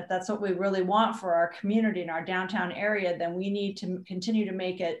that, and if that's what we really want for our community and our downtown area, then we need to continue to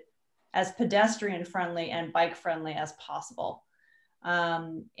make it as pedestrian friendly and bike friendly as possible.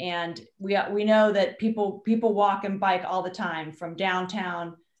 And we know that people walk and bike all the time, from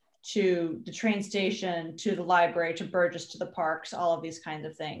downtown to the train station, to the library, to Burgess, to the parks, all of these kinds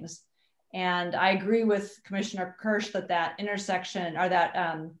of things. And I agree with Commissioner Kirsch that intersection, or that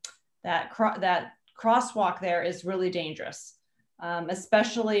crosswalk there is really dangerous,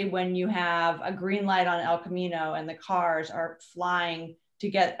 especially when you have a green light on El Camino and the cars are flying to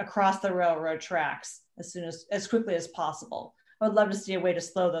get across the railroad tracks as quickly as possible. I would love to see a way to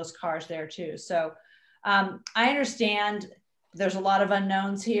slow those cars there too. So I understand there's a lot of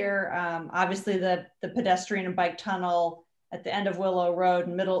unknowns here. Obviously the pedestrian and bike tunnel at the end of Willow Road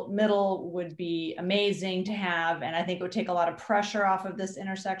and middle would be amazing to have. And I think it would take a lot of pressure off of this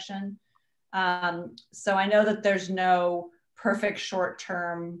intersection. So I know that there's no perfect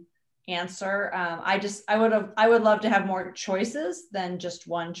short-term answer. I would love to have more choices than just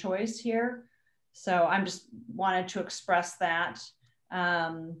one choice here. So I'm just wanted to express that.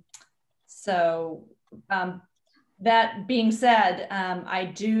 That being said, I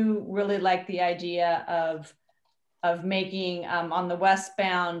do really like the idea of making on the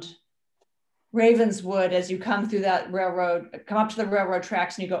westbound Ravenswood, as you come through that railroad, come up to the railroad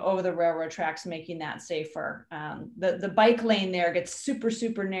tracks and you go over the railroad tracks, making that safer. The bike lane there gets super,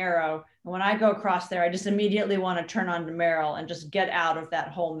 super narrow. And when I go across there, I just immediately want to turn onto Merrill and just get out of that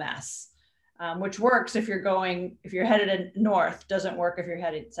whole mess, which works if you're headed north, doesn't work if you're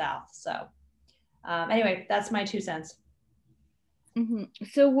headed south. So anyway, that's my 2 cents. Mm-hmm.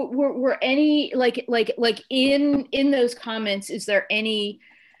 So were any, like in those comments, is there any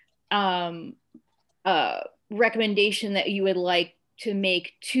recommendation that you would like to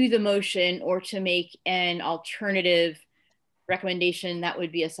make to the motion, or to make an alternative recommendation that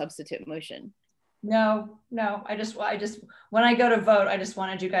would be a substitute motion? No, I just when I go to vote, I just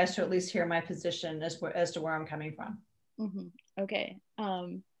wanted you guys to at least hear my position as to where I'm coming from. Mm-hmm. Okay. All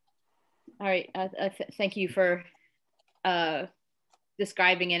right. Thank you for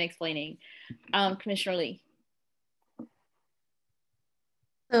describing and explaining. Commissioner Lee.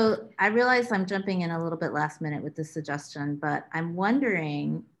 So I realize I'm jumping in a little bit last minute with this suggestion, but I'm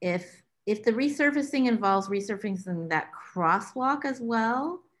wondering if the resurfacing involves resurfacing that crosswalk as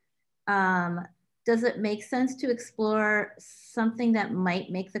well, does it make sense to explore something that might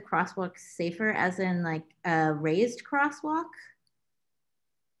make the crosswalk safer, as in like a raised crosswalk?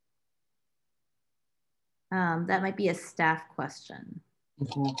 That might be a staff question.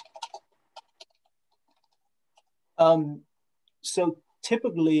 So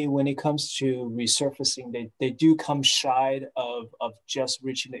typically when it comes to resurfacing, they do come shy of just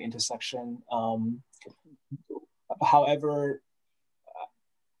reaching the intersection. However,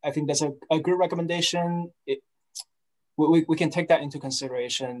 I think that's a good recommendation. We can take that into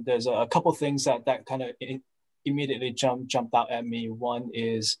consideration. There's a couple things that kind of immediately jumped out at me. One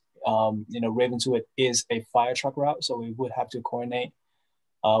is, Ravenswood is a fire truck route, so we would have to coordinate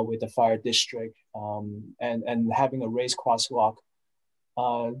with the fire district, and having a raised crosswalk.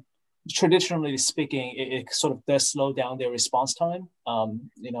 Traditionally speaking, it sort of does slow down their response time.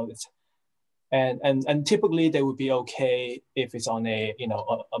 And typically they would be okay if it's on a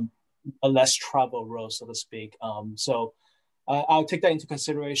less traveled road, so to speak. So I'll take that into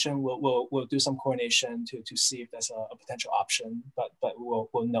consideration. We'll do some coordination to see if that's a potential option, but we'll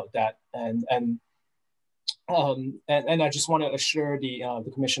note that. And I just want to assure the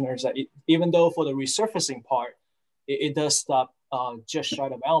commissioners that even though for the resurfacing part, it does stop just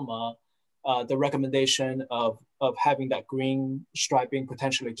short of Alma, the recommendation of having that green striping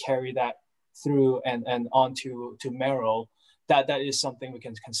potentially carry that through and onto Merrill, that is something we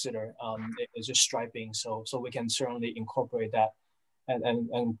can consider. It's just striping, so we can certainly incorporate that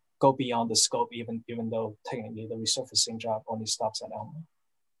and go beyond the scope, even though technically the resurfacing job only stops at Alma.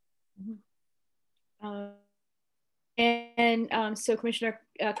 So Commissioner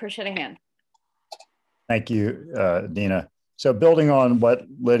Kershenahan. Thank you, Dina. So building on what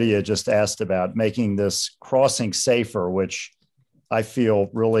Lydia just asked about, making this crossing safer, which I feel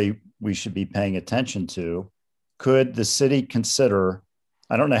really we should be paying attention to, could the city consider,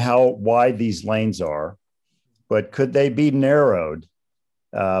 I don't know how wide these lanes are, but could they be narrowed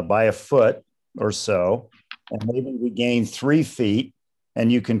by a foot or so, and maybe we gain 3 feet,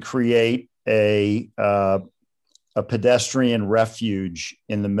 and you can create a pedestrian refuge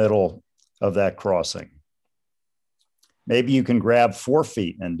in the middle of that crossing. Maybe you can grab 4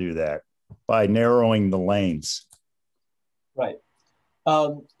 feet and do that by narrowing the lanes. Right.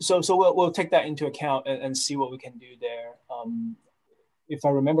 So we'll take that into account and see what we can do there. If I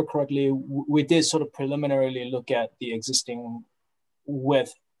remember correctly, we did sort of preliminarily look at the existing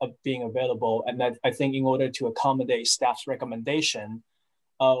width of being available. And I think in order to accommodate staff's recommendation,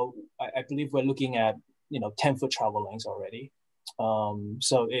 I believe we're looking at 10-foot travel lanes already.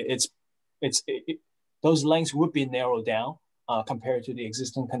 So those lanes would be narrowed down compared to the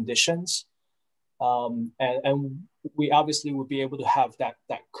existing conditions. And we obviously would be able to have that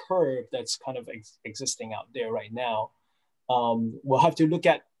curve that's kind of existing out there right now. We'll have to look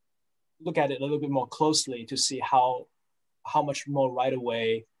at it a little bit more closely to see how much more right of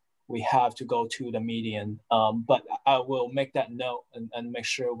way we have to go to the median. But I will make that note and make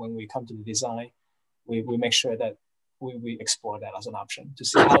sure when we come to the design, we make sure that we explore that as an option to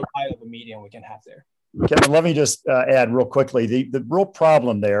see how high of a median we can have there. Kevin, let me just add real quickly. The real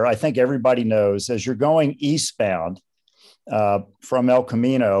problem there, I think everybody knows, as you're going eastbound from El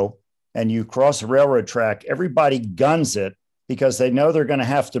Camino and you cross a railroad track, everybody guns it because they know they're going to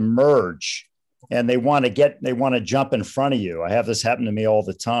have to merge and they want to jump in front of you. I have this happen to me all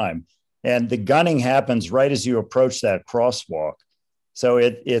the time. And the gunning happens right as you approach that crosswalk. So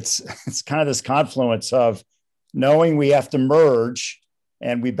it's kind of this confluence of knowing we have to merge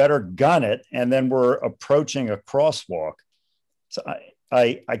and we better gun it, and then we're approaching a crosswalk. So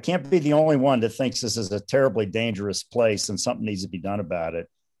I can't be the only one that thinks this is a terribly dangerous place and something needs to be done about it,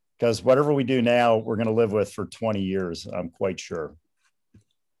 because whatever we do now, we're going to live with for 20 years, I'm quite sure.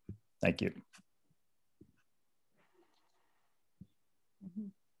 Thank you.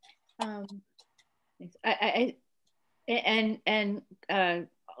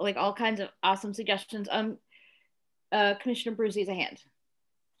 Like all kinds of awesome suggestions. Commissioner Bruce has a hand.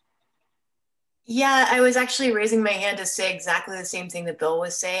 Yeah, I was actually raising my hand to say exactly the same thing that Bill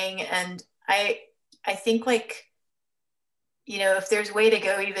was saying. And I think if there's a way to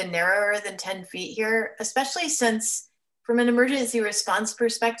go even narrower than 10 feet here, especially since from an emergency response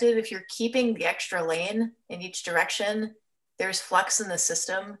perspective, if you're keeping the extra lane in each direction, there's flux in the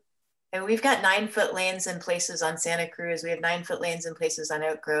system. And we've got 9-foot lanes in places on Santa Cruz. We have 9-foot lanes in places on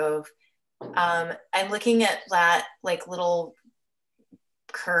Oak Grove. I'm looking at that little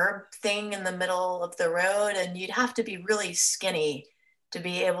curb thing in the middle of the road, and you'd have to be really skinny to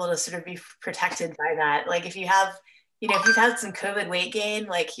be able to sort of be protected by that. Like if you have you know, if you've had some COVID weight gain,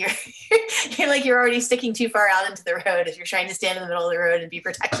 like you're already sticking too far out into the road if you're trying to stand in the middle of the road and be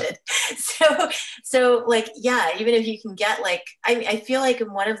protected. So like, yeah, even if you can get like, I feel like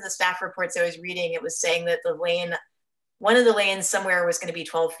in one of the staff reports I was reading, it was saying that one of the lanes somewhere was going to be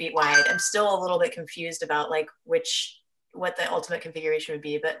 12 feet wide. I'm still a little bit confused about like what the ultimate configuration would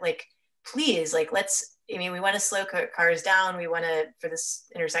be, but like, please, like, we want to slow cars down. We want to, for this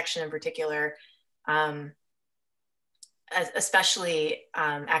intersection in particular, especially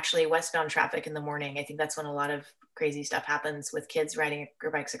actually westbound traffic in the morning. I think that's when a lot of crazy stuff happens with kids riding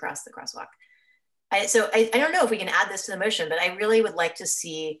their bikes across the crosswalk. So I don't know if we can add this to the motion, but I really would like to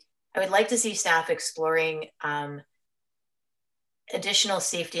see, staff exploring additional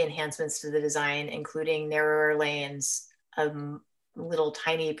safety enhancements to the design, including narrower lanes, little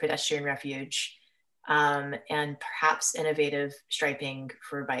tiny pedestrian refuge, and perhaps innovative striping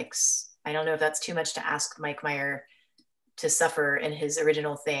for bikes. I don't know if that's too much to ask Mike Meyer to suffer in his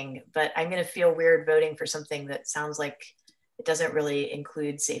original thing, but I'm going to feel weird voting for something that sounds like it doesn't really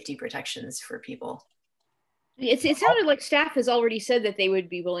include safety protections for people. It sounded like staff has already said that they would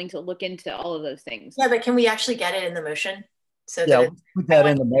be willing to look into all of those things. Yeah, but can we actually get it in the motion? So yeah, that put that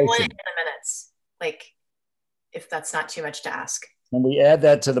in the motion. I want it in the minutes, like if that's not too much to ask. And we add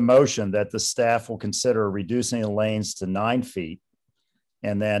that to the motion that the staff will consider reducing the lanes to 9 feet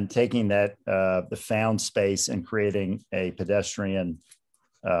and then taking that the found space and creating a pedestrian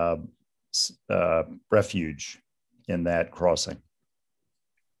refuge in that crossing.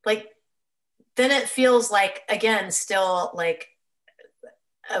 Like, then it feels like, again, still like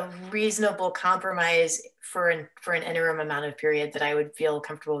a reasonable compromise for an interim amount of period that I would feel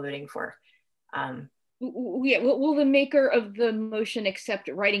comfortable voting for. Yeah, will the maker of the motion accept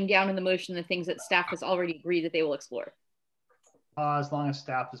writing down in the motion the things that staff has already agreed that they will explore? As long as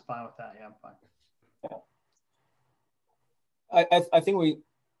staff is fine with that, yeah, I'm fine. Yeah. I think we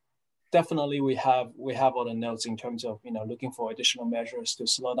definitely have all the notes in terms of, you know, looking for additional measures to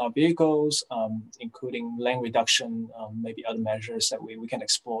slow down vehicles, including lane reduction, maybe other measures that we can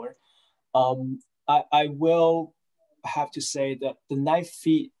explore. I will have to say that the 9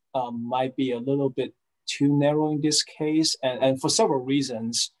 feet might be a little bit too narrow in this case, and for several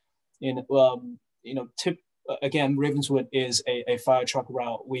reasons. Again, Ravenswood is a fire truck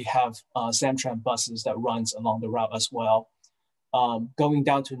route. We have Samtran buses that runs along the route as well. Going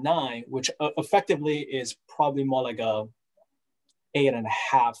down to 9, which effectively is probably more like a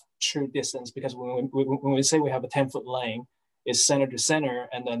 8.5 true distance, because when we say we have a 10-foot lane, it's center to center,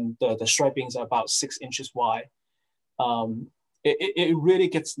 and then the stripings are about 6 inches wide. It really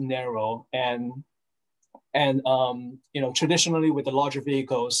gets narrow, and traditionally with the larger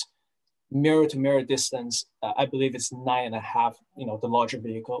vehicles, mirror to mirror distance, I believe it's 9.5. The larger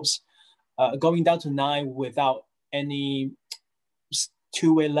vehicles, going down to 9 without any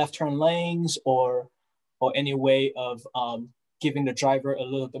two-way left turn lanes or any way of giving the driver a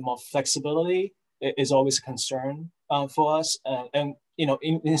little bit more flexibility is always a concern for us. And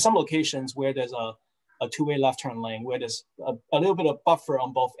in some locations where there's a two-way left turn lane, where there's a little bit of buffer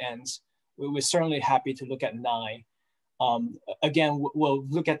on both ends, we're certainly happy to look at 9. Again, we'll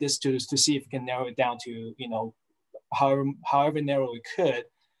look at this to see if we can narrow it down to, however narrow we could.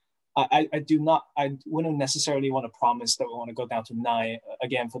 I wouldn't necessarily want to promise that we want to go down to 9,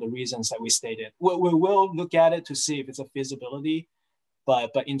 again, for the reasons that we stated. We will look at it to see if it's a feasibility,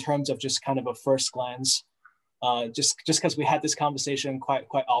 but in terms of just kind of a first glance, just because we had this conversation quite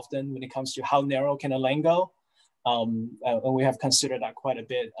often when it comes to how narrow can a lane go, and we have considered that quite a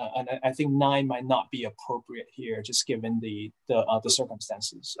bit, and I think 9 might not be appropriate here, just given the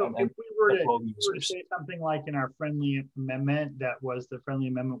circumstances. So if we were to say something like in our friendly amendment, the friendly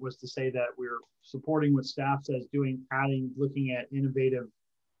amendment was to say that we're supporting what staff says, looking at innovative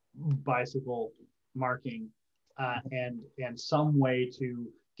bicycle marking, and some way to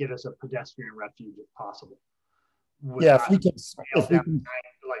get us a pedestrian refuge if possible. Yeah, if we can,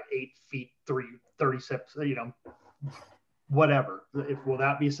 like 8 feet, 36, whatever. Will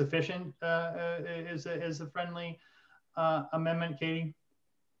that be sufficient? Is a friendly amendment, Katie?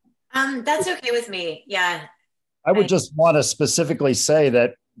 That's okay with me. Yeah. I would just want to specifically say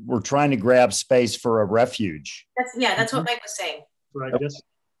that we're trying to grab space for a refuge. That's what Mike was saying. Right.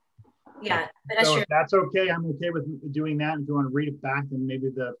 Yeah, so if that's okay, I'm okay with doing that. And if you want to read it back, then maybe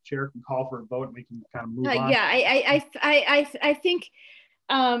the chair can call for a vote and we can kind of move on. Yeah, I think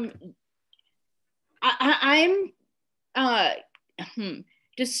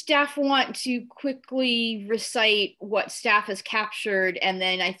does staff want to quickly recite what staff has captured, and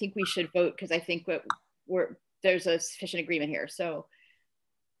then I think we should vote, because I think there's a sufficient agreement here. So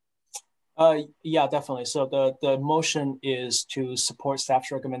Yeah, definitely. So the motion is to support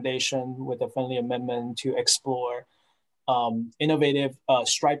staff's recommendation with a friendly amendment to explore innovative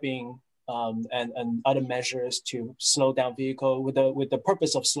striping and other measures to slow down vehicle with the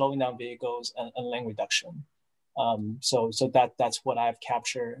purpose of slowing down vehicles and lane reduction. So that's what I've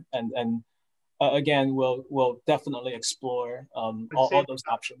captured, and again, we'll definitely explore all those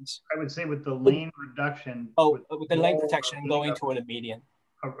options. I would say with the lane reduction. With the lane protection going toward a median.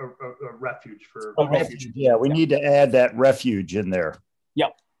 A refuge for a refuge. Yeah, we need to add that refuge in there.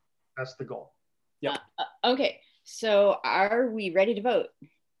 Yep. That's the goal. Yep. Okay, so are we ready to vote?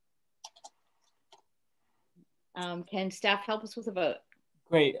 Can staff help us with a vote?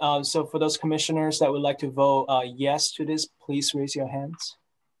 Great. So for those commissioners that would like to vote yes to this, please raise your hands.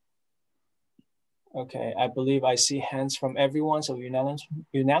 Okay, I believe I see hands from everyone, so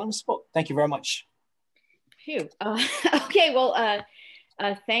unanimous vote. Thank you very much. Phew. Okay, well,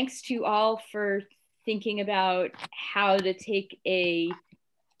 thanks to all for thinking about how to take a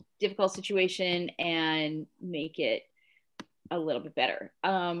difficult situation and make it a little bit better.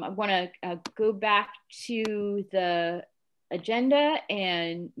 I want to go back to the agenda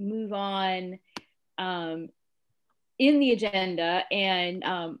and move on in the agenda, and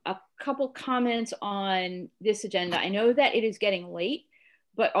a couple comments on this agenda. I know that it is getting late,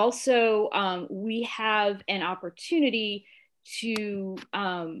 but also we have an opportunity to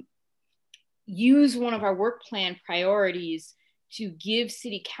use one of our work plan priorities to give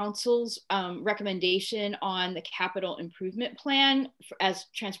City Council's recommendation on the capital improvement plan as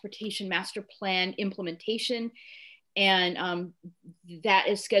transportation master plan implementation. And that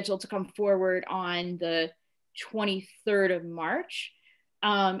is scheduled to come forward on the 23rd of March.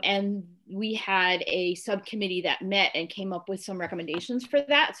 And we had a subcommittee that met and came up with some recommendations for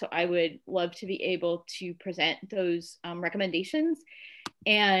that. So I would love to be able to present those recommendations,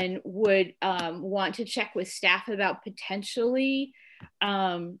 and would want to check with staff about potentially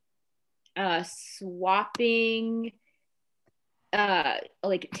swapping,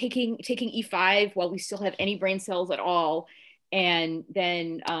 like taking E5 while we still have any brain cells at all, and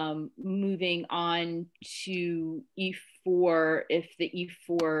then moving on to E4 if the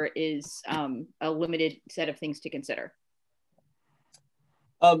E4 is a limited set of things to consider.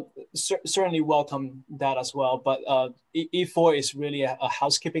 Certainly welcome that as well, but E4 is really a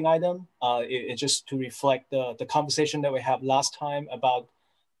housekeeping item. It's just to reflect the conversation that we had last time about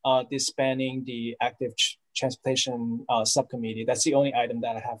disbanding the active transportation subcommittee. That's the only item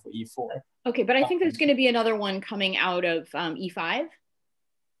that I have for E4. Okay, but I think there's going to be another one coming out of E5.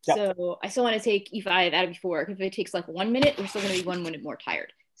 Yep. So I still want to take E5 out of E4. If it takes like 1 minute, we're still going to be 1 minute more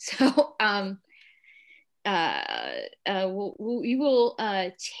tired. So we will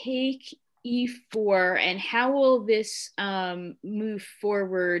take E4, and how will this move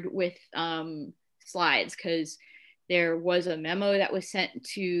forward with slides? Because there was a memo that was sent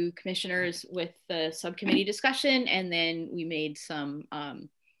to commissioners with the subcommittee discussion, and then we made some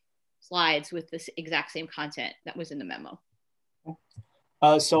slides with this exact same content that was in the memo.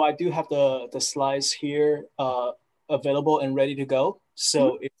 So I do have the slides here available and ready to go.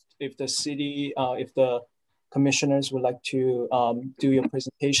 So if the city, if the commissioners would like to do your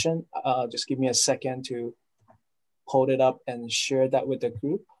presentation, just give me a second to hold it up and share that with the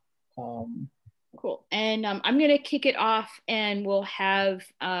group. Cool. And I'm going to kick it off, and we'll have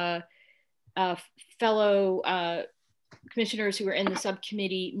fellow commissioners who are in the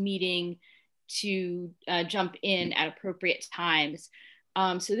subcommittee meeting to jump in at appropriate times.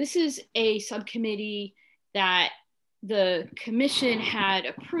 So this is a subcommittee that the commission had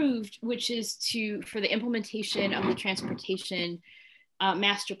approved, which is for the implementation of the transportation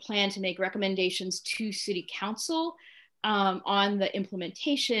master plan, to make recommendations to City Council on the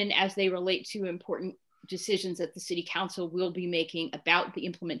implementation as they relate to important decisions that the City Council will be making about the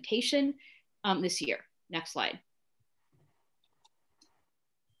implementation this year. Next slide.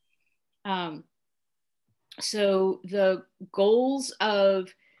 So the goals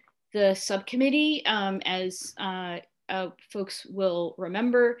of the subcommittee, as folks will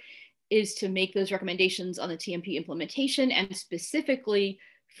remember, is to make those recommendations on the TMP implementation, and specifically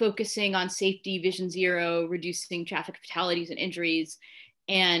focusing on safety, Vision Zero, reducing traffic fatalities and injuries,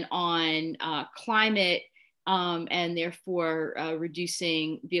 and on climate, and therefore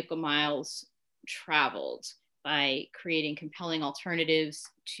reducing vehicle miles traveled by creating compelling alternatives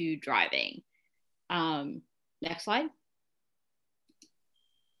to driving. Next slide.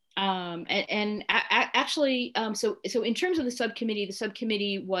 Actually, so in terms of the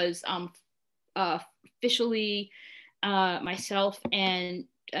subcommittee was officially myself and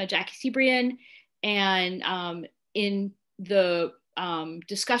Jackie Sebrian, and in the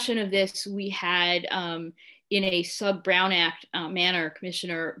discussion of this, we had in a sub-Brown Act manner,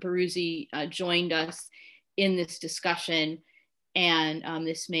 Commissioner Baruzzi joined us in this discussion, and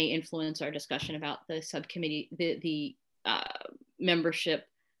this may influence our discussion about the subcommittee, the membership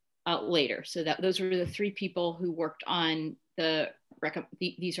later. So that those were the three people who worked on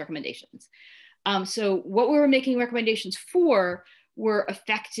these recommendations. So what we were making recommendations for were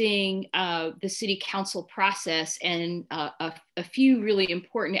affecting the city council process, and a few really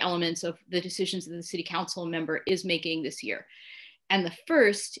important elements of the decisions that the city council member is making this year. And the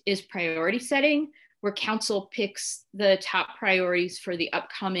first is priority setting, where council picks the top priorities for the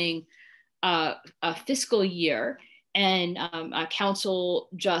upcoming fiscal year. And council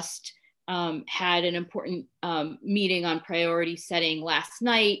just had an important meeting on priority setting last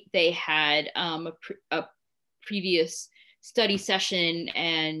night. They had a previous study session,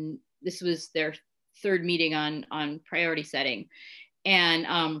 and this was their third meeting on priority setting.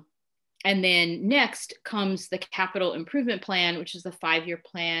 And then next comes the capital improvement plan, which is the 5-year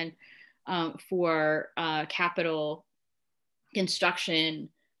plan for capital construction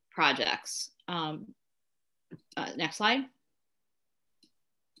projects. Next slide.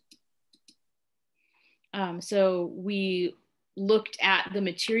 So we looked at the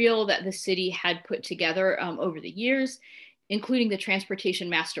material that the city had put together over the years, including the transportation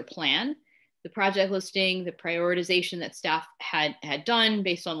master plan, the project listing, the prioritization that staff had done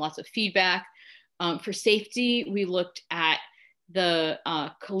based on lots of feedback. For safety, we looked at the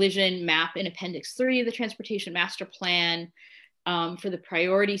collision map in Appendix 3 of the transportation master plan. For the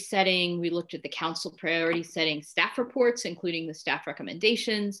priority setting, we looked at the council priority setting staff reports, including the staff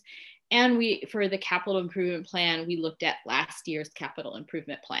recommendations. And for the capital improvement plan, we looked at last year's capital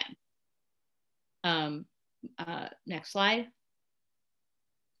improvement plan. Next slide.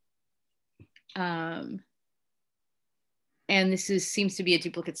 And this seems to be a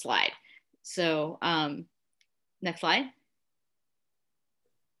duplicate slide. So next slide.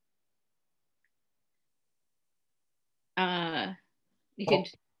 You can,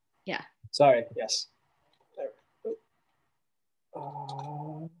 yeah. Sorry, yes.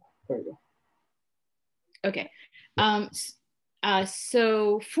 There we go. Okay.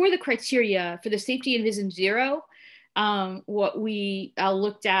 So for the criteria for the safety in Vision Zero, what we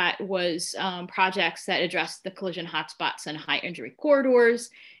looked at was projects that address the collision hotspots and high injury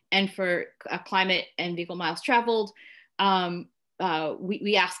corridors. And for climate and vehicle miles traveled,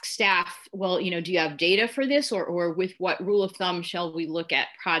 we asked staff, well, do you have data for this, or with what rule of thumb shall we look at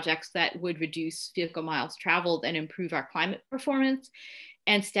projects that would reduce vehicle miles traveled and improve our climate performance?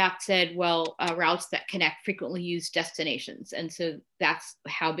 And staff said, well, routes that connect frequently used destinations. And so that's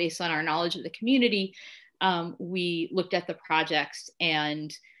how, based on our knowledge of the community, we looked at the projects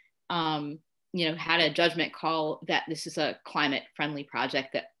and had a judgment call that this is a climate friendly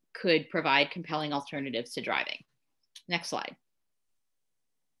project that could provide compelling alternatives to driving. Next slide.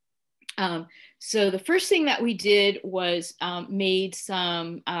 So the first thing that we did was made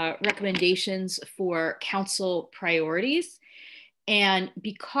some recommendations for council priorities. And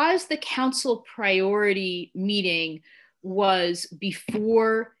because the council priority meeting was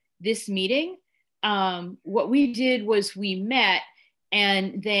before this meeting, what we did was we met,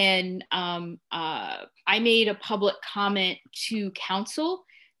 and then I made a public comment to council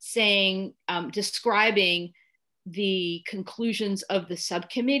saying, describing the conclusions of the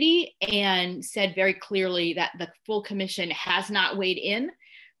subcommittee, and said very clearly that the full commission has not weighed in,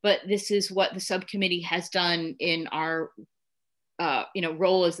 but this is what the subcommittee has done in our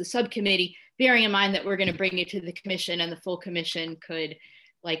role as the subcommittee, bearing in mind that we're going to bring it to the commission, and the full commission could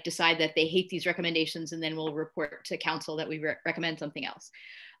decide that they hate these recommendations, and then we'll report to council that we recommend something else.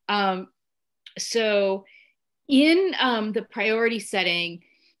 So in the priority setting,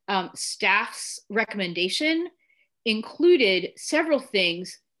 staff's recommendation included several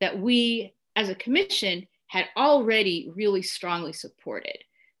things that we as a commission had already really strongly supported.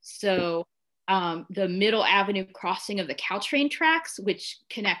 So the Middle Avenue crossing of the Caltrain tracks, which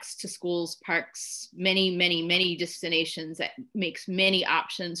connects to schools, parks, many, many, many destinations, that makes many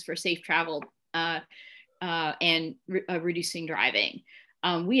options for safe travel and reducing driving.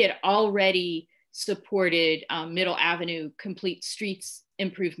 We had already supported Middle Avenue complete streets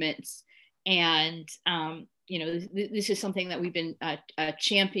improvements. And, this is something that we've been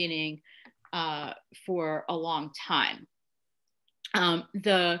championing for a long time.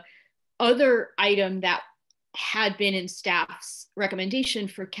 The other item that had been in staff's recommendation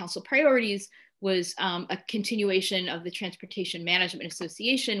for council priorities was a continuation of the Transportation Management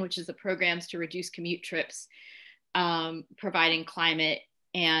Association, which is the programs to reduce commute trips, providing climate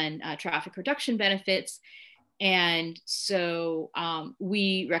and traffic reduction benefits. And so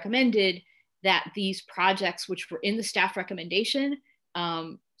we recommended that these projects, which were in the staff recommendation,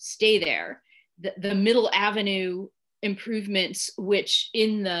 stay there. The Middle Avenue improvements, which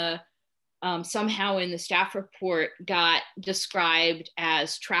in the somehow in the staff report got described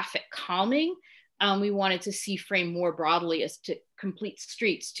as traffic calming, we wanted to see framed more broadly as to complete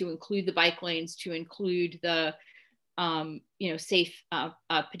streets, to include the bike lanes, to include the safe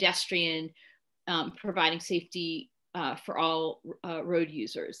pedestrian, providing safety for all road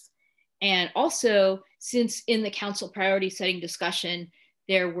users. And also, since in the council priority setting discussion,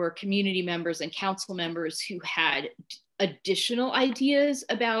 there were community members and council members who had additional ideas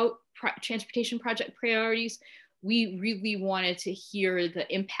about transportation project priorities, we really wanted to hear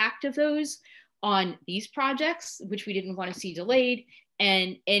the impact of those on these projects, which we didn't want to see delayed,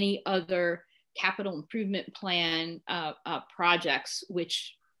 and any other capital improvement plan projects,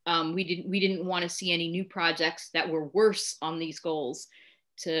 which we didn't want to see any new projects that were worse on these goals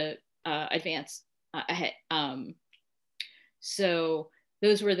to advance ahead. So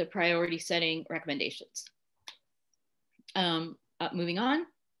those were the priority setting recommendations. Moving on.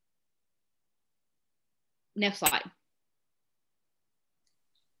 Next slide.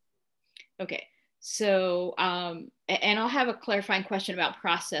 Okay, so and I'll have a clarifying question about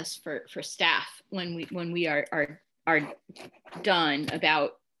process for staff when we are done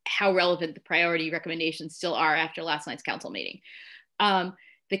about how relevant the priority recommendations still are after last night's council meeting.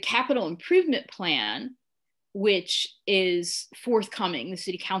 The capital improvement plan, which is forthcoming, the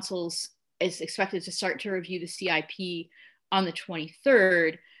city council is expected to start to review the CIP on the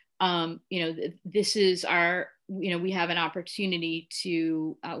 23rd. This is our, we have an opportunity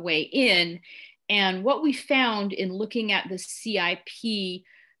to weigh in. And what we found in looking at the CIP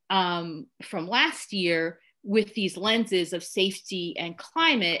from last year with these lenses of safety and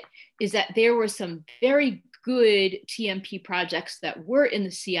climate is that there were some very good TMP projects that were in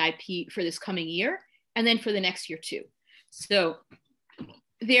the CIP for this coming year, and then for the next year too. So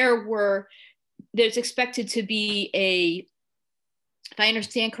there's expected to be if I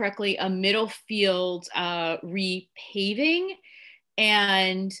understand correctly, a Middlefield repaving,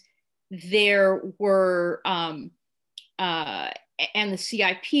 and there were, and the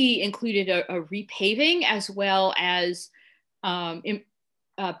CIP included a repaving as well as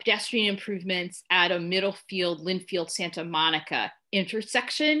pedestrian improvements at a Middlefield, Linfield, Santa Monica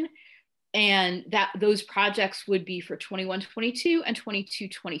intersection. And those projects would be for 21-22 and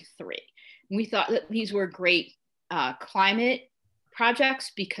 22-23. We thought that these were great climate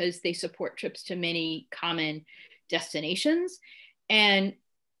projects because they support trips to many common destinations. And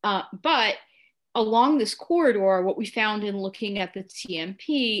but along this corridor, what we found in looking at the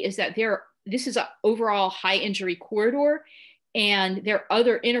TMP is that this is an overall high injury corridor, and there are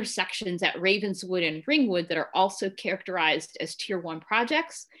other intersections at Ravenswood and Ringwood that are also characterized as Tier 1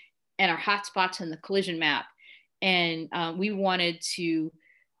 projects and are hotspots in the collision map. And we wanted to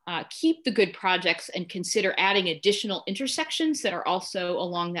keep the good projects and consider adding additional intersections that are also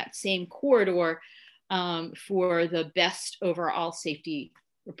along that same corridor for the best overall safety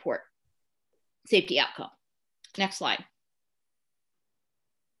outcome. Next slide.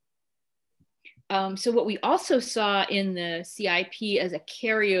 So what we also saw in the CIP as a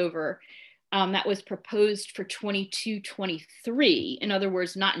carryover that was proposed for 22-23, in other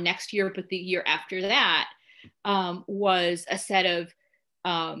words, not next year, but the year after that, was a set of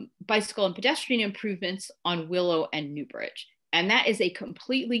bicycle and pedestrian improvements on Willow and Newbridge. And that is a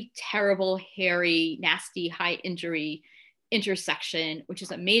completely terrible, hairy, nasty, high injury intersection, which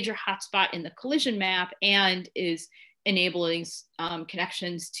is a major hotspot in the collision map and is enabling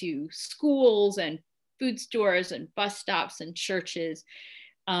connections to schools and food stores and bus stops and churches.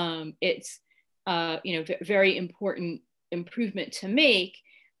 It's very important improvement to make.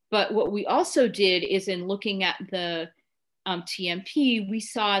 But what we also did is, in looking at the TMP, we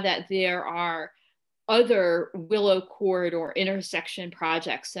saw that there are other Willow corridor intersection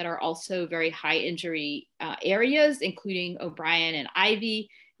projects that are also very high injury areas, including O'Brien and Ivy.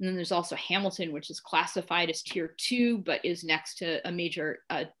 And then there's also Hamilton, which is classified as Tier 2, but is next to a major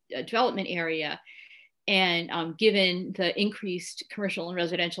development area. And given the increased commercial and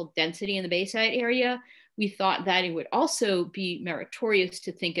residential density in the Bayside area, we thought that it would also be meritorious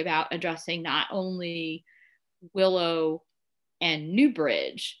to think about addressing not only Willow and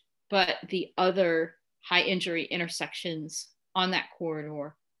Newbridge, but the other high injury intersections on that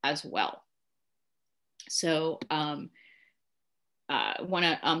corridor as well. So I want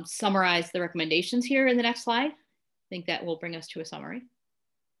to summarize the recommendations here in the next slide. I think that will bring us to a summary.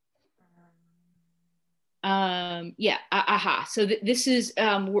 So this is,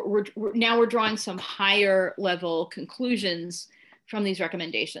 we're drawing some higher level conclusions from these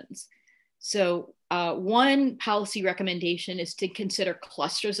recommendations. So one policy recommendation is to consider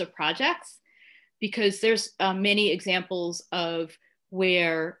clusters of projects, because there's many examples of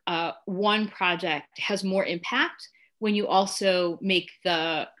where one project has more impact when you also make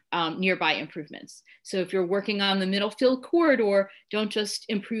the nearby improvements. So if you're working on the Middlefield corridor, don't just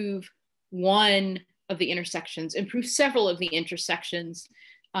improve one of the intersections, improve several of the intersections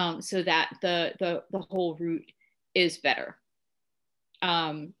so that the whole route is better.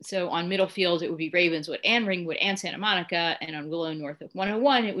 So on Middlefield, it would be Ravenswood and Ringwood and Santa Monica, and on Willow north of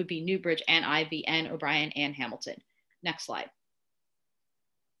 101, it would be Newbridge and Ivy and O'Brien and Hamilton. Next slide.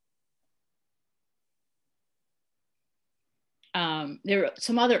 There are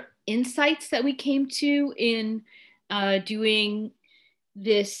some other insights that we came to in doing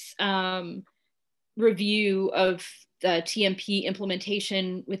this review of the TMP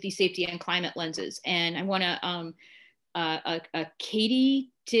implementation with these safety and climate lenses. And I want to,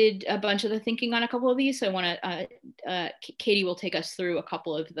 Katie did a bunch of the thinking on a couple of these. So I want to, Katie will take us through a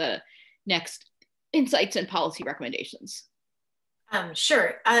couple of the next insights and policy recommendations.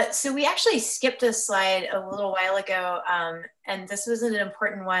 Sure. So we actually skipped a slide a little while ago, and this was an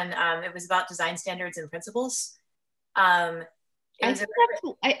important one. It was about design standards and principles. Is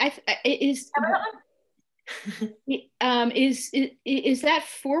that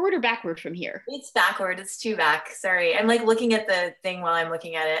forward or backward from here? It's backward. It's too back. Sorry. I'm like looking at the thing while I'm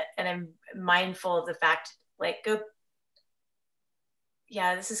looking at it, and I'm mindful of the fact, like, go.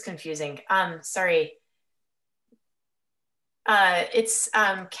 Yeah, this is confusing. Sorry. It's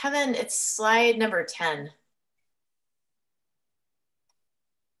Kevin, it's slide number 10.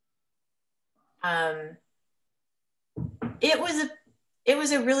 It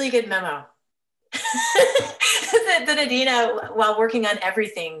was a really good memo that Adina, while working on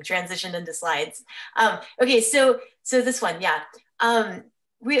everything, transitioned into slides. Okay, so this one, yeah.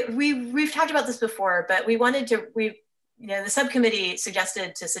 We've talked about this before, but we wanted to, the subcommittee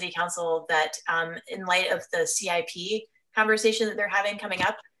suggested to City Council that in light of the CIP conversation that they're having coming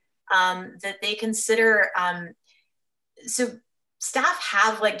up, that they consider, so staff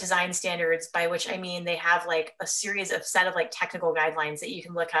have like design standards, by which I mean they have like a set of like technical guidelines that you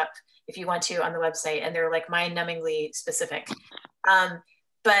can look up if you want to on the website, and they're like mind-numbingly specific.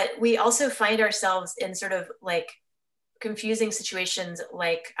 But we also find ourselves in sort of like confusing situations,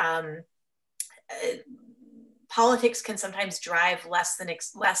 like politics can sometimes drive less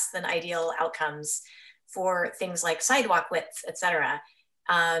than ideal outcomes for things like sidewalk width, et cetera.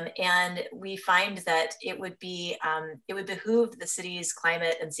 And we find that it would behoove the city's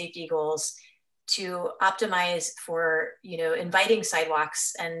climate and safety goals to optimize for, inviting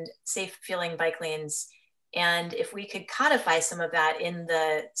sidewalks and safe feeling bike lanes. And if we could codify some of that in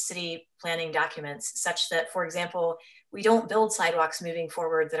the city planning documents, such that, for example, we don't build sidewalks moving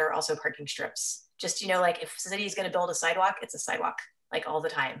forward that are also parking strips. Just, like if the city is going to build a sidewalk, it's a sidewalk, like all the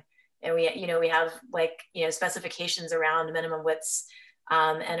time. And we have like, specifications around minimum widths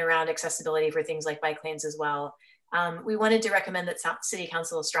and around accessibility for things like bike lanes as well. We wanted to recommend that City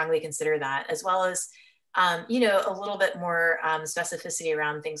Council strongly consider that, as well as, a little bit more specificity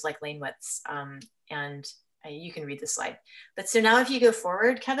around things like lane widths. And you can read the slide. But so now if you go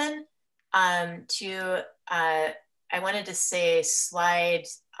forward, Kevin, I wanted to say slide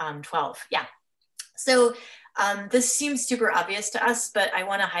 12. Yeah. So this seems super obvious to us, but I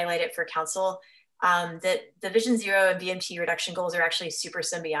want to highlight it for council, that the Vision Zero and VMT reduction goals are actually super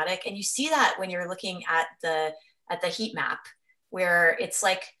symbiotic. And you see that when you're looking at the heat map, where it's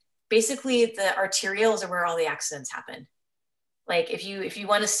like, basically the arterials are where all the accidents happen. Like if you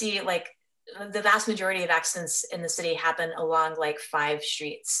want to see, like, the vast majority of accidents in the city happen along like 5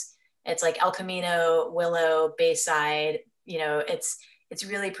 streets. It's like El Camino, Willow, Bayside, it's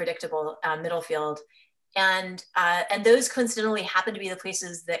really predictable, Middlefield. And those coincidentally happen to be the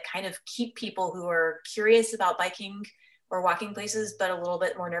places that kind of keep people who are curious about biking or walking places, but a little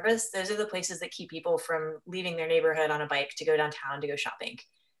bit more nervous. Those are the places that keep people from leaving their neighborhood on a bike to go downtown to go shopping.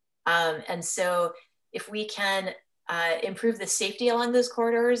 And so if we can improve the safety along those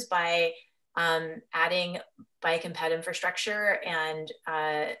corridors by adding bike and ped infrastructure and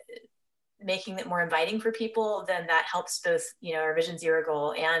making it more inviting for people, then that helps both, our Vision Zero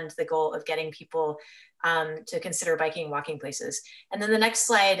goal and the goal of getting people to consider biking and walking places. And then the next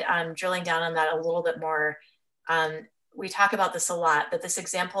slide, drilling down on that a little bit more, we talk about this a lot, but this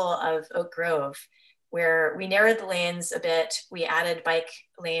example of Oak Grove, where we narrowed the lanes a bit, we added bike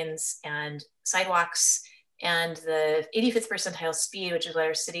lanes and sidewalks And the 85th percentile speed, which is what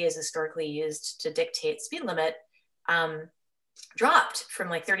our city has historically used to dictate speed limit, dropped from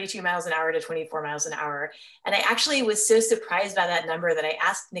like 32 miles an hour to 24 miles an hour. And I actually was so surprised by that number that I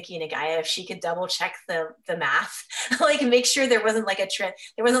asked Nikki Nagaya if she could double check the math, like make sure there wasn't like like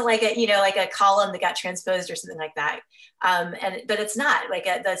a column that got transposed or something like that. But it's not like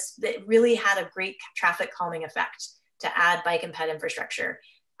it really had a great traffic calming effect to add bike and ped infrastructure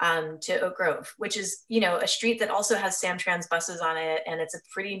to Oak Grove, which is, a street that also has Samtrans buses on it. And it's a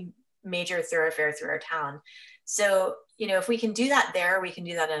pretty major thoroughfare through our town. So, if we can do that there, we can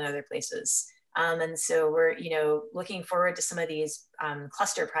do that in other places. And so we're, looking forward to some of these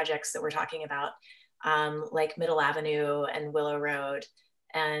cluster projects that we're talking about, like Middle Avenue and Willow Road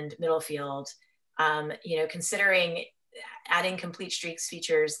and Middlefield, considering adding complete streets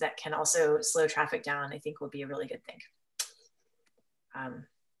features that can also slow traffic down, I think will be a really good thing.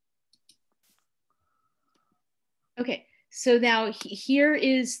 Okay, so now here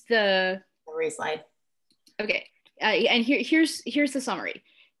is the summary slide. Okay, and here's the summary.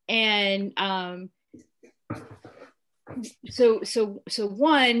 And so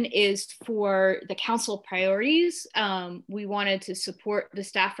one is for the council priorities. We wanted to support the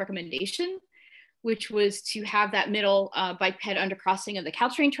staff recommendation, which was to have that middle bike ped undercrossing of the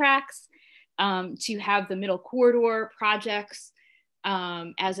Caltrain tracks, to have the middle corridor projects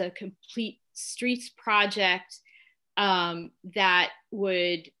as a complete streets project that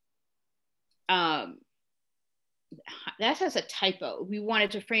would, that has a typo. We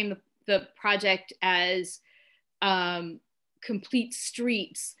wanted to frame the project as complete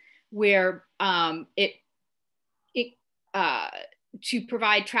streets where to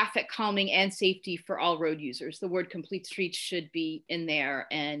provide traffic calming and safety for all road users. The word complete streets should be in there,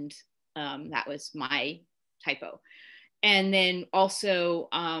 and that was my typo. And then also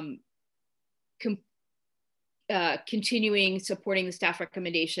continuing supporting the staff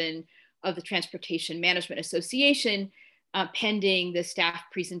recommendation of the Transportation Management Association pending the staff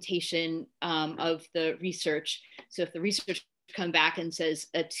presentation of the research. So if the research come back and says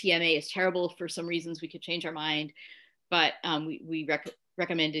a TMA is terrible for some reasons, we could change our mind, but we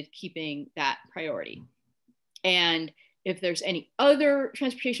recommended keeping that priority. And if there's any other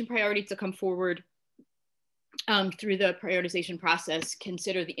transportation priorities to come forward through the prioritization process,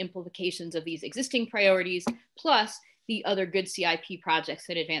 consider the implications of these existing priorities, plus the other good CIP projects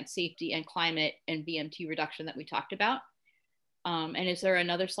that advance safety and climate and VMT reduction that we talked about. And is there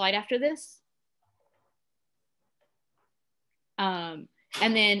another slide after this? And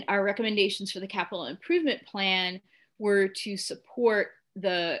then our recommendations for the capital improvement plan were to support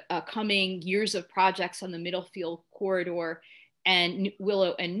the coming years of projects on the Middlefield corridor and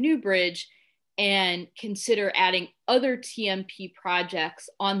Willow and Newbridge, and consider adding other TMP projects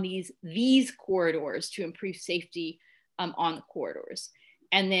on these corridors to improve safety on the corridors.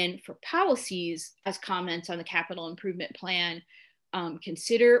 And then for policies, as comments on the capital improvement plan,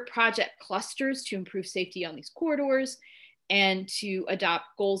 consider project clusters to improve safety on these corridors, and to adopt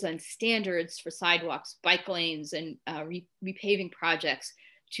goals and standards for sidewalks, bike lanes, and repaving projects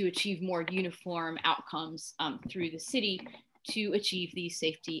to achieve more uniform outcomes through the city to achieve these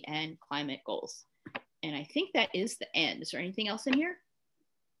safety and climate goals. And I think that is the end. Is there anything else in here?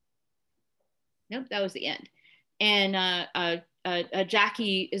 Nope, that was the end. And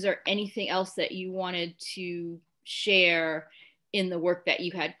Jackie, is there anything else that you wanted to share in the work that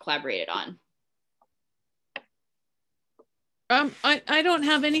you had collaborated on? I don't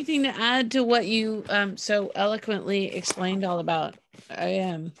have anything to add to what you so eloquently explained all about.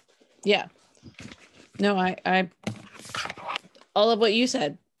 Yeah. No, I all of what you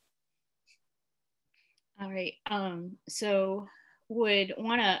said. All right. So would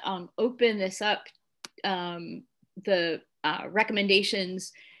want to open this up, the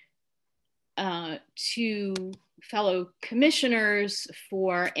recommendations to fellow commissioners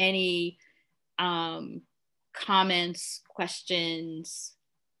for any comments, questions.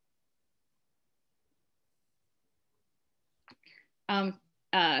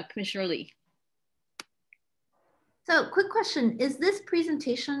 Commissioner Lee. So quick question, is this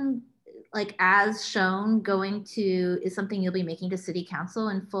presentation, like as shown, is something you'll be making to City Council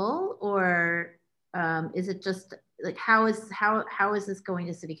in full, or is it just like, how is this going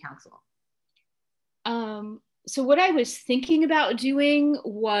to City Council? So what I was thinking about doing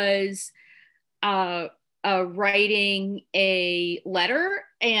was writing a letter,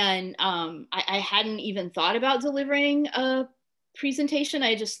 and I hadn't even thought about delivering a presentation.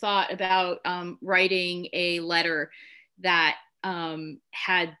 I just thought about writing a letter that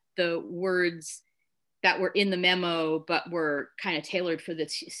had the words that were in the memo, but were kind of tailored for the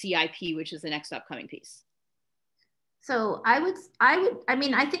CIP, which is the next upcoming piece. So I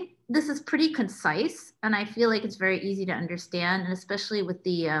mean, I think this is pretty concise, and I feel like it's very easy to understand, and especially with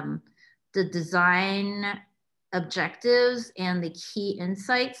the design objectives and the key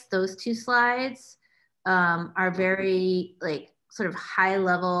insights, those two slides are very like sort of high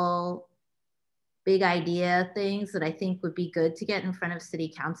level, big idea things that I think would be good to get in front of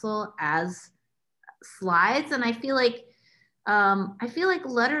City Council as slides. And I feel like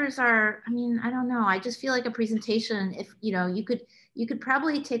letters are, I mean, I don't know. I just feel like a presentation, if, you know, you could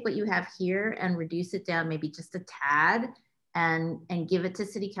probably take what you have here and reduce it down maybe just a tad and give it to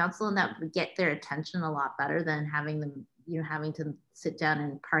City Council, and that would get their attention a lot better than having them, you know, having to sit down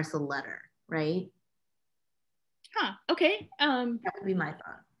and parse a letter, right? Huh, okay. That would be my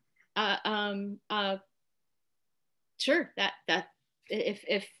thought. Sure, that if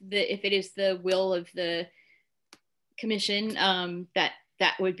it is the will of the commission, that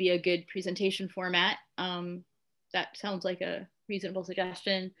would be a good presentation format. That sounds like a reasonable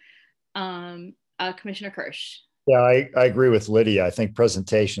suggestion. Commissioner Kirsch. Yeah, I agree with Lydia. I think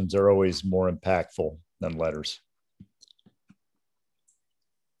presentations are always more impactful than letters.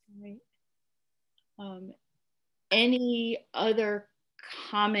 All right. Any other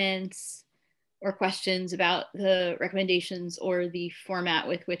comments or questions about the recommendations or the format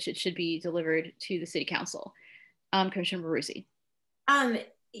with which it should be delivered to the City Council? Commissioner Barrusi.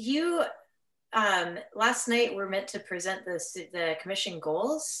 You last night were meant to present the commission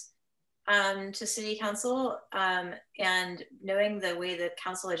goals to City Council, and knowing the way the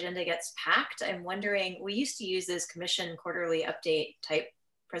council agenda gets packed, I'm wondering, we used to use those commission quarterly update type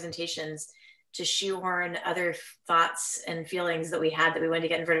presentations to shoehorn other thoughts and feelings that we had that we wanted to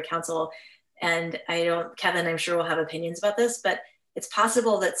get in front of council. And Kevin, I'm sure will have opinions about this, but it's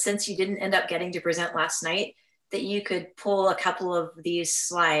possible that since you didn't end up getting to present last night, that you could pull a couple of these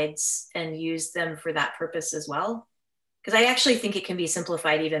slides and use them for that purpose as well. Because I actually think it can be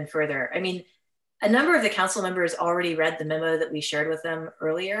simplified even further. I mean, a number of the council members already read the memo that we shared with them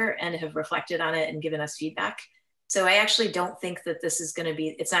earlier and have reflected on it and given us feedback. So I actually don't think that this is gonna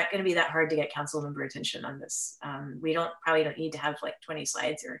be, it's not gonna be that hard to get council member attention on this. We probably don't need to have like 20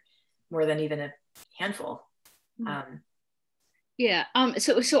 slides or more than even a handful. Yeah,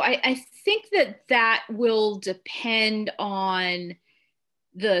 so I think that will depend on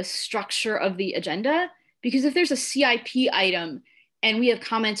the structure of the agenda, because if there's a CIP item and we have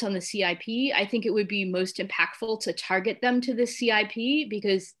comments on the CIP, I think it would be most impactful to target them to the CIP,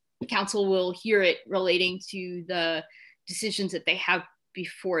 because council will hear it relating to the decisions that they have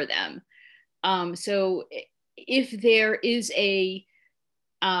before them. So if there is a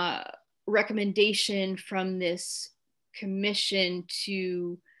recommendation from this commission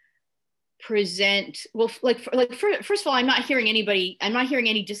to present, well, first of all, I'm not hearing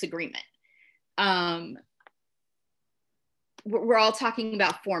any disagreement. We're all talking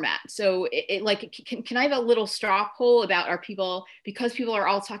about format. So can I have a little straw poll about, are people, because people are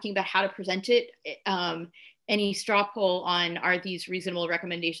all talking about how to present it, any straw poll on, are these reasonable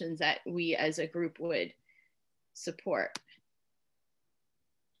recommendations that we as a group would support?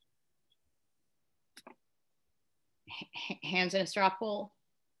 Hands in a straw poll.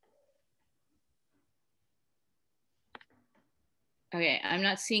 Okay, I'm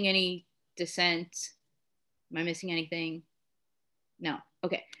not seeing any dissent. Am I missing anything? No,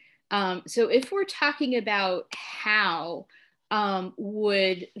 okay. So if we're talking about how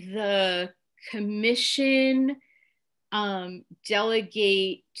would the commission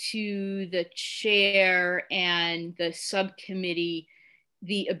delegate to the chair and the subcommittee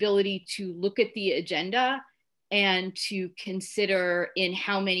the ability to look at the agenda and to consider in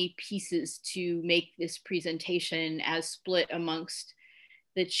how many pieces to make this presentation as split amongst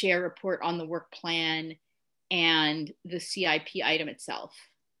the chair report on the work plan and the CIP item itself.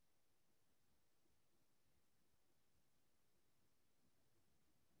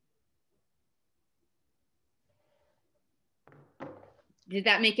 Did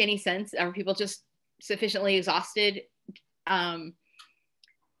that make any sense? Are people just sufficiently exhausted? I'm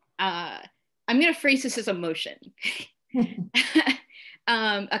going to phrase this as a motion.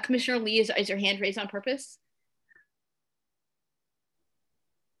 Commissioner Lee, is your hand raised on purpose?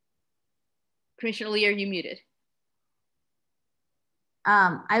 Commissioner Lee, are you muted?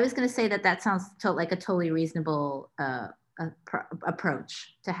 I was going to say that sounds like a totally reasonable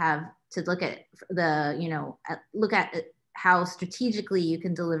approach to look at the, look at how strategically you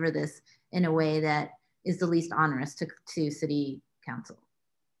can deliver this in a way that is the least onerous to City Council.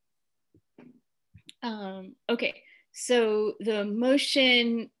 Okay, so the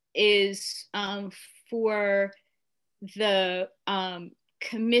motion is for the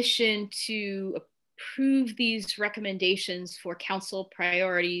commission to approve these recommendations for council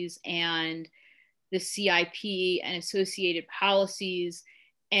priorities and the CIP and associated policies,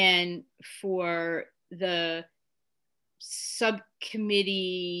 and for the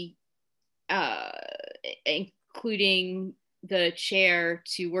subcommittee, including the chair,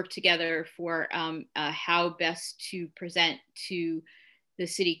 to work together for how best to present to the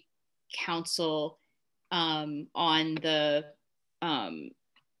city council on the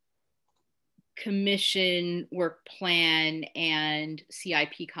commission work plan and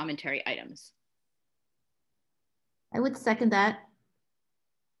CIP commentary items. I would second that.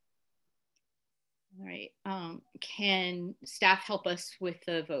 All right, can staff help us with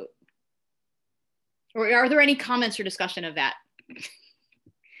the vote? Or are there any comments or discussion of that? Does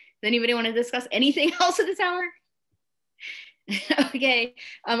anybody want to discuss anything else at this hour? Okay,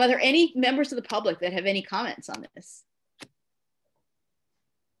 are there any members of the public that have any comments on this?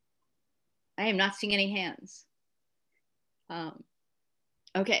 I am not seeing any hands.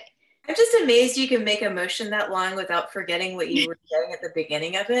 Okay. I'm just amazed you can make a motion that long without forgetting what you were saying at the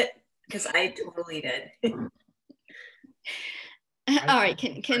beginning of it, because I totally did. All right,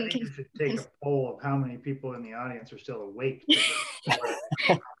 can you should take a poll of how many people in the audience are still awake.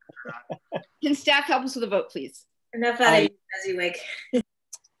 Can staff help us with a vote, please? Enough out of you, Fezziwig.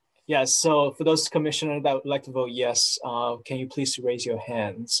 Yes, so for those commissioners that would like to vote yes, can you please raise your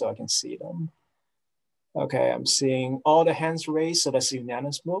hand so I can see them? Okay, I'm seeing all the hands raised, so that's a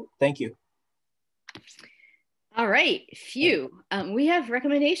unanimous vote. Thank you. All right, phew. We have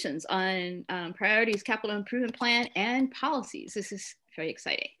recommendations on priorities, capital improvement plan, and policies. This is very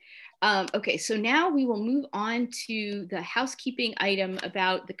exciting. Okay, so now we will move on to the housekeeping item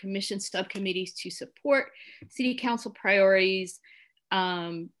about the commission subcommittees to support city council priorities,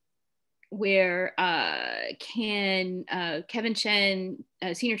 where can Kevin Chen,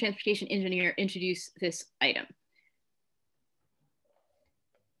 Senior Transportation Engineer, introduce this item?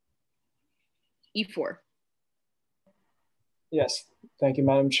 E4. Yes, thank you,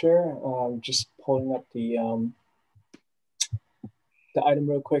 Madam Chair. Just pulling up the item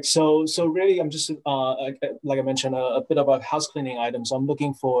real quick. So really, I'm just like I mentioned, a bit of a house cleaning item. So I'm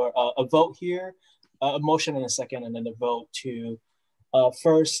looking for a vote here, a motion in a second, and then a vote to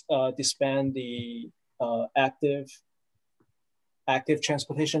first disband the active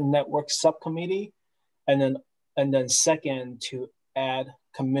transportation network subcommittee, and then second to add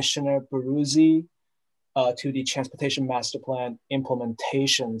Commissioner Baruzzi to the Transportation Master Plan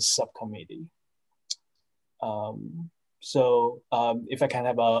Implementation Subcommittee. If I can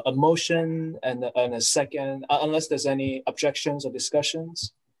have a motion and a second, unless there's any objections or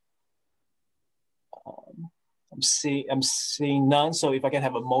discussions. I'm seeing none, so if I can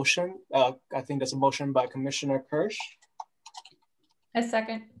have a motion, I think there's a motion by Commissioner Kirsch. A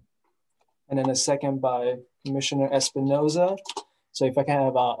second. And then a second by Commissioner Espinoza. So if I can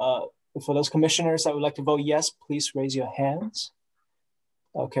have for those commissioners that would like to vote yes, please raise your hands.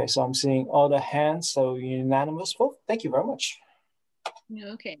 Okay, so I'm seeing all the hands, so unanimous vote. Thank you very much.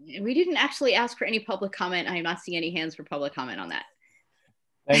 Okay, and we didn't actually ask for any public comment. I am not seeing any hands for public comment on that.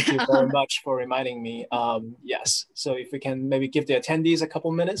 Thank you very much for reminding me. Yes, so if we can maybe give the attendees a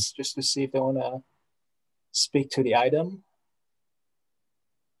couple minutes just to see if they want to speak to the item.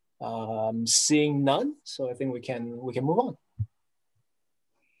 Seeing none, so I think we can move on.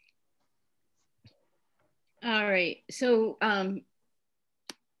 All right, so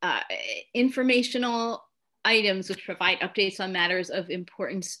informational items which provide updates on matters of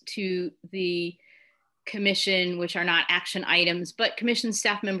importance to the commission, which are not action items, but commission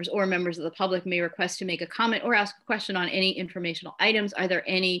staff members or members of the public may request to make a comment or ask a question on any informational items. Are there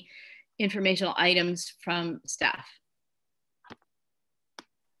any informational items from staff?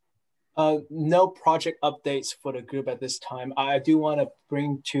 No project updates for the group at this time. I do want to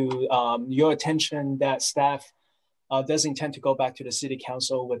bring to your attention that staff does intend to go back to the City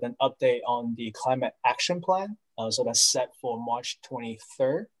Council with an update on the climate action plan. So that's set for March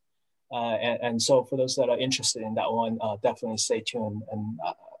 23rd. And so for those that are interested in that one, definitely stay tuned. And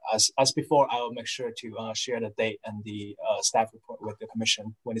as before, I will make sure to share the date and the staff report with the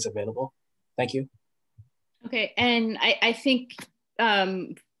commission when it's available. Thank you. Okay, and I think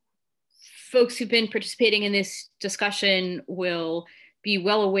folks who've been participating in this discussion will be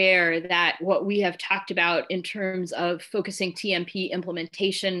well aware that what we have talked about in terms of focusing TMP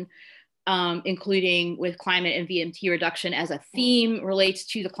implementation, including with climate and VMT reduction as a theme, relates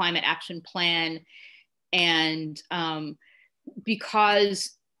to the climate action plan. And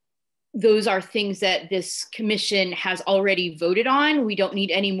because those are things that this commission has already voted on, we don't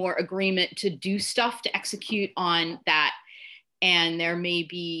need any more agreement to do stuff to execute on that. And there may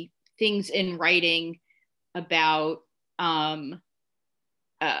be things in writing about, like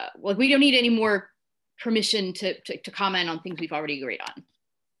we don't need any more permission to comment on things we've already agreed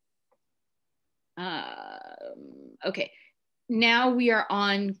on. Okay, now we are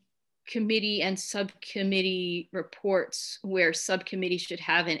on committee and subcommittee reports, where subcommittees should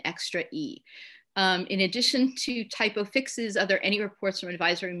have an extra E. In addition to typo fixes, are there any reports from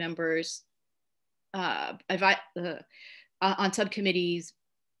advisory members on subcommittees?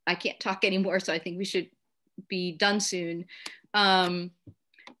 I can't talk anymore, so I think we should be done soon. G1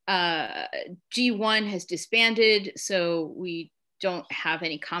 has disbanded, so we don't have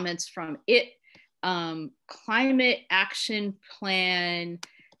any comments from it. Climate Action Plan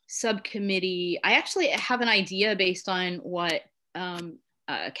Subcommittee, I actually have an idea based on what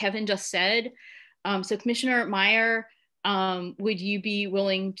Kevin just said. So Commissioner Meyer, would you be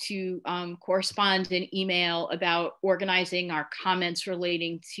willing to correspond in email about organizing our comments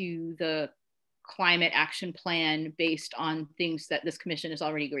relating to the Climate Action Plan based on things that this commission has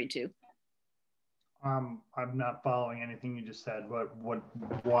already agreed to? I'm not following anything you just said.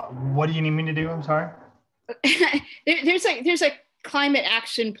 What do you need me to do? I'm sorry. There's a Climate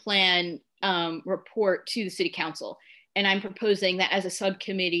Action Plan report to the City Council, and I'm proposing that as a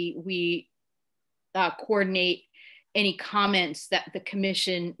subcommittee we coordinate any comments that the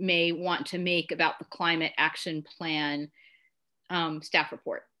commission may want to make about the Climate Action Plan staff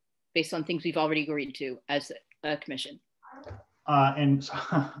report based on things we've already agreed to as a commission. And so,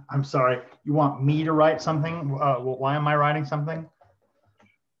 I'm sorry, you want me to write something? Why am I writing something?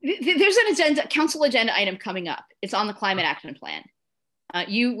 There's an council agenda item coming up. It's on the Climate Action Plan.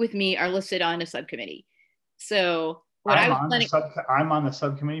 You with me are listed on a subcommittee. So what I'm on the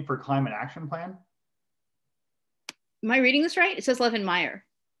subcommittee for Climate Action Plan. Am I reading this right? It says Levin Meyer.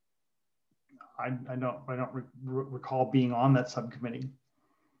 I don't recall being on that subcommittee.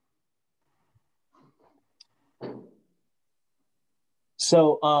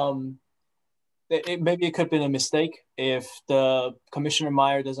 So maybe it could have been a mistake if the Commissioner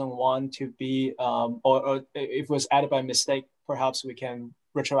Meyer doesn't want to be, or if it was added by mistake, perhaps we can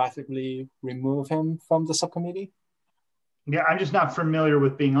retroactively remove him from the subcommittee. Yeah, I'm just not familiar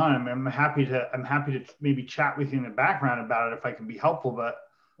with being on him. I'm happy to maybe chat with you in the background about it if I can be helpful, but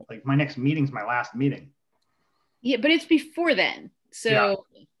like my next meeting's my last meeting. Yeah, but it's before then. So,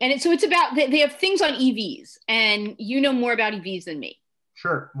 yeah. And so it's about, they have things on EVs, and you know more about EVs than me.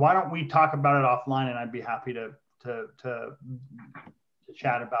 Sure. Why don't we talk about it offline, and I'd be happy to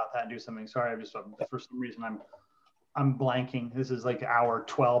chat about that and do something. Sorry, I just, for some reason I'm blanking. This is like hour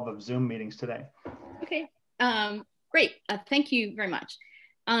 12 of Zoom meetings today. Okay. Great. Thank you very much.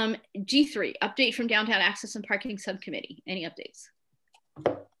 G3, update from Downtown Access and Parking Subcommittee. Any updates?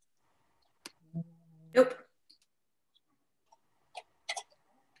 Nope.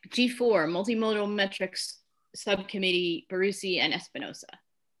 G4, Multimodal Metrics Subcommittee, Barussi and Espinosa.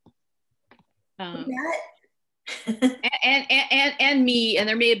 And me, and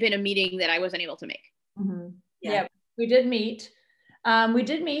there may have been a meeting that I wasn't able to make. Mm-hmm. Yeah, we did meet. And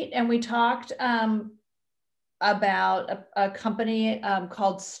we talked about a company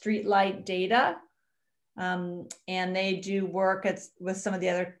called Streetlight Data. And they do work with some of the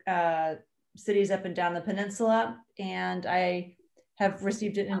other cities up and down the peninsula. And I have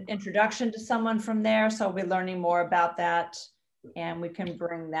received an introduction to someone from there. So I'll be learning more about that, and we can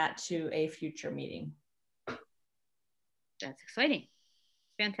bring that to a future meeting. That's exciting.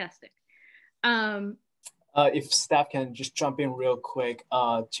 Fantastic. If staff can just jump in real quick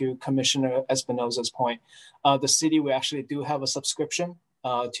to Commissioner Espinosa's point, the city, we actually do have a subscription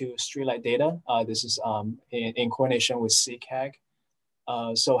to Streetlight Data. This is in coordination with CCAG.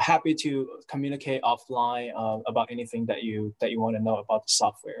 So happy to communicate offline about anything that you want to know about the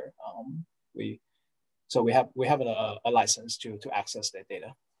software. We have a license to access that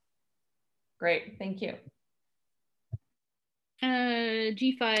data. Great, thank you.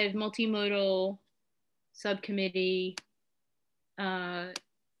 G5 Multimodal Subcommittee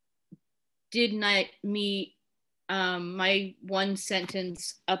did not meet. My one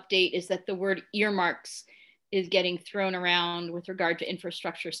sentence update is that the word earmarks is getting thrown around with regard to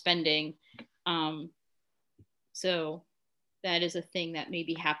infrastructure spending. So that is a thing that may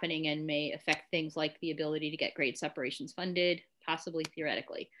be happening and may affect things like the ability to get grade separations funded, possibly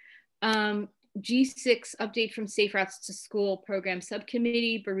theoretically. G6, update from Safe Routes to School Program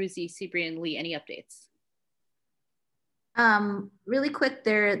Subcommittee, Baruzzi, Cibrian, Lee, any updates? Really quick,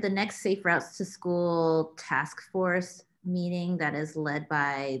 the next Safe Routes to School task force meeting that is led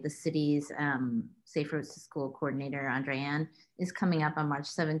by the city's Safe Routes to School coordinator, Andreanne, is coming up on March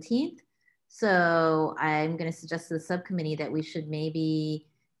 17th. So I'm going to suggest to the subcommittee that we should maybe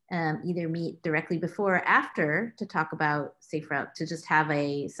either meet directly before or after to talk about safe route, to just have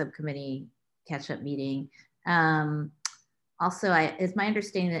a subcommittee catch-up meeting. Also, it's my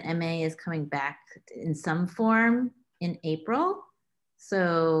understanding that MA is coming back in some form in April.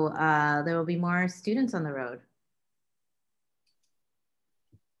 So there will be more students on the road.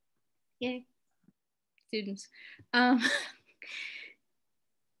 Yay, students.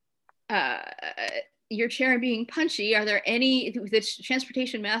 Your chair being punchy, are there any, the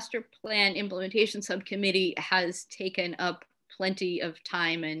Transportation Master Plan Implementation Subcommittee has taken up plenty of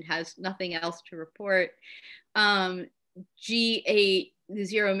time and has nothing else to report. G8, the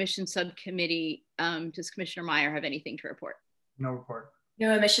Zero Emission Subcommittee, does Commissioner Meyer have anything to report? No report.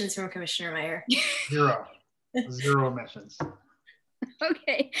 No emissions from Commissioner Meyer. Zero. Zero emissions.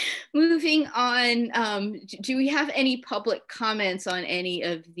 Okay, moving on. Do we have any public comments on any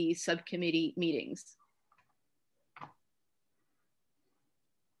of the subcommittee meetings?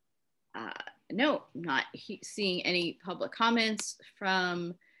 No, not seeing any public comments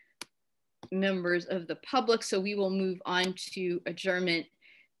from members of the public. So we will move on to adjournment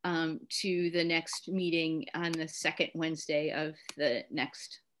to the next meeting on the second Wednesday of the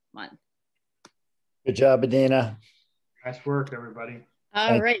next month. Good job, Adina. Nice work, everybody.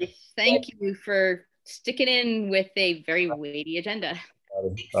 All right. Thank you for sticking in with a very weighty agenda.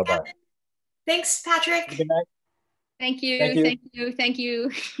 Bye-bye. Thanks, Patrick. Good night. Thank you. Thank you. Thank you. Thank you.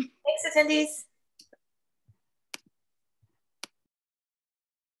 Thanks, attendees.